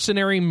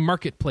 Mercenary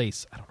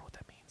marketplace. I don't know what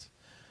that means.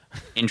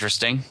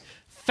 Interesting.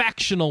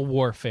 Factional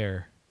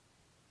warfare.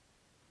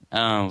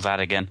 Oh, that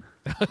again.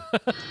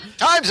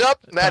 Time's up.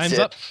 That's Time's it.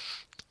 up.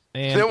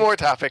 And, No more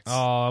topics.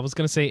 I was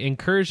going to say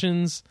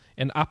incursions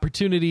and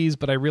opportunities,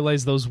 but I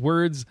realize those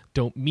words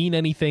don't mean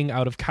anything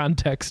out of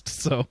context,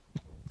 so...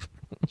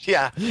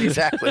 Yeah,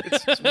 exactly.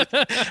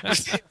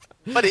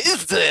 What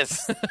is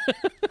this?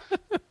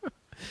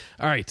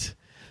 All right.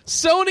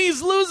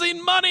 Sony's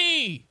losing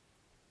money!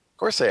 Of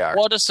course they are.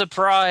 What a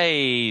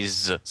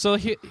surprise! So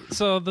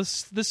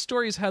this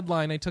story's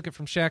headline, I took it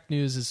from Shack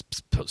News, is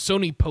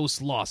Sony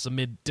posts loss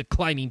amid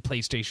declining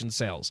PlayStation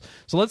sales.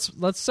 So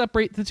let's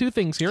separate the two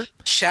things here.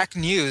 Shack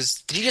News.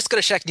 Did you just go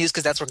to Shack News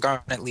because that's where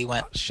Garnet Lee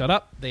went? Shut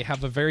up. They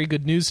have a very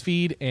good news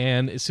feed,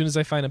 and as soon as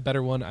I find a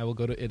better one, I will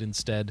go to it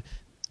instead.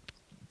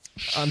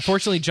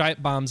 Unfortunately,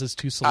 Giant Bombs is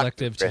too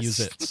selective to use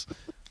it.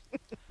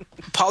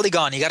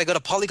 Polygon. You got to go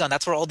to Polygon.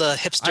 That's where all the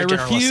hipster I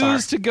journalists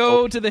refuse are. to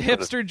go to the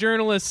hipster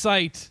journalist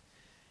site.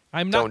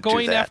 I'm not Don't do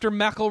going that. after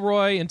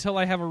McElroy until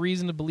I have a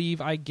reason to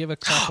believe I give a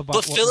crap about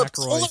But what Philip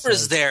McElroy Kohler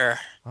says. is there.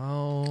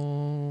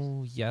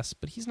 Oh, yes,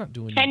 but he's not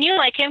doing And you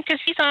like him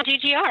because he's on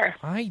DGR.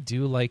 I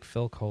do like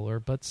Phil Kohler,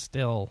 but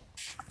still.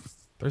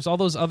 There's all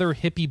those other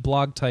hippie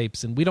blog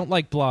types, and we don't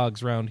like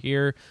blogs around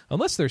here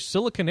unless they're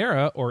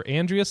Siliconera or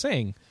Andrea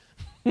Sang.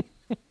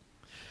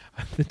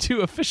 The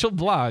two official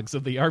blogs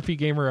of the RP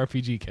Gamer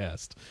RPG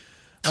Cast.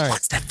 The All right.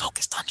 ones that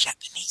focused on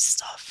Japanese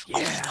stuff.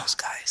 Only those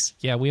guys.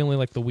 Yeah, we only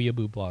like the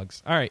Weeaboo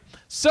blogs. All right.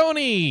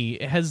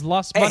 Sony has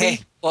lost money.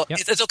 Hey. Well, Yep.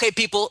 it's okay,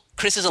 people.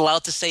 Chris is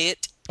allowed to say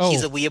it. Oh.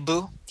 He's a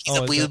weeaboo. He's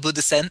Oh, a is that- weeaboo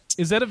descent.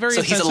 Is that a very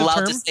So he's offensive allowed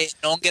term? to say it.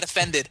 Don't get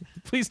offended.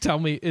 Please tell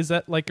me, is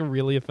that like a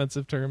really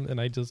offensive term and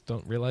I just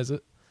don't realize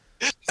it?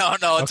 No,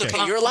 it's Okay.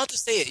 okay. You're allowed to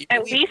say it. You're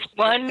At least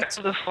one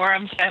of the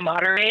forums I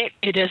moderate,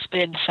 it has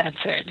been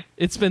censored.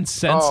 It's been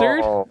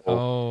censored? Oh.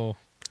 Oh.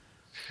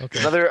 Okay.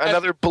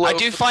 Another blow. I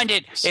do find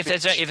it, if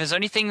there's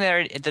anything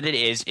there that it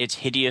is, it's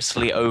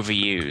hideously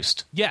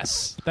overused.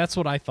 Yes, that's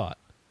what I thought.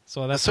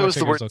 So that's So why I is the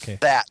figured word it's okay.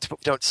 that, but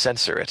we don't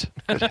censor it.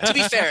 To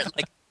be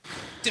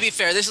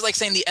fair, this is like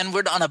saying the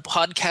N-word on a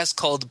podcast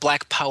called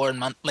Black Power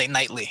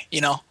Nightly.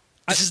 You know,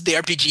 this is the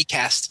RPG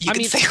cast. You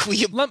can say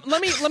weeaboo.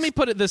 let me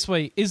put it this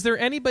way: is there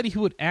anybody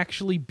who would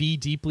actually be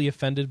deeply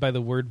offended by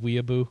the word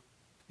weeaboo?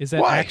 Is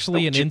that Why?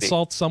 actually an Don't you be?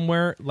 insult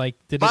somewhere? Like,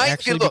 did it Mind you,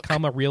 actually look,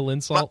 become a real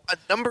insult? A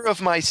number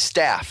of my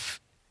staff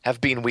have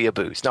been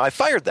weeaboos. Now, I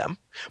fired them,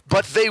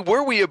 but they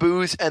were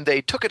weeaboos, and they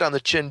took it on the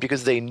chin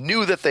because they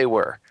knew that they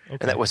were. Okay.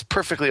 And that was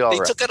perfectly all They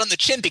right. took it on the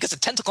chin because a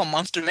tentacle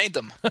monster made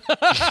them.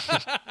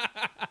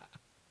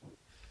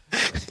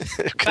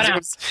 Because it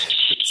was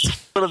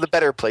one of the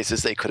better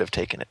places they could have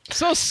taken it.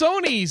 So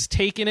Sony's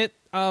taking it.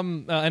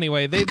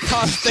 Anyway, they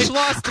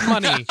lost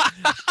money.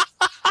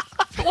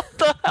 What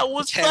the hell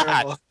was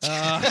Terrible.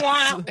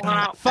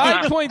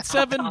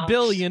 $5.7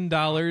 billion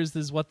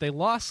is what they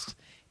lost.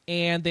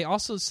 And they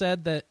also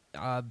said that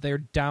they're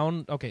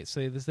down. Okay,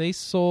 so they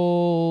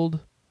sold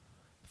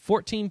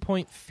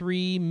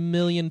 14.3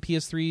 million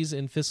PS3s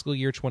in fiscal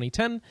year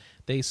 2010.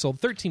 They sold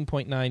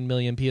 13.9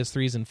 million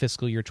PS3s in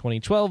fiscal year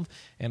 2012.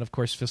 And, of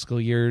course, fiscal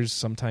years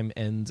sometime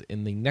ends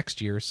in the next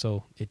year,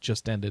 so it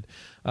just ended.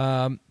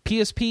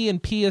 PSP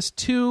and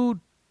PS2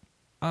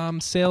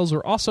 sales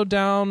were also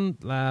down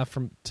to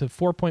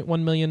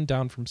 4.1 million,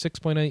 down from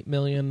 6.8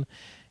 million.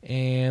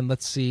 And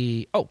let's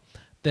see. Oh,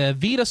 the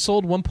Vita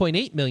sold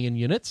 1.8 million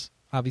units.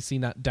 Obviously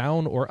not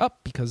down or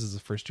up because it's the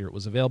first year it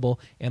was available.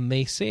 And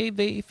they say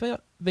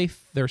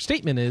their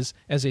statement is,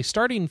 as a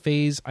starting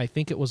phase, I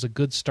think it was a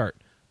good start,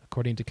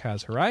 according to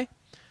Kaz Hirai.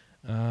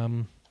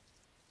 And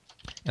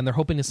they're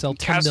hoping to sell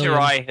 10 million. Kaz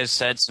Hirai has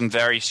said some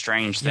very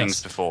strange things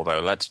Yes. before,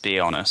 though. Let's be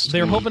honest.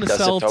 They're hoping to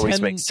sell Doesn't always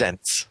 10. make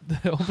sense.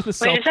 They're hoping to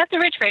sell. Wait, is that the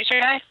Ridge Racer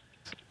guy?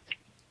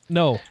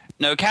 No.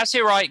 No, Kaz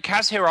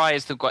Hirai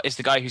is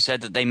the guy who said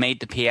that they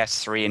made the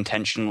PS3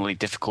 intentionally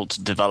difficult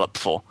to develop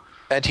for.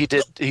 And he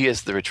did. He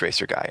is the Ridge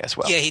Racer guy as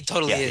well. Yeah, he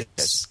totally Yeah,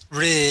 is.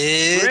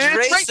 Ridge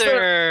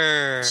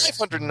Racer.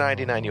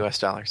 $599 US.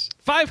 People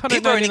are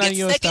going to $599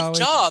 get second US.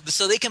 jobs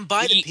so they can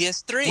buy the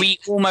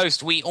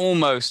PS3. We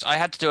almost. I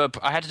had to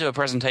do a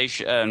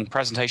presentation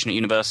at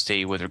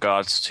university with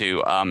regards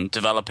to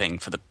developing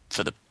for the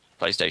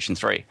PlayStation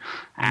 3,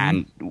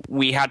 and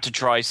we had to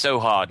try so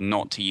hard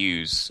not to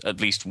use at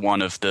least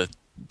one of the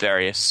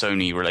various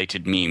Sony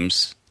related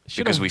memes.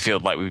 Because we feel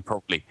like we would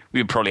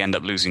probably end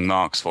up losing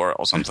marks for it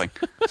or something.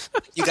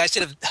 You guys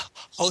should have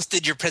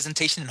hosted your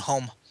presentation at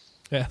home.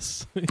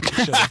 Yes.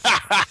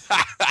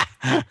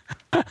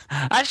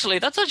 Actually,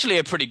 that's actually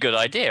a pretty good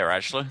idea.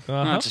 Actually,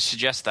 Uh-huh. to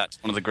suggest that to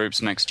one of the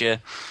groups next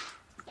year.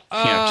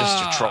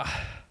 Just to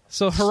try.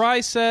 So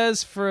Hirai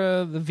says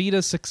for the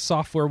Vita,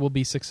 software will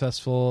be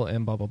successful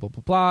and blah, blah, blah,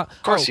 blah, blah.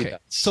 Of course he does.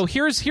 So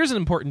here's an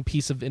important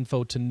piece of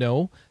info to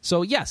know.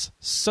 So yes,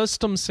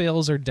 system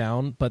sales are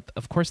down, but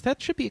of course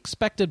that should be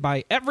expected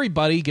by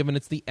everybody given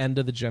it's the end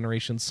of the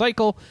generation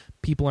cycle.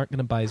 People aren't going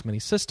to buy as many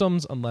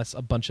systems unless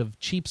a bunch of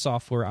cheap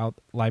software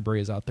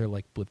libraries out there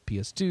like with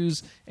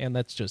PS2s, and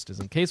that's just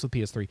isn't the case with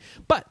PS3.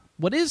 But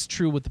what is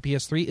true with the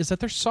PS3 is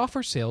that their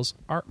software sales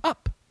are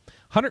up.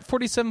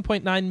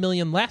 147.9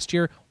 million last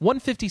year,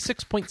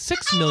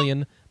 156.6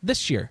 million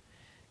this year.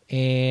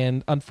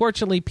 And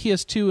unfortunately,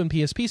 PS2 and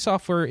PSP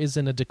software is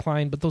in a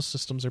decline, but those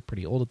systems are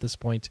pretty old at this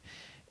point.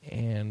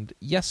 And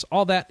yes,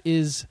 all that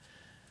is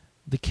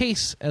the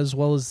case, as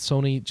well as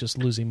Sony just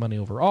losing money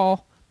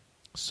overall.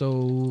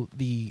 So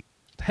the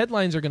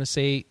headlines are going to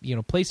say,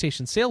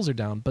 PlayStation sales are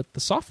down, but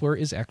the software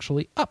is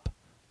actually up.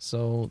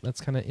 So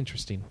that's kind of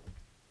interesting.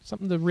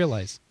 Something to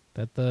realize,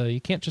 that you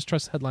can't just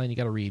trust the headline, you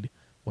got to read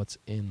what's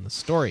in the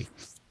story.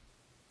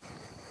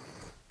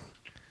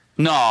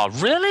 No,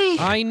 really?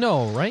 I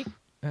know, right?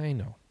 I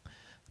know.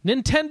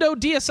 Nintendo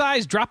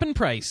DSi's dropping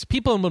price.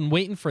 People have been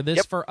waiting for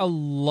this for a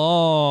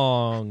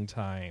long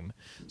time.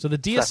 So the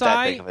It's not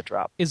that big DSi of a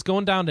drop. is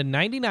going down to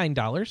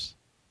 $99,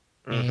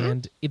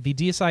 and the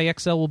DSi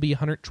XL will be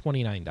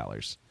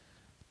 $129.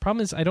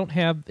 Problem is, I don't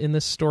have in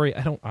this story.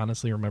 I don't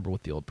honestly remember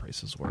what the old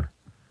prices were.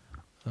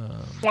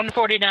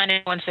 $149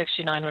 and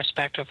 $169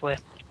 respectively.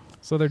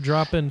 So they're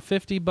dropping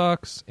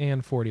 $50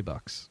 and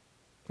 $40.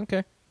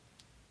 Okay.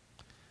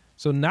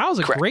 So now's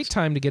a Correct. great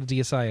time to get a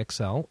DSi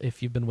XL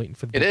if you've been waiting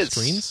for the big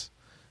screens.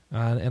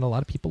 And a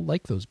lot of people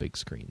like those big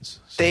screens.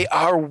 So. They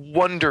are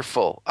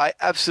wonderful. I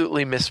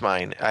absolutely miss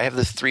mine. I have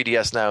this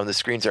 3DS now, and the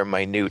screens are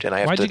minute, and I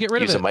have Why'd to you get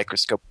rid of use a it?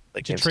 microscope.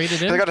 Did you trade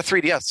it in? I got a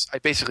 3DS. I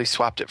basically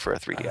swapped it for a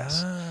 3DS.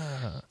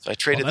 So I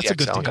traded that's a the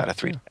good XL and deal. got a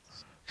 3DS.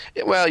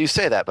 Yeah, well, you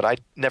say that, but I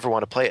never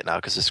want to play it now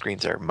because the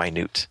screens are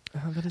minute.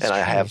 That is And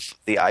I true. have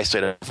the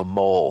eyesight of a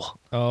mole.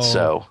 Oh,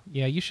 So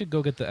yeah, you should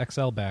go get the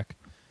XL back.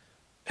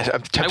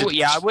 I'm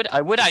tempted.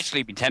 I would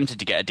actually be tempted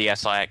to get a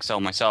DSi XL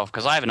myself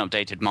because I haven't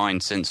updated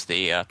mine since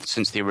the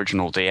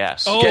original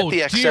DS. Oh,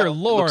 Get the XL. dear It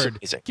looks Lord.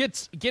 amazing.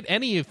 Get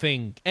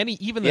anything.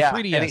 Even the Yeah,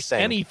 3DS.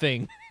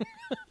 anything.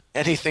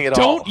 Anything at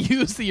all. Don't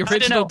use the I don't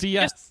original know.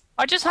 DS.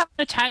 I just have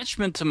an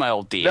attachment to my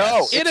old DS. No,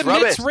 It it's emits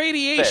rubbish.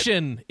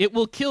 radiation. It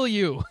will kill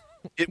you.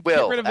 It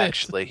will, rid of it.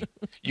 actually.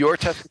 Your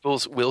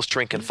testicles will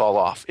shrink and fall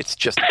off. It's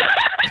just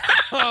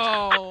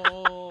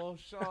Oh,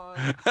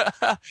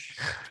 Sean.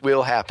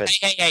 will happen.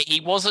 Hey,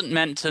 he wasn't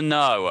meant to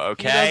know,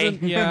 okay?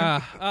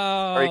 Yeah.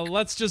 Very-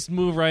 Let's just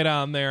move right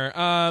on there.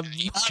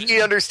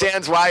 He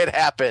understands why it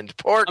happened.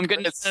 Poor I'm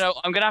gonna Chris.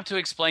 have to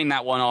explain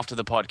that one after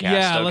the podcast.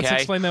 Yeah, okay? let's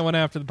explain that one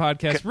after the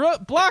podcast.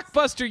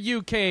 Blockbuster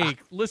UK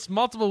lists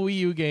multiple Wii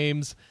U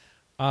games,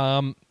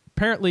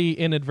 apparently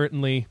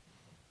inadvertently,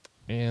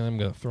 and I'm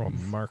going to throw a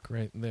mark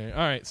right there.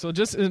 All right, so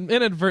just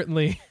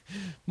inadvertently,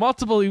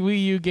 multiple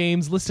Wii U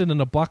games listed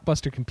in a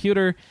Blockbuster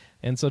computer,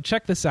 and so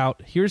check this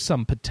out. Here's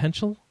some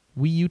potential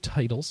Wii U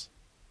titles.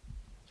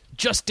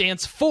 Just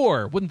Dance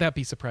 4, wouldn't that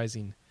be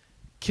surprising?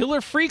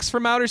 Killer Freaks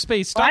from Outer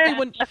Space. Stop me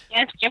when... Just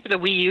Dance game for the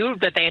Wii U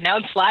that they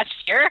announced last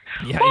year.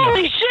 Yeah, I know.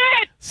 Holy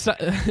shit! So,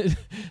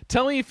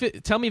 tell me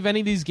if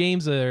any of these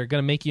games are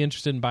going to make you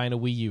interested in buying a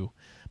Wii U.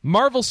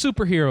 Marvel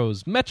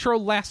Superheroes, Metro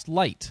Last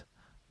Light,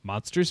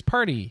 Monsters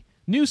Party,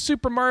 New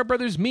Super Mario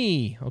Brothers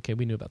Me. Okay,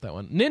 we knew about that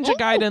one. Ninja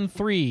Gaiden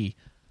 3,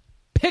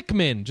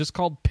 Pikmin, just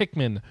called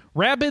Pikmin,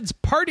 Rabbids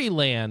Party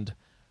Land,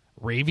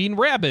 Raving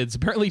Rabbids,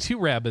 apparently 2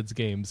 Rabbids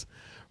games,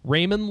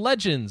 Rayman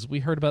Legends, we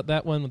heard about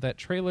that one with that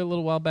trailer a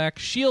little while back,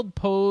 Shield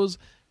Pose,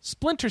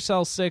 Splinter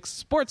Cell 6,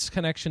 Sports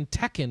Connection,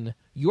 Tekken,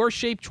 Your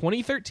Shape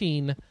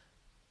 2013,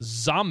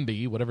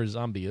 Zombie, whatever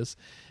Zombie is,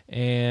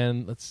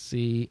 and let's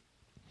see,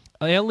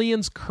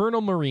 Aliens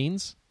Colonial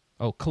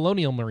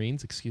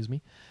Marines, excuse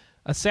me,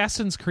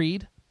 Assassin's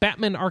Creed,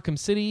 Batman Arkham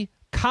City,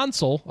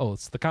 Console,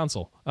 it's the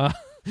console,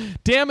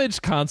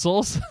 Damaged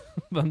Consoles,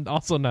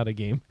 also not a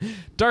game,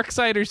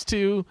 Darksiders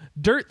 2,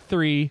 Dirt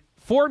 3,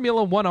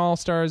 Formula 1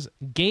 All-Stars,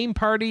 Game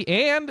Party,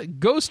 and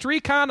Ghost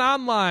Recon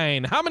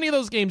Online. How many of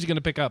those games are you going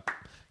to pick up?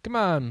 Come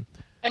on.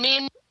 I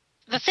mean,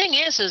 the thing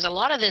is a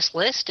lot of this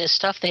list is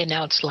stuff they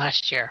announced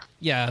last year.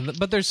 Yeah,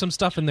 but there's some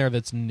stuff in there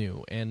that's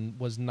new and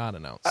was not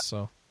announced,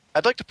 so...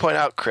 I'd like to point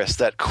out, Chris,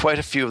 that quite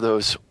a few of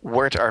those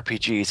weren't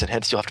RPGs, and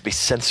hence you'll have to be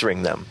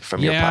censoring them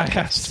from your I podcast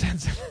have to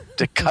censor-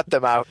 to cut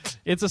them out.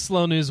 It's a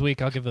slow news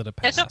week. I'll give it a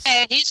pass. It's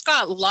okay. He's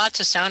got lots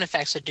of sound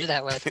effects to do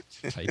that with.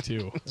 I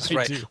do. That's I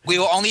right. do. We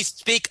will only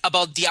speak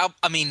about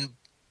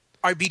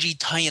RPG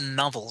tie-in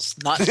novels,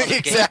 not other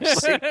games.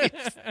 Exactly.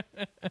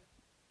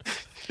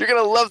 You're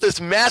going to love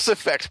this Mass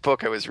Effect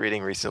book I was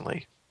reading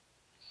recently.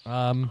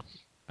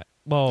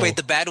 Well, Wait,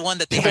 the bad one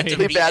that they Wait. had to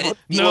Really read bad it?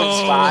 No.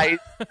 spy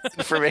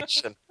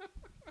information.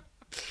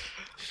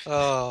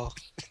 Oh.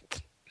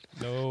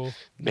 no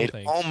Made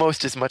thanks.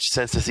 almost as much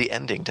sense as the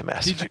ending to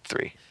Mass Effect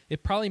 3.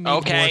 It probably made more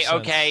Okay, sense.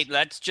 okay,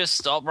 let's just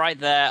stop right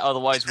there.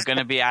 Otherwise, we're going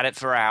to be at it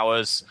for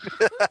hours.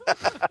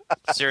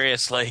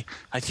 Seriously,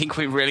 I think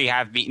we really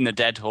have beaten the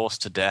dead horse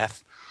to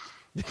death.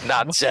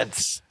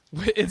 Nonsense.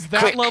 It's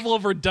that Quick. level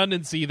of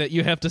redundancy that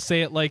you have to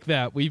say it like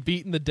that. We've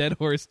beaten the dead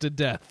horse to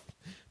death.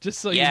 Just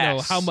so you know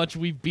Yes. how much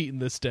we've beaten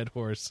this dead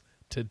horse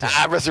to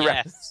death.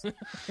 Resurrect. Yes.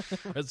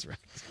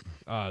 Resurrect.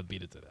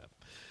 Beat it to death.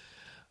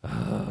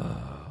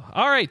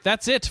 All right,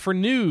 that's it for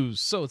news.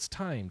 So it's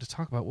time to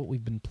talk about what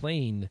we've been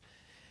playing.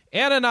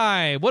 Anna and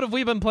I, what have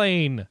we been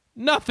playing?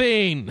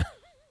 Nothing.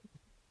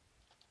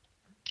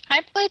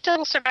 I played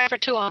Devil Survivor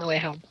 2 on the way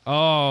home. Oh,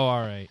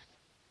 all right.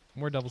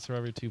 More Devil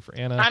Survivor 2 for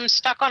Anna. I'm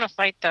stuck on a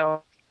fight,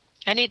 though.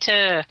 I need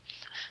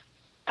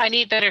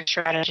better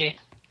strategy.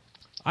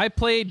 I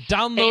played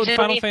download Hey,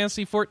 Final Tony.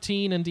 Fantasy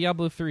 14 and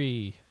Diablo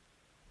 3.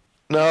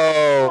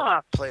 No.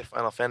 Fuck. Play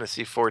Final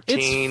Fantasy 14.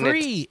 It's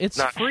free. It's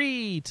not-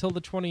 free till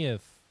the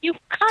 20th. You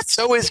cut.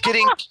 So is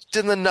getting kicked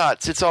in the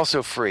nuts. It's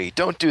also free.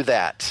 Don't do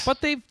that.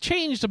 But they've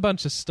changed a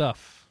bunch of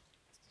stuff.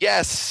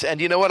 Yes,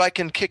 and you know what? I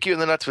can kick you in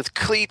the nuts with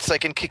cleats. I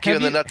can kick you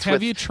in the nuts have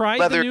with you tried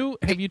leather the new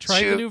Have you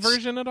tried the new shoes.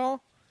 version at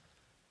all?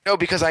 No,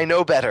 because I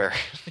know better.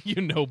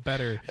 You know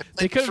better.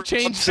 They played could for have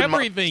changed months and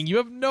months. everything. You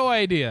have no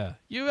idea.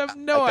 You have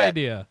no I bet.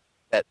 idea.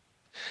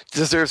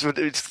 Deserves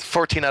it's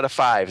 14 out of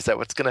 5. Is that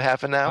what's going to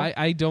happen now?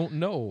 I don't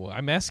know.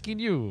 I'm asking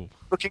you.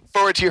 Looking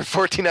forward to your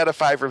 14 out of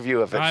 5 review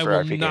of it I for will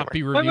RP not be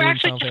Gamer. reviewing We were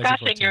actually Final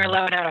Fantasy discussing your 14.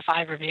 11 out of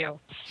 5 review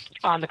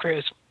on the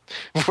cruise.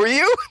 Were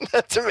you?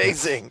 That's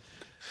amazing.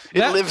 It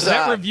lives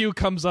that on. review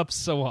comes up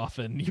so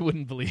often. You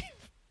wouldn't believe.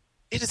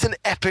 It is an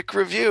epic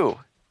review.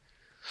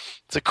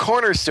 It's a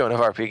cornerstone of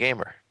RP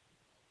Gamer.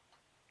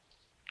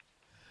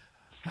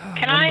 Can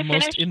One I of the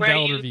most finish where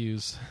invalid you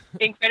reviews.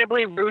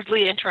 incredibly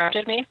rudely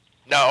interrupted me?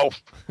 No.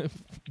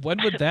 When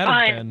would that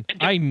have been?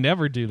 I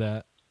never do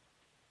that.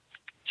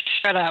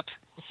 Shut up.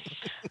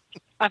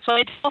 I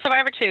played Devil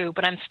Survivor 2,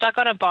 but I'm stuck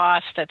on a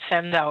boss that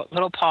sends out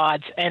little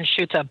pods and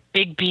shoots a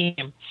big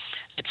beam.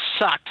 It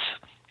sucks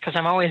because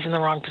I'm always in the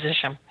wrong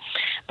position.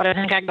 But I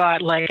think I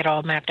got it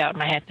all mapped out in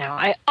my head now.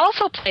 I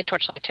also played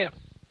Torchlight 2.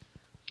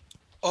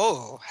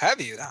 Oh, have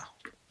you now?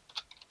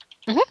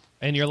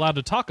 And you're allowed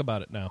to talk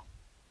about it now.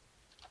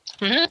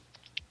 Mm-hmm.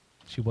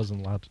 She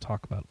wasn't allowed to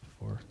talk about it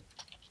before.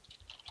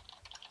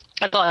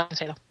 That's all I can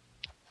say, though.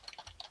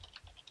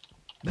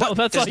 No,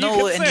 that's There's all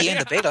no you can say. NDA in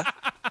the beta.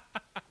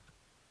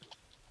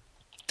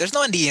 There's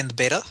no NDA in the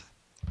beta.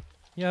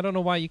 Yeah, I don't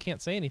know why you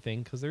can't say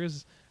anything,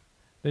 because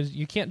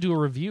you can't do a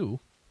review.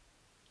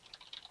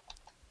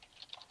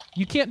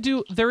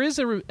 There is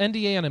a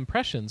NDA on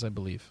impressions, I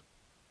believe.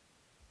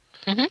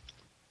 Mm-hmm.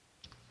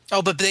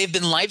 Oh, but they've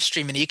been live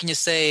streaming. You can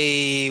just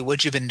say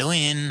what you've been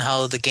doing,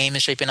 how the game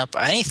is shaping up,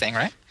 anything,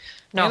 right?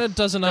 No. Anna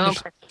doesn't No.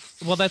 understand.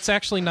 Well, that's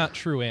actually not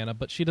true, Anna,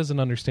 but she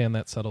doesn't understand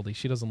that subtlety.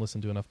 She doesn't listen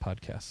to enough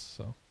podcasts,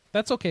 so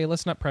that's okay.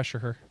 Let's not pressure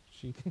her.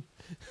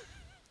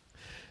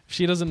 If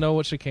she doesn't know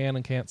what she can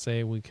and can't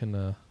say, we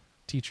can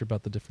teach her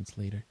about the difference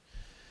later.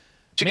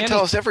 You can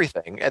tell us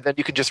everything, and then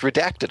you can just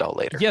redact it all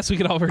later. Yes, we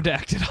can all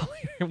redact it all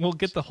later. We'll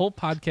get the whole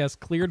podcast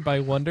cleared by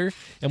Wonder,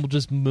 and we'll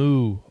just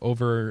moo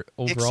over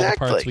all the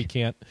parts we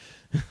can't.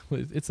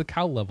 It's the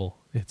cow level.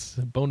 It's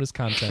bonus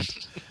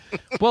content.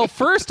 Well,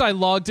 first I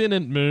logged in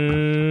and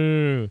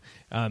moo,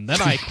 and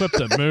then I equipped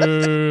a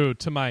moo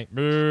to my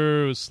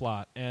moo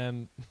slot,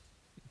 and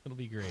it'll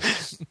be great.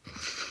 Is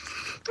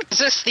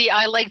this the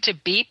I like to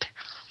beep?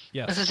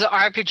 Yes. Is this the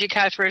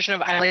RPGcast version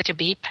of I like to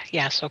beep?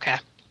 Yes, okay.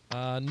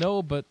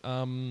 No, but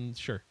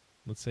sure.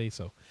 Let's say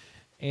so.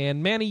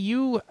 And Manny,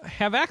 you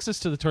have access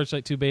to the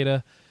Torchlight 2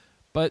 beta,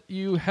 but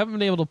you haven't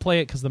been able to play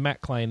it because the Mac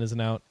client isn't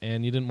out,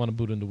 and you didn't want to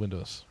boot into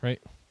Windows, right?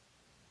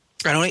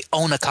 I don't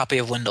own a copy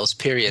of Windows,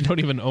 You period. don't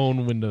even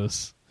own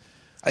Windows.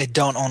 I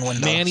don't own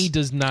Windows. Manny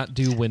does not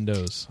do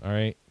Windows, all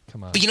right?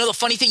 Come on. But you know the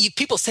funny thing?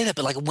 People say that,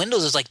 but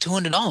Windows is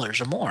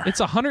 $200 or more. It's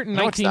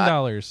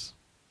 $119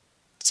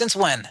 Since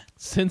when?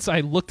 since I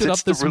looked it Since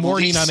up this the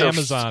morning release on of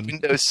Amazon.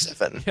 Windows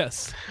 7.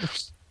 Yes.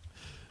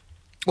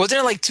 Was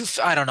there two?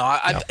 I don't know.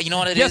 You know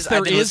what it is? Yes, there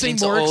I've been is a listening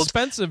to more old.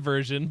 expensive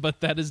version,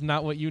 but that is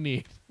not what you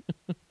need.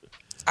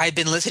 I've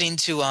been listening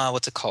to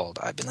what's it called?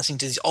 I've been listening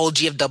to these old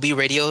GFW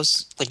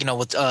radios,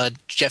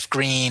 with Jeff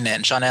Green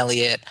and Sean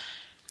Elliott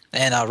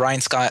and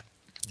Ryan Scott.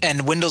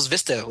 And Windows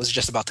Vista was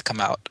just about to come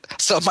out,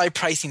 so my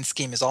pricing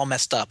scheme is all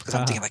messed up because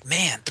I'm thinking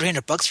man,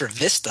 $300 for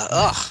Vista,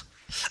 ugh,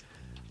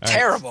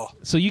 terrible.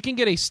 So you can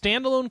get a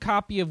standalone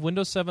copy of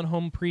Windows 7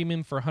 Home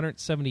Premium for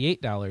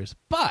 $178,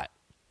 but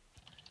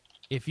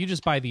if you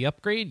just buy the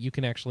upgrade, you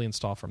can actually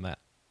install from that.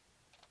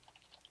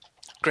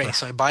 Great,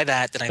 so I buy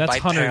that, then I That's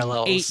buy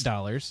Parallels,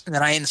 $108. and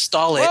then I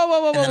install it,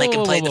 Whoa, and then I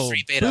can play the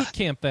free beta. Boot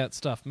camp that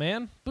stuff,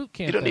 man. Boot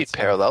camp. You don't that need stuff.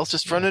 Parallels.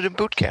 Just run it in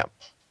Boot Camp.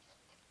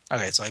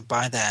 Okay, so I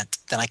buy that,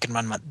 then I can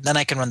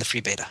run the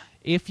free beta.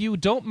 If you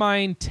don't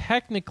mind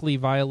technically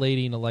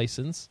violating a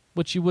license,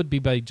 which you would be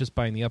by just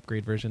buying the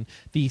upgrade version,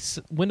 the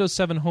Windows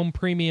 7 Home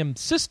Premium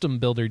System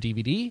Builder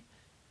DVD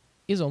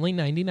is only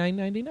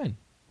 $99.99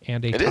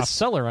 and a top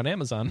seller on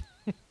Amazon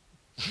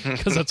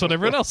because that's what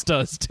everyone else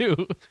does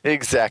too.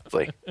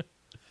 Exactly.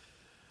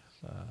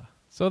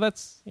 So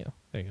that's there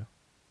you go.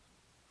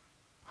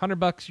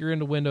 $100, you're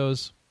into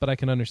Windows, but I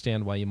can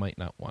understand why you might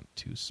not want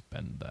to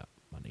spend that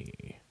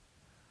money.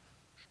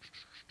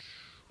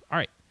 All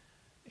right.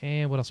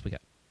 And what else we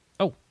got?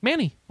 Oh,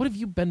 Manny, what have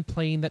you been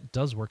playing that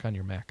does work on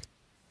your Mac?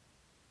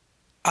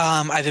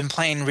 I've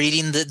been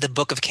reading the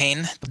Book of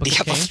Cain. Book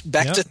of Cain?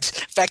 Back to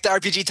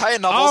RPG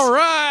tie-in novels. All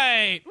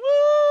right.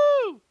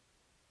 Woo!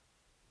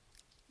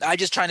 I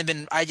just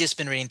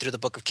been reading through the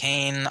Book of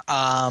Cain.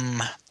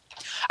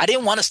 I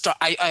didn't want to start.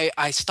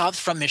 I stopped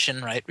Front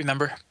Mission, right?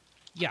 Remember?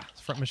 Yeah,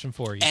 it's Front Mission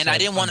 4. And I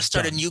didn't want to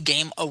start a new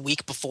game a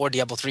week before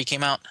Diablo 3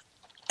 came out.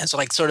 And so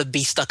sort of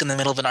be stuck in the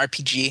middle of an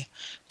RPG,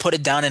 put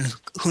it down, and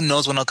who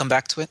knows when I'll come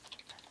back to it.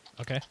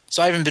 Okay.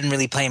 So I haven't been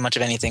really playing much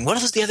of anything.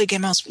 What was the other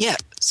game I was? Yeah.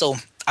 So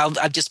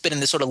I've just been in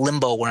this sort of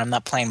limbo where I'm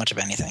not playing much of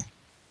anything.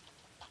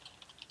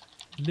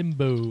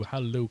 Limbo, how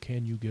low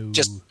can you go?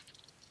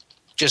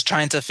 Just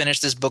trying to finish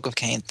this Book of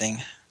Cain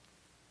thing.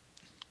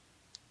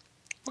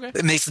 Okay.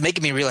 It's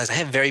making me realize I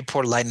have very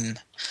poor lighting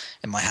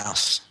in my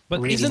house.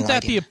 But Reading isn't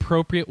that lighting. the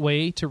appropriate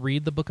way to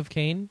read the Book of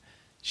Cain?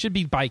 Should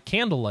be by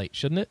candlelight,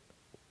 shouldn't it?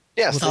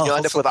 Yes, then you'll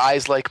end up with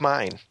eyes like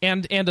mine.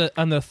 And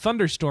the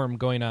thunderstorm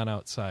going on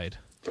outside.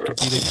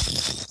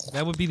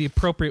 That would be the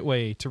appropriate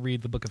way to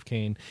read the Book of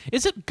Cain.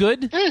 Is it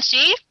good?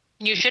 See?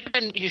 You should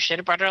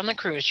have brought it on the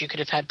cruise. You could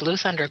have had Blue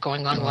Thunder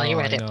going on while you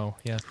read it. No,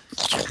 yeah.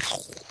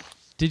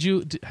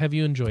 Have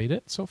you enjoyed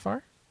it so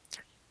far?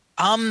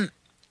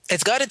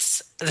 It's got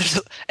its.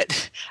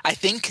 I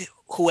think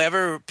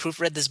whoever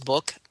proofread this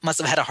book must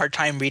have had a hard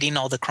time reading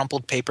all the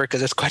crumpled paper because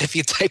there's quite a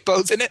few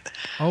typos in it.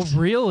 Oh,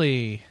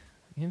 really?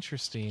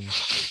 Interesting.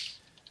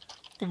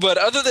 But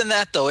other than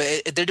that, though,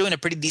 they're doing a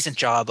pretty decent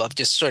job of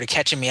just sort of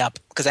catching me up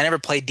because I never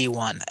played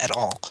D1 at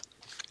all.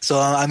 So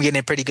I'm getting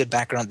a pretty good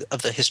background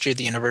of the history of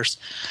the universe.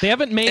 They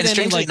haven't made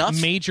any like enough,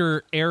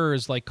 major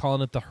errors like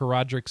calling it the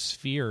Horadric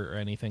Sphere or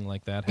anything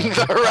like that. The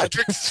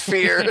Horadric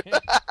Sphere.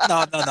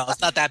 No,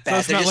 it's not that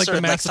bad. So it's not like the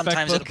Mass Effect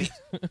sometimes book?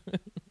 it'll be.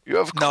 You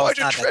have No, quite it's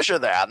a not that. treasure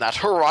there, that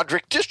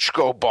Horadric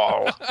disco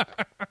ball.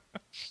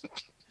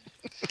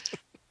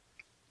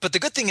 But the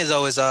good thing is,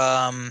 though, is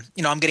I'm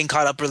getting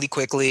caught up really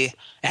quickly. It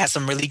has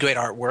some really great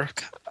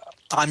artwork.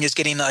 I'm just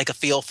getting like a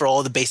feel for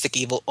all the basic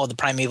evil, all the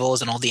primevals,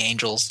 and all the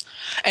angels.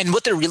 And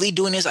what they're really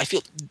doing is, I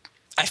feel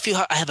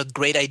I have a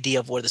great idea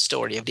of where the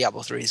story of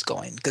Diablo 3 is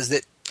going because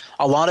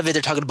a lot of it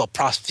they're talking about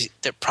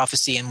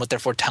prophecy and what they're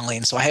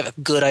foretelling. So I have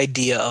a good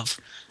idea of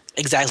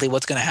exactly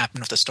what's going to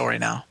happen with the story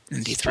now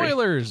in D3.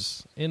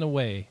 Spoilers, in a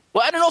way.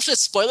 Well, I don't know if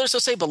it's spoilers, so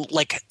say, but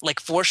like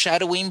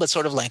foreshadowing, but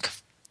sort of like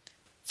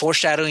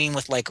foreshadowing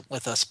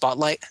with a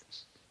spotlight.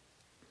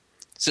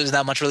 So there's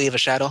not much really of a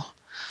shadow.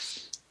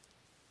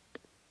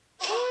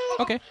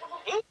 Okay.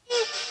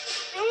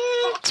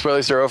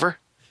 Spoilers are over?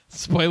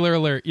 Spoiler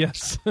alert,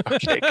 yes.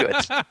 Okay, good.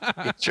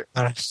 Sure.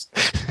 All right.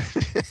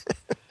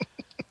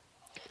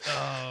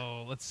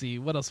 Oh, let's see.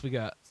 What else we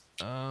got?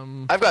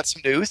 I've got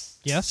some news.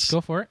 Yes,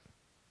 go for it.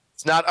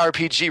 It's not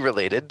RPG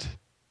related,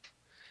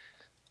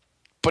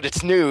 but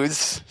it's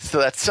news, so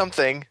that's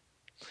something.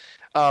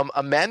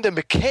 Amanda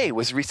McKay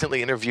was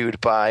recently interviewed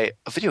by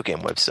a video game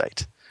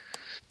website.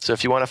 So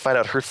if you want to find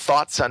out her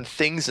thoughts on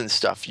things and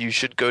stuff, you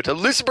should go to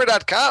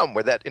lucifer.com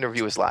where that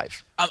interview is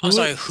live. I'm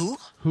sorry, who?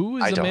 Who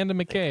is I don't Amanda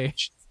McKay?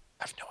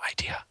 I have no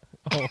idea.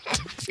 Oh.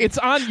 It's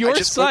on your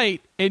just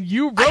site, and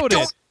you wrote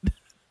it.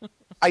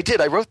 I did.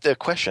 I wrote the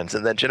questions,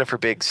 and then Jennifer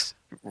Biggs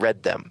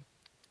read them.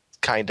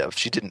 Kind of.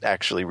 She didn't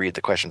actually read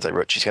the questions I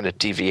wrote. She kind of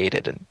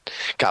deviated and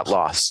got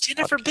lost.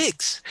 Jennifer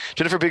Biggs.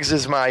 Jennifer Biggs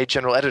is my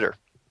general editor.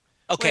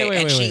 Okay,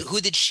 Wait. who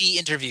did she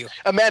interview?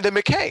 Amanda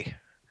McKay.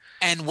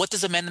 And what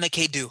does Amanda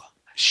McKay do?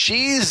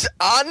 She's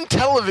on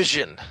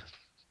television.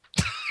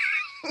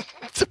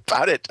 That's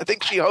about it. I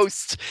think she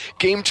hosts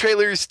Game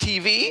Trailers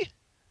TV.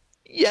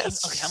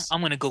 Yes. Okay, I'm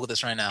going to Google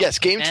this right now. Yes,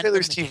 Game Amanda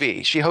Trailers McKay.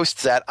 TV. She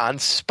hosts that on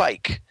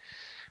Spike,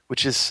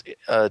 which is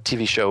a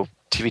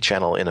TV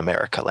channel in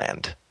America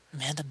land.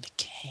 Amanda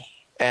McKay.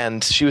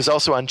 And she was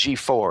also on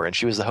G4, and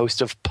she was the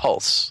host of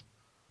Pulse.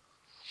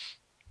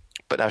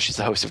 But now she's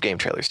the host of Game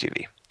Trailers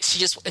TV.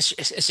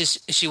 Is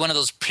she one of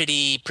those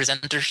pretty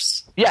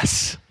presenters?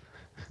 Yes.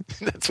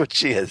 That's what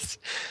she is.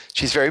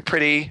 She's very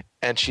pretty,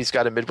 and she's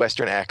got a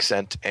Midwestern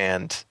accent,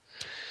 and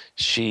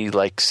she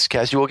likes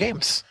casual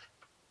games,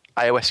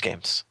 iOS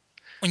games.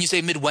 When you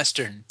say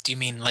Midwestern, do you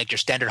mean like your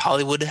standard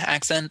Hollywood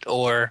accent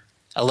or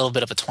a little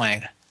bit of a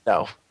twang?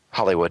 No,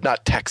 Hollywood,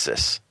 not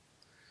Texas.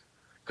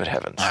 Good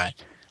heavens. All right.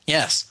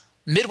 Yes.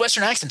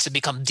 Midwestern accents have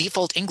become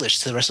default English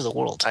to the rest of the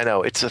world. I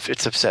know. It's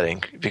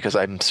upsetting because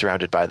I'm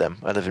surrounded by them.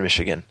 I live in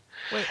Michigan.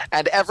 Wait.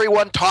 And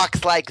everyone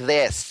talks like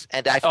this.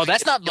 And I Oh,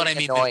 that's find not it what I really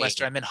mean, annoying.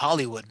 Midwestern. I mean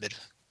Hollywood.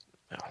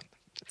 No,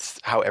 it's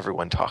how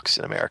everyone talks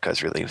in America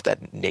is really with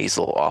that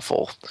nasal,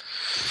 awful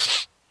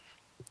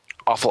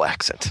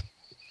accent.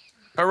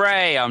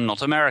 Hooray, I'm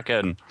not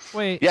American.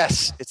 Wait.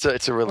 Yes, it's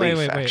a relief,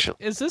 Wait. actually.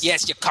 Is this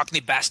Yes, you cockney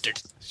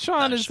bastard.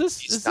 Sean? No, Is this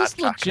he's not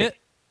legit?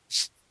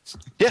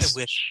 Yes,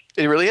 I wish.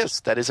 it really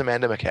is. That is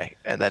Amanda McKay,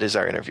 and that is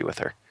our interview with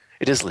her.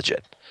 It is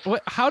legit.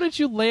 What? How did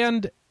you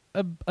land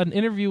an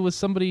interview with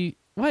somebody?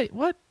 Wait,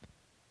 what?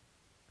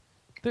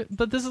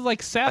 But this is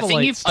like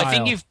satellite style. I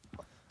think you've.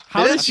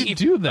 How It did is. you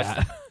do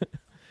that?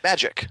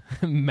 Magic.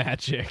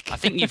 Magic. I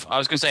think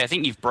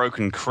you've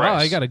broken Chris. Oh,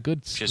 I got a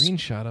good Just-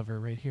 screenshot of her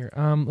right here.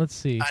 Let's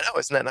see. I know,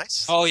 isn't that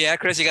nice? Oh, yeah,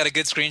 Chris, you got a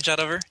good screenshot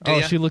of her? Do Oh,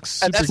 ya? she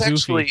looks And super that's goofy.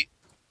 actually,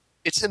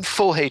 it's in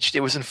full HD.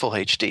 It was in full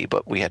HD,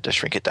 but we had to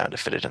shrink it down to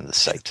fit it in the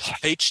site.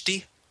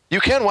 HD? You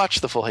can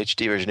watch the full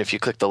HD version if you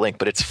click the link,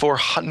 but it's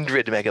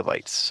 400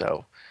 megabytes,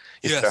 so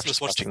you're Yes,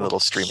 just watching a little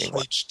streaming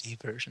one. HD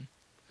version.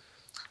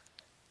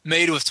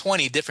 Made with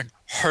 20 different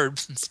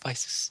herbs and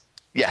spices.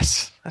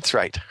 Yes, that's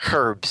right.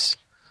 Herbs.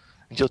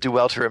 And you'll do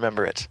well to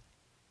remember it.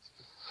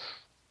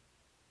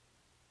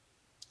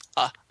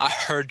 I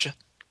heard you.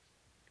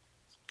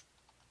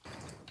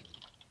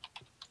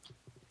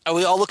 Are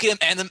we all looking at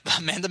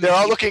Amanda They're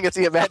all McKay? looking at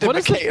the Amanda What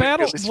is McKay this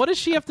battle? interview. What does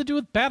she have to do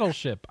with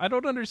Battleship? I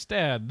don't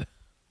understand.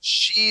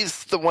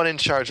 She's the one in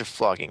charge of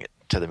flogging it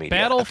to the media.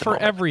 Battle at the for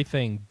moment.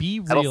 everything. Be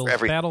Battle real. for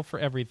everything. Battle for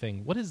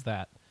everything. What is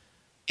that?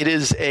 It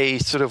is a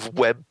sort of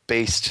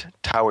web-based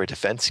tower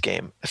defense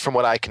game, from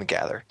what I can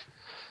gather.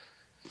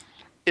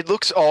 It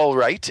looks all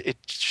right.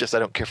 It's just I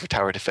don't care for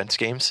tower defense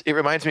games. It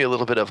reminds me a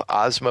little bit of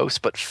Osmos,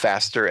 but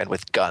faster and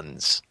with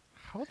guns.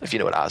 How the If you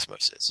know what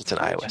Osmos is, it's an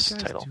how did iOS you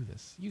guys title. do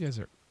this? You guys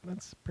are.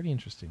 That's pretty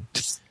interesting.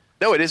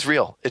 No, it is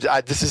real.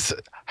 This is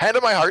hand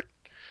on my heart.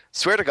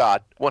 Swear to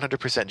God, 100%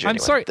 genuine. I'm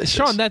sorry, This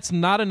Sean. is- That's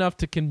not enough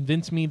to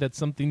convince me that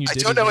something you I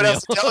did. don't is know what real.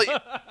 else to tell you.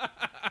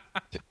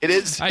 It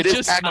is. I it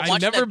is I watching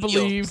never that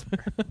video. believe.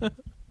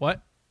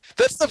 What?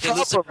 That's the Hey,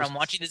 Lucifer, problem. I'm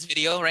watching this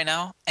video right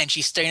now, and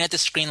she's staring at the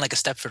screen like a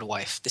Stepford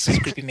wife. This is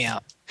creeping me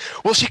out.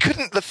 Well, she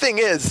couldn't. The thing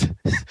is,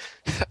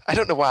 I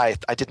don't know why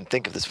I didn't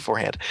think of this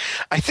beforehand.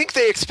 I think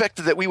they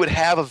expected that we would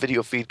have a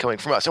video feed coming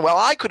from us. And while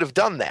I could have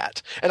done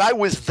that, and I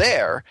was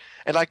there,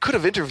 and I could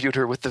have interviewed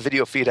her with the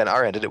video feed on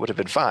our end, and it would have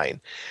been fine.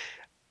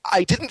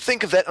 I didn't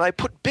think of that, and I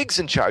put Biggs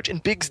in charge,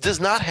 and Biggs does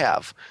not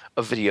have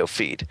a video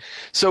feed.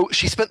 So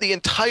she spent the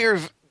entire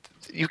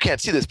you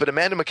can't see this, but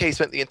Amanda McKay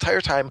spent the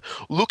entire time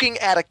looking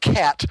at a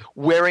cat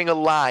wearing a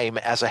lime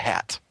as a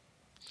hat.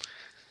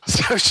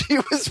 So she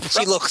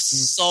looks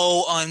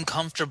so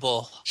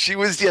uncomfortable. She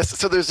was, yes.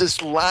 So there's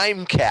this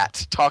lime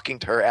cat talking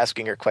to her,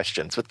 asking her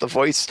questions with the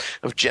voice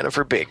of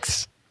Jennifer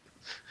Biggs.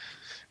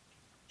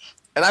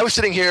 And I was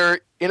sitting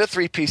here in a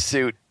three-piece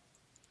suit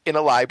in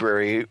a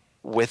library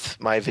with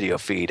my video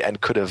feed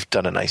and could have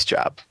done a nice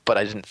job, but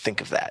I didn't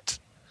think of that.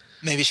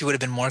 Maybe she would have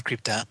been more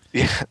creeped out.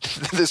 Yeah,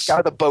 this guy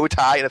with a bow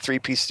tie and a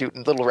three-piece suit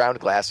and little round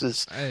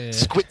glasses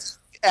squints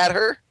at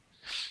her.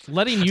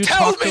 Letting you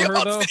Tell talk me to her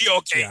about though. video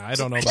games. Yeah, I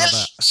don't know about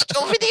that.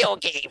 Still video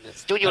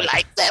games. Do you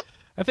like them?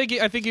 I think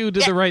you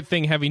did the right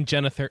thing having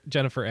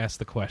Jennifer ask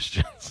the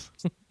questions.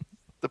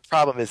 The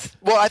problem is,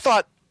 well, I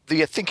thought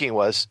the thinking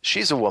was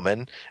she's a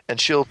woman and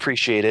she'll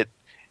appreciate it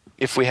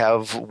if we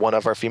have one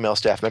of our female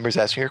staff members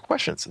asking her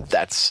questions.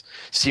 That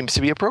seems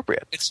to be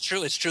appropriate. It's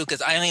true,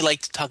 because I only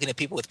like talking to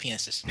people with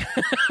penises.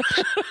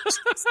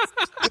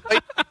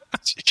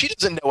 She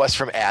doesn't know us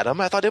from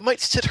Adam. I thought it might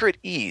sit her at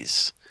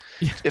ease.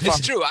 It's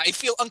true. I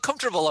feel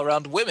uncomfortable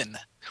around women.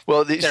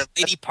 Well, their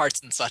lady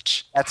parts and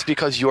such. That's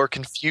because you're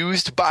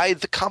confused by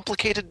the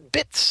complicated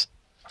bits.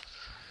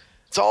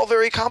 It's all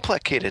very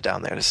complicated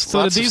down there.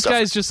 So did these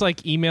guys just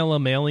like email a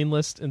mailing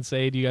list and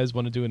say, "Do you guys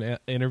want to do an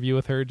interview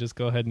with her? Just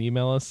go ahead and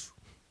email us."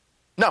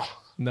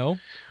 No.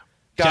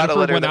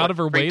 Jennifer went out of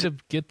her way to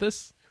get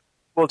this.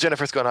 Well,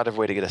 Jennifer's gone out of her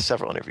way to get us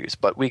several interviews,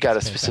 but we got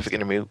a specific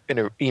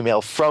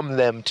email from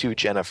them to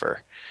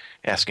Jennifer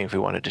asking if we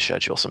wanted to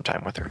schedule some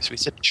time with her. So we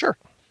said, sure.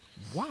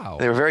 Wow.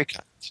 They were very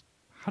kind.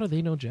 How do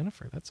they know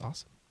Jennifer? That's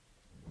awesome.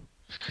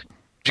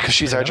 Because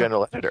she's our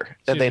general editor.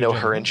 And they know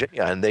her and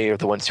Jinya, and they are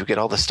the ones who get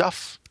all the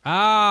stuff.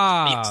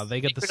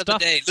 They get the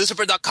stuff.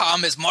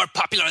 Lucifer.com is more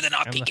popular than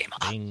RP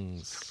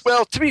Gamer.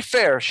 Well, to be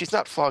fair, she's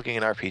not flogging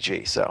an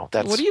RPG, so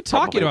that's... What are you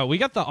talking about? We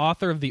got the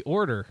author of The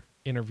Order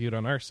interviewed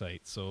on our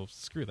site, so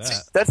screw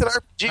that. That's an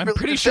RPG. I'm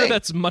pretty sure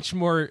that's much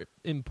more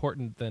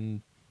important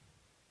than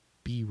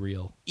Be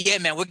Real. Yeah,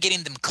 man, we're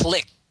getting them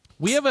clicked.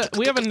 We have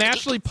a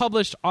nationally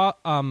published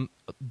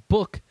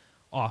book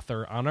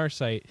author on our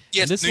site.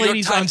 Yes, and this New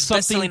lady's York Times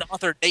on something. bestselling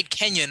author Nate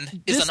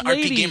Kenyon This is on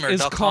lady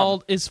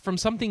RPGamer.com. is from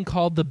something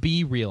called the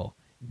Be Real.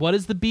 What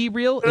is the Be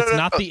Real? It's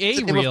not the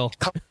A Real.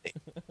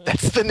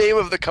 That's the name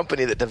of the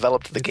company that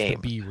developed the game.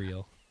 Be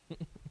Real.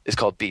 It's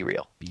called Be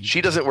Real.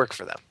 She doesn't work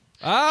for them.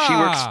 She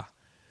works.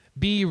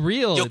 Be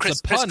Real. Yo, It's Chris,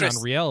 a pun Chris,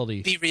 on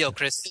reality. Be real,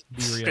 Chris.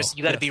 Be real. Chris,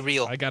 you got to be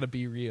real. I got to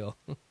be real.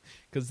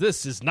 Because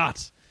this is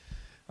not...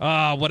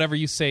 whatever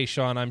you say,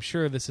 Sean, I'm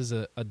sure this is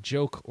a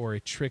joke or a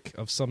trick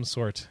of some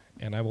sort,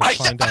 and I will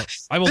find out.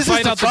 I will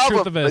find out the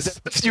truth of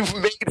it.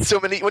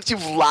 Once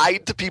you've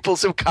lied to people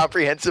so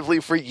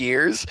comprehensively for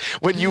years,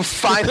 when you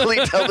finally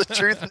tell the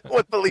truth, no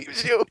one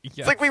believes you. Yeah.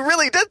 It's like, we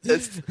really did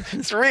this.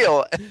 It's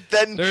real. And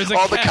then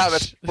all the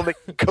comments will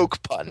make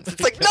Coke puns.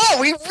 It's like, no,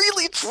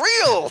 it's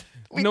real.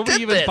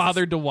 Nobody even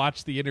bothered to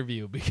watch the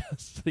interview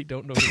because they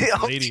don't know who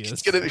this lady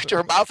is.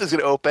 Her mouth is going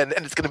to open,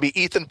 and it's going to be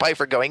Ethan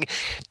Pfeiffer going,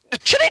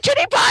 chitty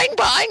chitty bang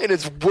bang, and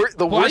it's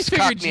the worst.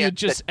 I figured you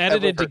just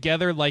edited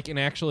together like an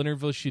actual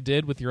interview she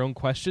did with your own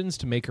questions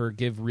to make her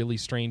give really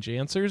strange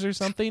answers or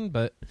something.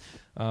 But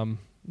no,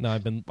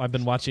 I've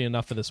been watching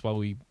enough of this while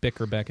we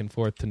bicker back and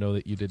forth to know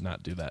that you did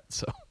not do that.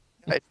 So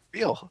it's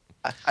real.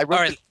 I wrote All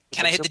right,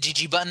 can I hit the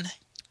GG button?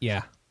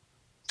 Yeah.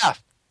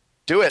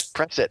 Do it.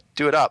 Press it.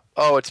 Do it up.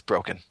 Oh, it's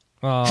broken.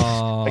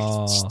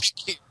 Oh.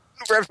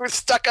 We're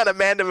stuck on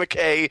Amanda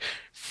McKay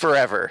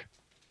forever.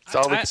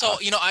 Talking about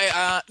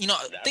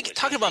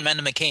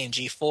Amanda McKay and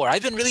G4,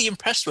 I've been really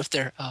impressed with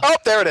their.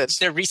 There it is.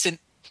 Their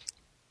recent.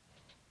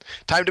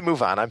 Time to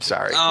move on. I'm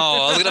sorry.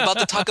 Oh, I was about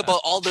to talk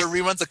about all their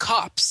reruns of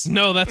Cops.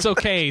 No, that's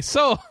okay.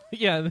 So,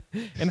 yeah,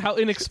 and how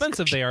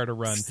inexpensive they are to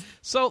run.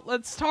 So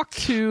let's talk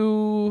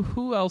to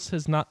who else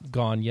has not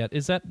gone yet.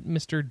 Is that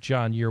Mr.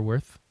 John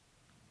Yearworth?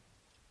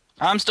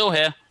 I'm still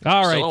here.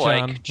 All right, still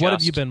awake, John. What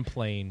have you been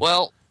playing?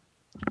 Well,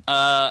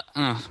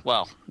 until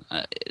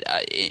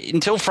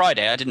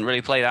Friday, I didn't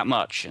really play that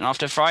much, and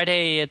after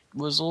Friday, it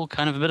was all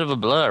kind of a bit of a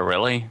blur,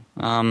 really.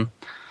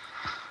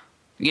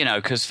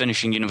 Because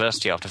finishing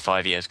university after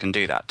 5 years can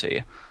do that to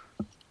you.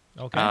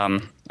 Okay.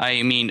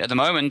 I mean, at the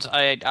moment,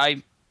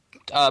 I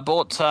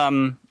bought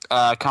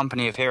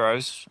Company of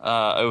Heroes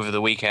over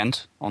the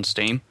weekend on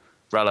Steam.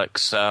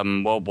 Relics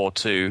World War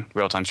II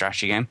real-time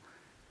strategy game,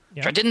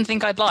 which I didn't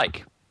think I'd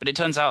like. But it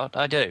turns out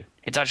I do.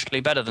 It's actually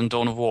better than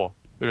Dawn of War.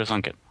 Who'd have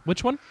thunk it?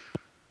 Which one?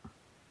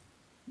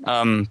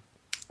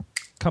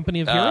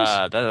 Company of Heroes?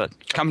 The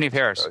Company of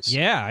Heroes.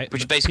 Yeah.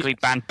 Which is basically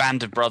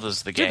Band of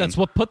Brothers, the game. Dude, that's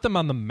what put them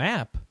on the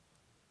map.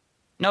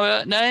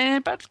 No,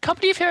 but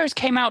Company of Heroes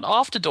came out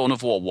after Dawn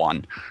of War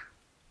 1.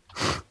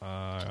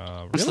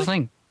 Really? That's the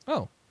thing.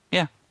 Oh.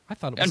 Yeah. I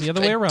thought it was the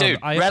other way around. Dude,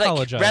 I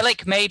apologize.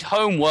 Relic made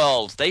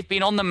Homeworld. They've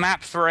been on the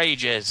map for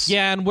ages.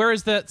 Yeah, and where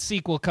is that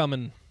sequel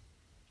coming?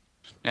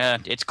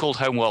 It's called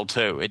Homeworld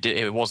 2.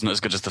 It wasn't as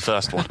good as the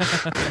first one.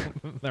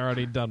 They're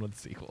already done with the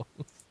sequel.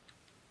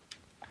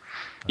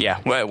 Yeah,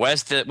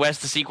 where's the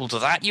sequel to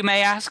that, you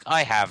may ask?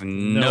 I have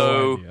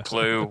no idea.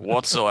 clue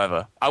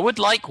whatsoever. I would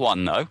like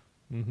one, though.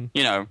 Mm-hmm.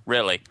 You know,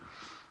 really.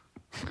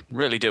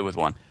 Really do with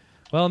one.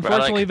 Well,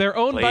 unfortunately, Relic, they're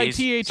owned by please,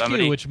 THQ,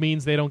 somebody. which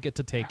means they don't get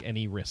to take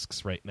any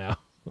risks right now.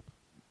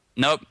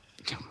 Nope.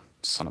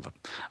 Son of a...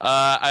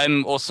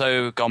 I'm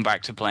also gone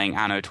back to playing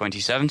Anno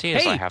 2070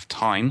 as Hey! I have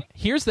time.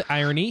 Here's the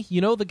irony.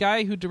 You know the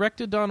guy who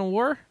directed Dawn of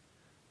War?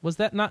 Was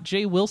that not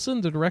Jay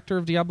Wilson, the director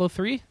of Diablo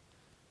 3?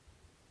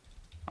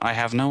 I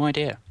have no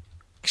idea.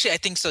 Actually, I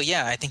think so.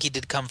 Yeah, I think he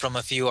did come from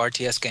a few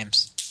RTS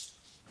games.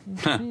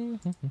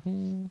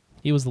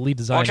 He was the lead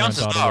designer on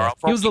chances Dawn of are War. I'll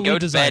He was the probably go lead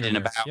to designer bed in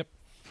there. about- Yep.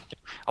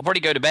 I'll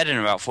probably go to bed in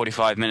about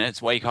 45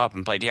 minutes, wake up,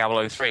 and play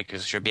Diablo 3,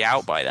 because it should be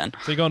out by then.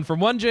 So you're going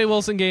from one Jay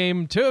Wilson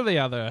game to the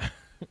other.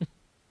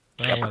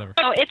 Well, whatever.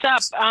 Oh, it's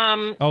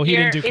up. Oh, he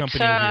didn't do it's,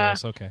 Company of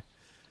Heroes. Okay.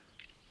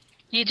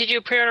 Did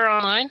you pre-order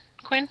online,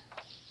 Quinn?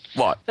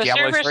 What? The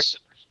Diablo 3? servers.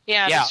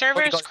 Yeah, Yeah, the servers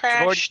I've already-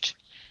 crashed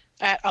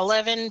at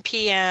 11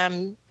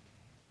 p.m.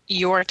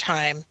 your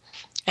time,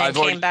 and I've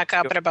already- came back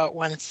up at about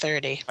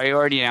 1:30. I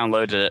already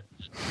downloaded it.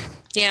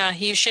 Yeah,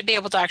 you should be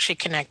able to actually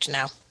connect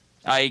now.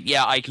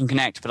 I can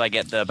connect, but I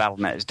get the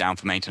Battle.net is down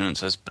for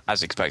maintenance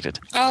as expected.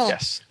 Oh,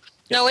 Yes.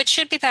 no, it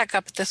should be back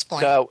up at this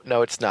point.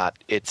 No, it's not.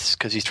 It's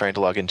because he's trying to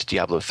log into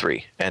Diablo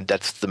 3, and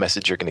that's the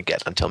message you're going to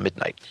get until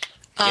midnight.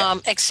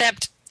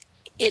 Except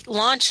it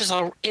launches.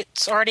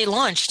 It's already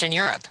launched in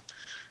Europe.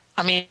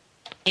 I mean,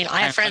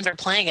 I have friends that are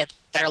playing it.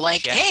 They're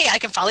like, Yeah. "Hey, I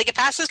can finally get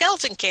past the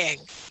Skeleton King."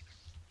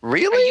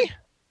 Really?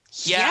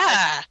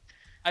 Yeah.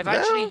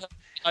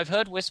 I've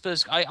heard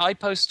whispers. I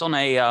post on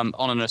an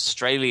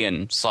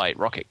Australian site,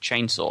 Rocket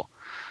Chainsaw,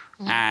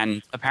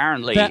 and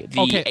apparently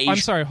I'm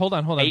sorry. Hold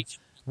on.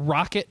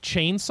 Rocket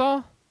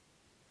Chainsaw?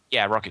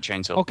 Yeah, Rocket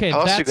Chainsaw. Okay,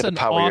 How else are you that's gonna an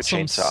power your awesome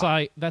chainsaw?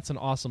 site. That's an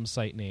awesome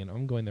site name.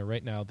 I'm going there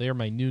right now. They are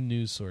my new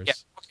news source.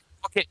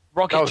 Yeah.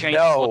 Rocket Oh,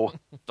 Chainsaw.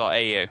 no.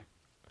 .au.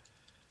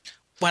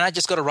 Why not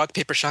just go to Rock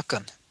Paper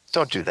Shotgun?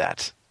 Don't do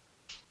that.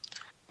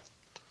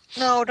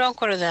 No, don't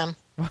go to them.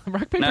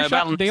 Rock Paper No, Shotgun.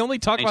 Battle- They only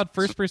talk about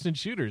first-person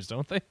shooters,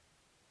 don't they?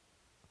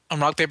 On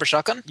Rock Paper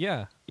Shotgun?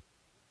 Yeah.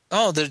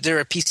 Oh, they're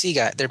a PC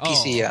guy. They're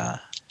PC.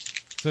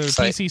 They're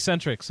Site.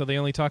 PC-centric, so they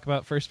only talk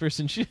about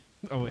first-person shoot.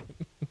 Oh wait,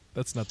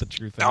 that's not the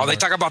truth. Oh, anymore. they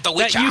talk about the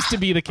Witcher. That used to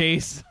be the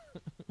case.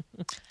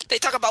 They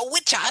talk about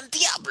Witcher and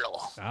Diablo,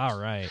 All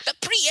right. the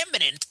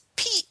preeminent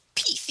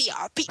PC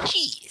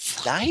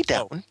RPGs. Lie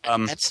down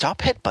and stop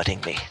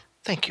headbutting me.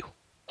 Thank you.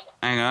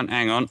 Hang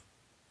on.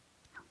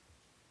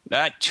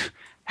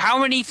 How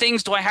many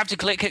things do I have to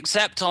click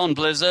accept on,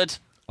 Blizzard?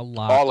 A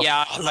lot. All of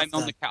Yeah, all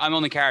of I'm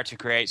on the character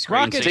create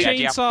screen. so yeah,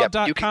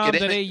 RocketChainsaw.com.au you can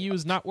get in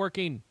is not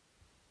working.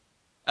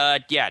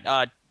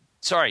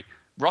 sorry.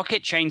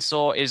 Rocket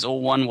Chainsaw is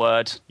all one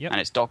word, Yep.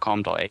 and it's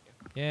 .com.au.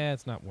 Yeah,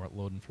 it's not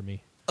loading for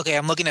me. Okay,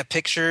 I'm looking at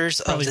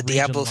pictures Probably of the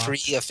region Diablo locked.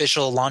 3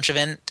 official launch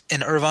event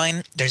in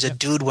Irvine. There's a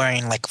dude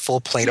wearing like full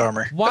plate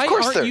armor. Why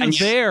course aren't there you is.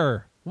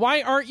 there?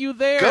 Why aren't you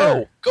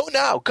there? Go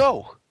now,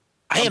 go.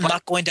 I am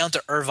not going down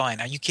to Irvine.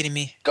 Are you kidding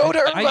me? Go to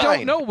Irvine. I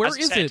don't know. Where As I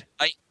is said,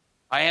 it?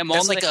 I am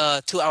That's on like the...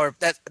 a 2-hour.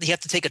 That you have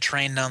to take a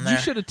train down there. You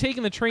should have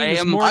taken the train I this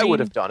am- morning. I would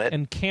have done it.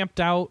 And camped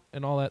out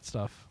and all that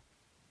stuff.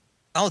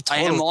 Oh, I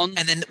totally. am on-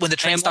 and then when the I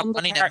train am stopped on the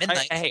running char- at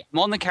midnight, I'm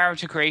on the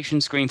character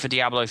creation screen for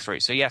Diablo 3.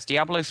 So yes,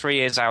 Diablo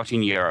 3 is out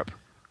in Europe.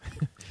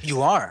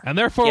 you are. And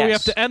therefore, we have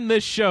Yes. to end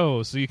this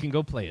show so you can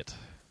go play it.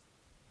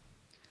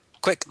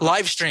 Quick,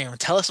 live stream.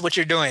 Tell us what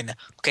you're doing.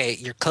 Okay,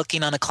 you're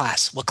cooking on a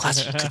class. What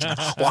class are you cooking on?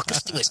 Walk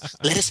us through it.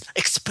 Let us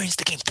experience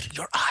the game through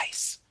your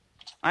eyes.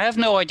 I have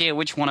no idea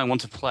which one I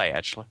want to play,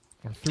 actually.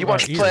 Or through You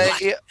want our to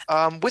ears.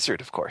 play Wizard,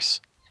 of course.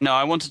 No,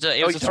 I wanted to... It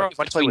No, was you a don't. throw You want to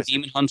play between Wizard.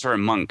 Demon Hunter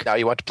and Monk. Now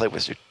you want to play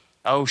Wizard.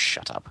 Oh,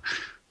 shut up.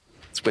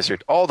 It's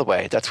Wizard all the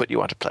way. That's what you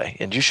want to play,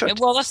 and you should.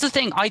 Well, that's the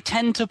thing. I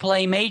tend to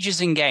play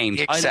mages in games.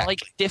 I Exactly.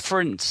 like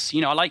difference.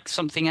 I like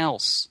something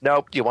else.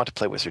 Nope, you want to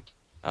play Wizard.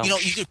 Oh, You know,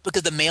 you could,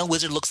 because the male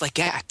wizard looks like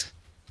Gat.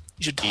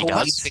 You should he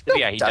totally does. pick- No,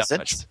 Yeah, he does.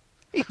 doesn't.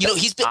 You know,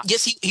 he's been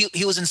yes,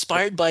 he was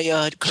inspired by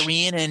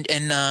Korean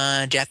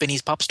and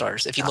Japanese pop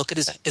stars. If you look at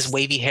his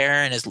wavy hair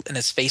and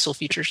his facial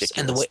features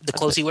and the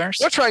clothes he wears,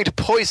 You're trying to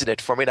poison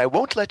it for me, and I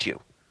won't let you.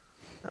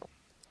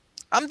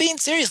 I'm being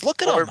serious.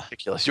 Look at You're him.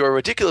 ridiculous. You're a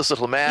ridiculous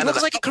little man. He looks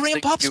and I like a don't Korean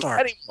think pop you star.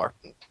 Anymore.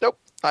 Nope.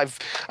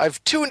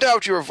 I've tuned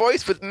out your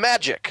voice with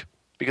magic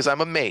because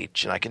I'm a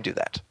mage and I can do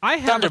that. I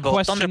have Thunderbolt, a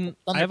question. Thunderbolt,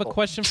 I have a Thunderbolt.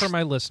 question for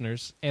my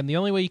listeners, and the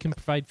only way you can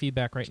provide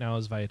feedback right now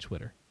is via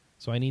Twitter.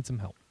 So I need some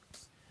help.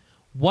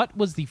 What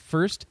was the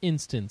first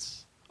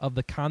instance of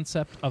the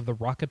concept of the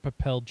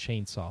rocket-propelled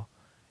chainsaw?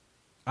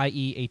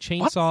 i.e. a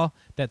chainsaw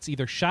that's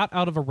either shot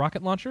out of a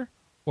rocket launcher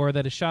or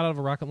that is shot out of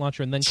a rocket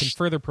launcher and then can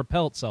further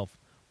propel itself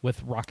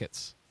with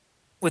rockets.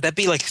 Would that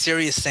be like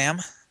Serious Sam?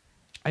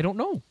 I don't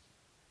know.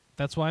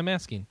 That's why I'm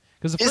asking.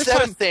 Because Is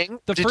that a thing?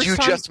 Did you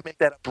just make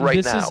that up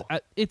right now?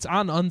 It's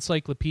on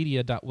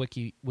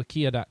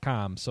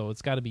encyclopedia.wikia.com, so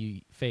it's got to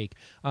be fake.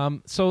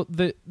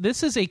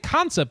 This is a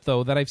concept,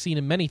 though, that I've seen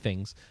in many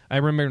things. I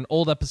remember an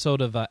old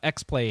episode of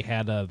X-Play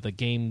had the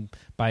game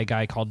by a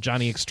guy called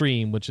Johnny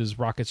Extreme, which is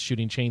rockets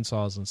shooting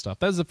chainsaws and stuff.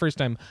 That was the first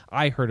time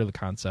I heard of the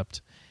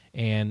concept,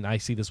 and I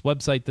see this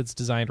website that's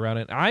designed around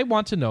it. I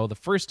want to know the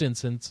first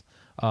instance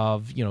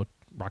of,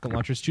 rocket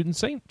launchers shooting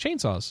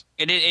chainsaws.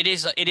 It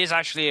is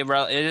actually a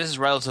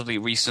relatively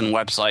recent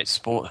website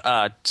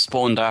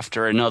spawned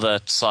after another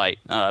site,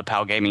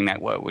 PAL Gaming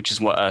Network, which is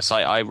what a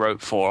site I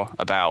wrote for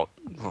about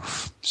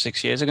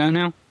 6 years ago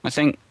now, I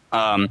think.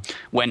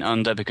 Went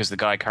under because the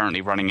guy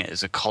currently running it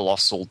is a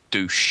colossal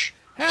douche.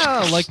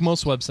 Yeah, like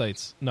most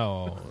websites.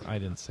 No, I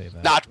didn't say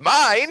that. Not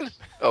mine!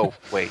 Oh,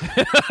 wait.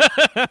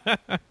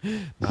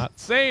 Not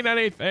saying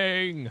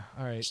anything.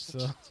 All right,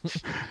 so...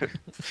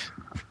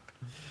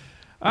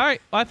 All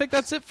right, well, I think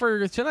that's it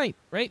for tonight,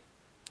 right?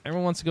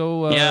 Everyone wants to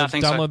go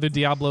download their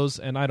Diablos,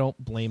 and I don't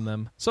blame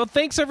them. So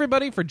thanks,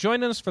 everybody, for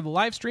joining us for the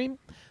live stream.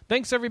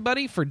 Thanks,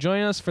 everybody, for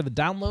joining us for the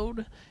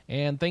download.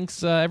 And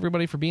thanks,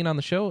 everybody, for being on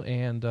the show.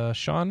 And,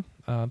 Sean,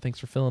 thanks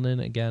for filling in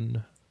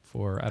again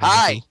for...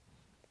 Hi!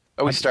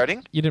 Are we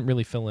starting? You didn't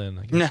really fill in,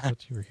 I guess,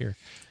 but you were here.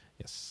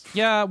 Yes.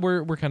 Yeah,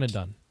 we're kind of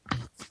done.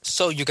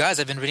 So, you guys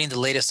have been reading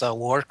the latest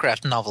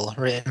Warcraft novel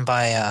written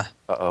by...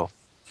 Uh-oh.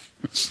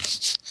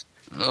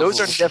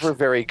 Those are never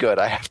very good,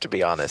 I have to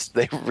be honest.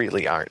 They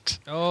really aren't.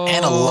 Oh,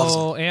 Anna loves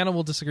them. Anna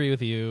will disagree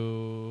with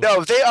you.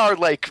 No, they are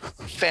like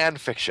fan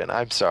fiction.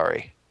 I'm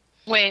sorry.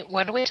 Wait,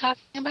 what are we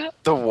talking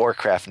about? The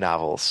Warcraft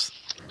novels.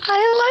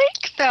 I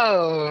like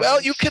those.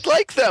 Well, you could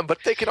like them, but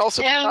they can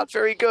also be not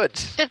very good.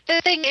 The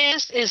thing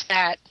is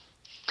that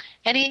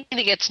anything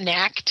that gets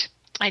knacked,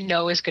 I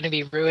know is going to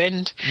be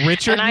ruined.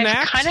 Richard and I've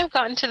knacked? kind of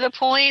gotten to the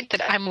point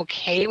that I'm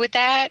okay with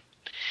that.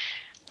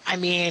 I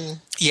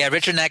mean... Yeah,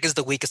 Richard Knack is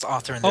the weakest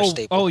author in their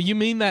staple. Oh, you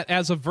mean that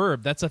as a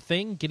verb? That's a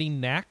thing?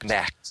 Getting knacked?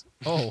 Knacked.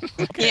 Oh,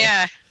 okay.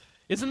 Yeah.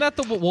 Isn't that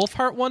the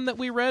Wolfheart one that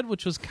we read,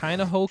 which was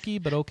kind of hokey,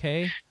 but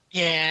okay?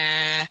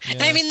 Yeah.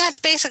 And I mean,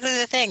 that's basically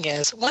the thing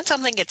is, once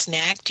something gets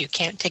knacked, you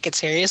can't take it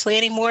seriously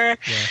anymore.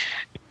 Yeah.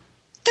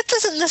 That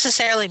doesn't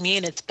necessarily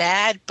mean it's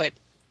bad, but,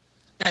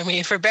 I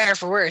mean, for better or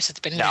for worse, it's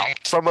been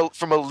knacked. From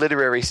a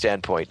literary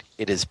standpoint,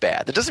 it is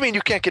bad. That doesn't mean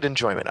you can't get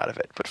enjoyment out of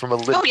it, but from a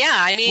Oh, yeah,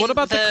 I mean... What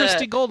about the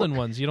Christy Golden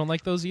ones? You don't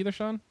like those either,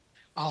 Sean?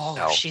 Oh,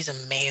 No. she's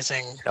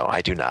amazing. No,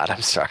 I do not.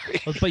 I'm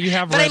sorry. But you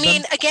have But read I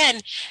mean, them?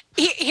 again,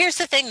 here's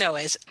the thing, though,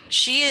 is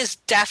she's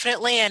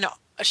definitely an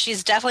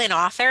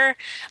author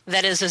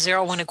that is a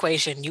 0-1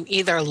 equation. You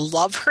either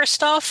love her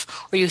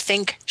stuff or you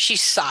think she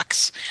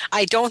sucks.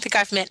 I don't think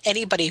I've met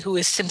anybody who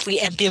is simply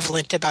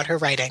ambivalent about her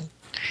writing.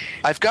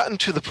 I've gotten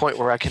to the point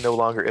where I can no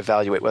longer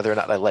evaluate whether or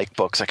not I like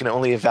books. I can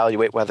only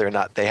evaluate whether or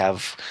not they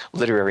have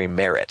literary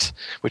merit,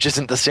 which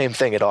isn't the same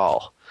thing at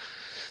all.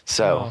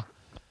 So,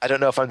 I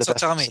don't know if I'm the best.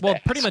 So tell me, Well,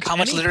 pretty much how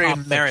much any literary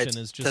pop merit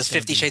fiction is just does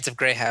 50 Shades of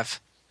Grey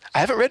have? I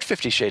haven't read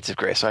 50 Shades of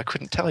Grey, so I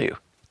couldn't tell you.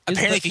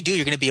 Apparently, if you do,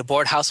 you're going to be a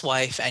bored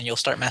housewife and you'll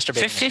start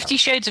masturbating. 50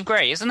 Shades of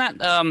Grey, isn't that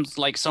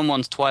like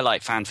someone's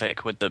Twilight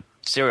fanfic with the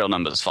serial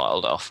numbers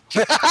filed off?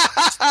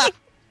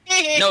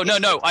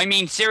 No. I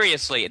mean,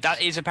 seriously,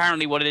 that is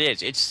apparently what it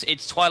is.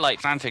 It's Twilight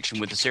fanfiction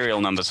with the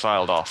serial numbers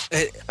filed off.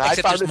 I Except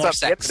found there's this more on the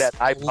sex.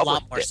 internet. I A lot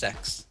published more it.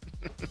 sex.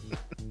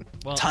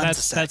 Well, tons of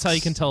that's sex. how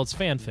you can tell it's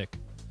fanfic.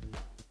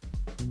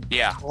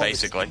 Yeah,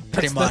 basically.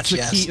 Pretty much, that's the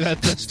yes. key,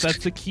 that's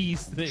the key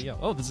thing. Yeah,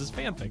 oh, this is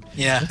fanfic.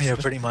 Yeah,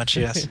 pretty much,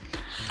 yes.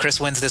 Chris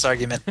wins this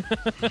argument.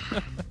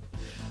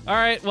 All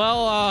right,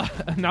 well,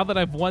 now that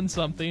I've won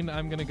something,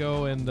 I'm going to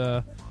go and,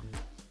 I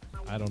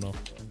don't know,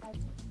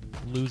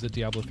 lose at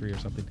Diablo 3 or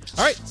something.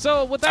 All right,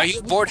 so with that... Are you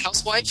a bored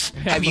housewife?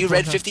 Yeah, Have I'm a you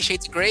bored read 50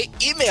 Shades of Grey?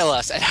 Email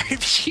us at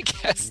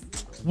RPGCast.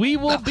 We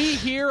will be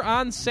here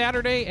on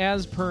Saturday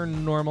as per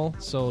normal,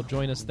 so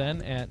join us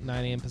then at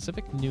 9 a.m.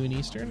 Pacific, noon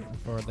Eastern,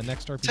 for the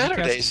next RPG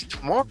Saturday's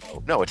tomorrow?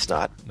 No, it's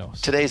not. No.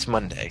 Today's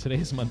Monday.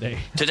 Today's Monday.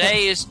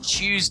 Today is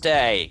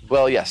Tuesday.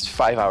 Well, yes,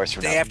 5 hours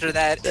from Day now. after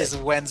that is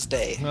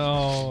Wednesday. Oh.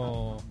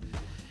 All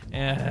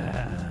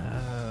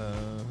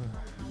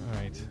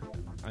right.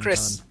 I'm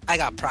Chris, done. I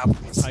got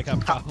problems. I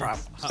got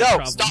problems. No,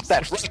 Problems. stop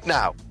that right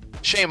now.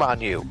 Shame on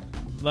you.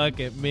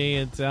 Look at me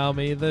and tell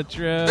me the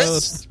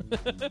truth.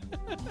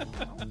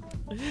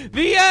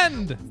 The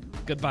end.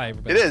 Goodbye,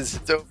 everybody. It is.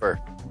 It's over.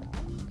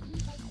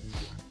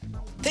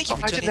 Thank you Oh,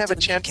 for I tuning didn't have into a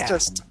the chance to-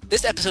 Meancast.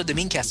 This episode of the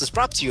Meancast is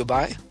brought to you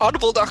by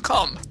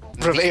Audible.com.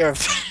 Purveyor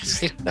of...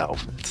 No,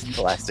 it's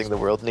the last thing the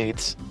world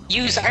needs.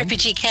 Use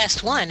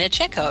RPGCast1 at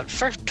checkout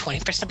for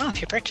 20%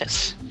 off your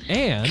purchase.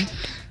 And...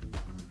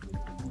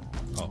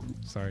 Oh,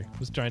 sorry. I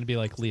was trying to be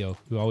like Leo,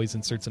 who always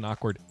inserts an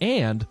awkward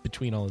and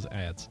between all his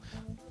ads.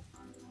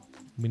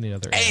 We need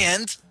another ad.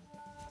 And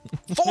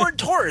Ford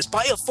Taurus.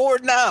 Buy a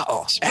Ford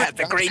now at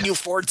the great new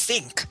Ford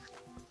Sync.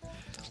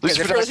 Because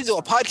if you're listening to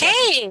a podcast,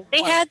 Hey,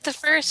 they had the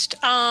first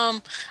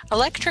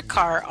electric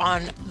car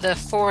on the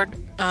Ford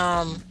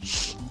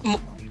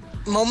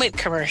Moment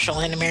commercial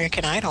in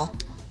American Idol.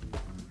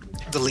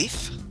 the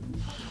Leaf.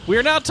 We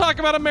are now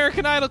talking about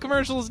American Idol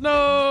commercials.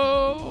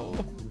 No.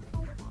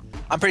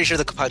 I'm pretty sure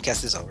the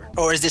podcast is over.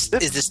 Or is this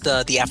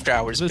the after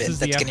hours This bit is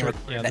that's the getting after.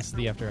 recorded? Yeah, this is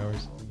the after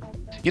hours.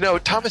 You know,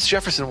 Thomas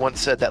Jefferson once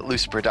said that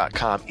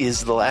Lucifer.com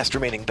is the last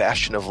remaining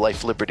bastion of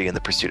life, liberty, and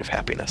the pursuit of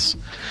happiness.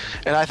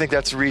 And I think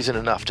that's reason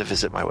enough to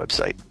visit my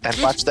website and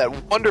watch that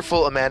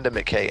wonderful Amanda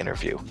McKay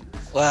interview.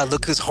 Well,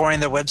 look who's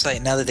whoring their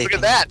website now that they Look at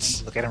can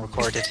that! look at and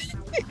record it.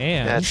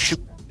 And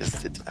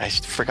I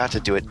forgot to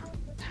do it.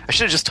 I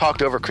should have just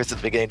talked over Chris at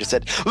the beginning and just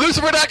said,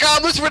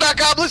 Lucifer.com,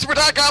 Lucifer.com,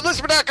 Lucifer.com,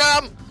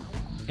 Lucifer.com!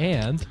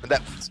 And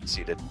that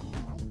succeeded.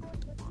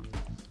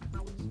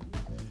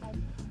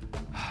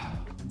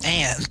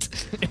 And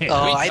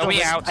Are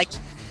we out?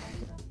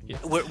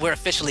 We're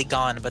officially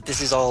gone, but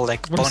this is all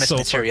like We're bonus so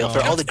material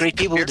far for all the great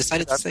people who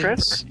decided to say.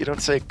 Chris, you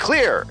don't say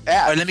clear. All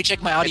right, let me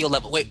check my audio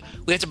level. Wait,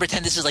 we have to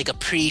pretend this is like a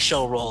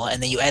pre-show roll,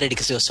 and then you edit it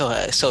because it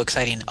was so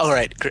exciting. All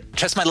right,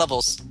 trust my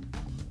levels.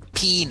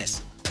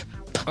 Penis.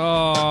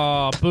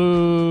 oh,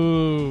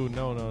 boo!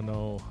 No.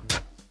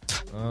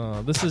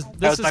 This is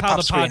was my how pop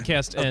the screen.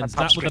 podcast That was my ends,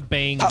 pop not with a screen.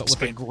 bang, Pop but with a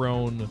screen.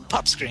 groan.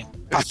 Pop screen.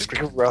 Pop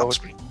screen. Groan. Pop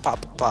screen.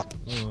 Pop.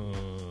 Uh,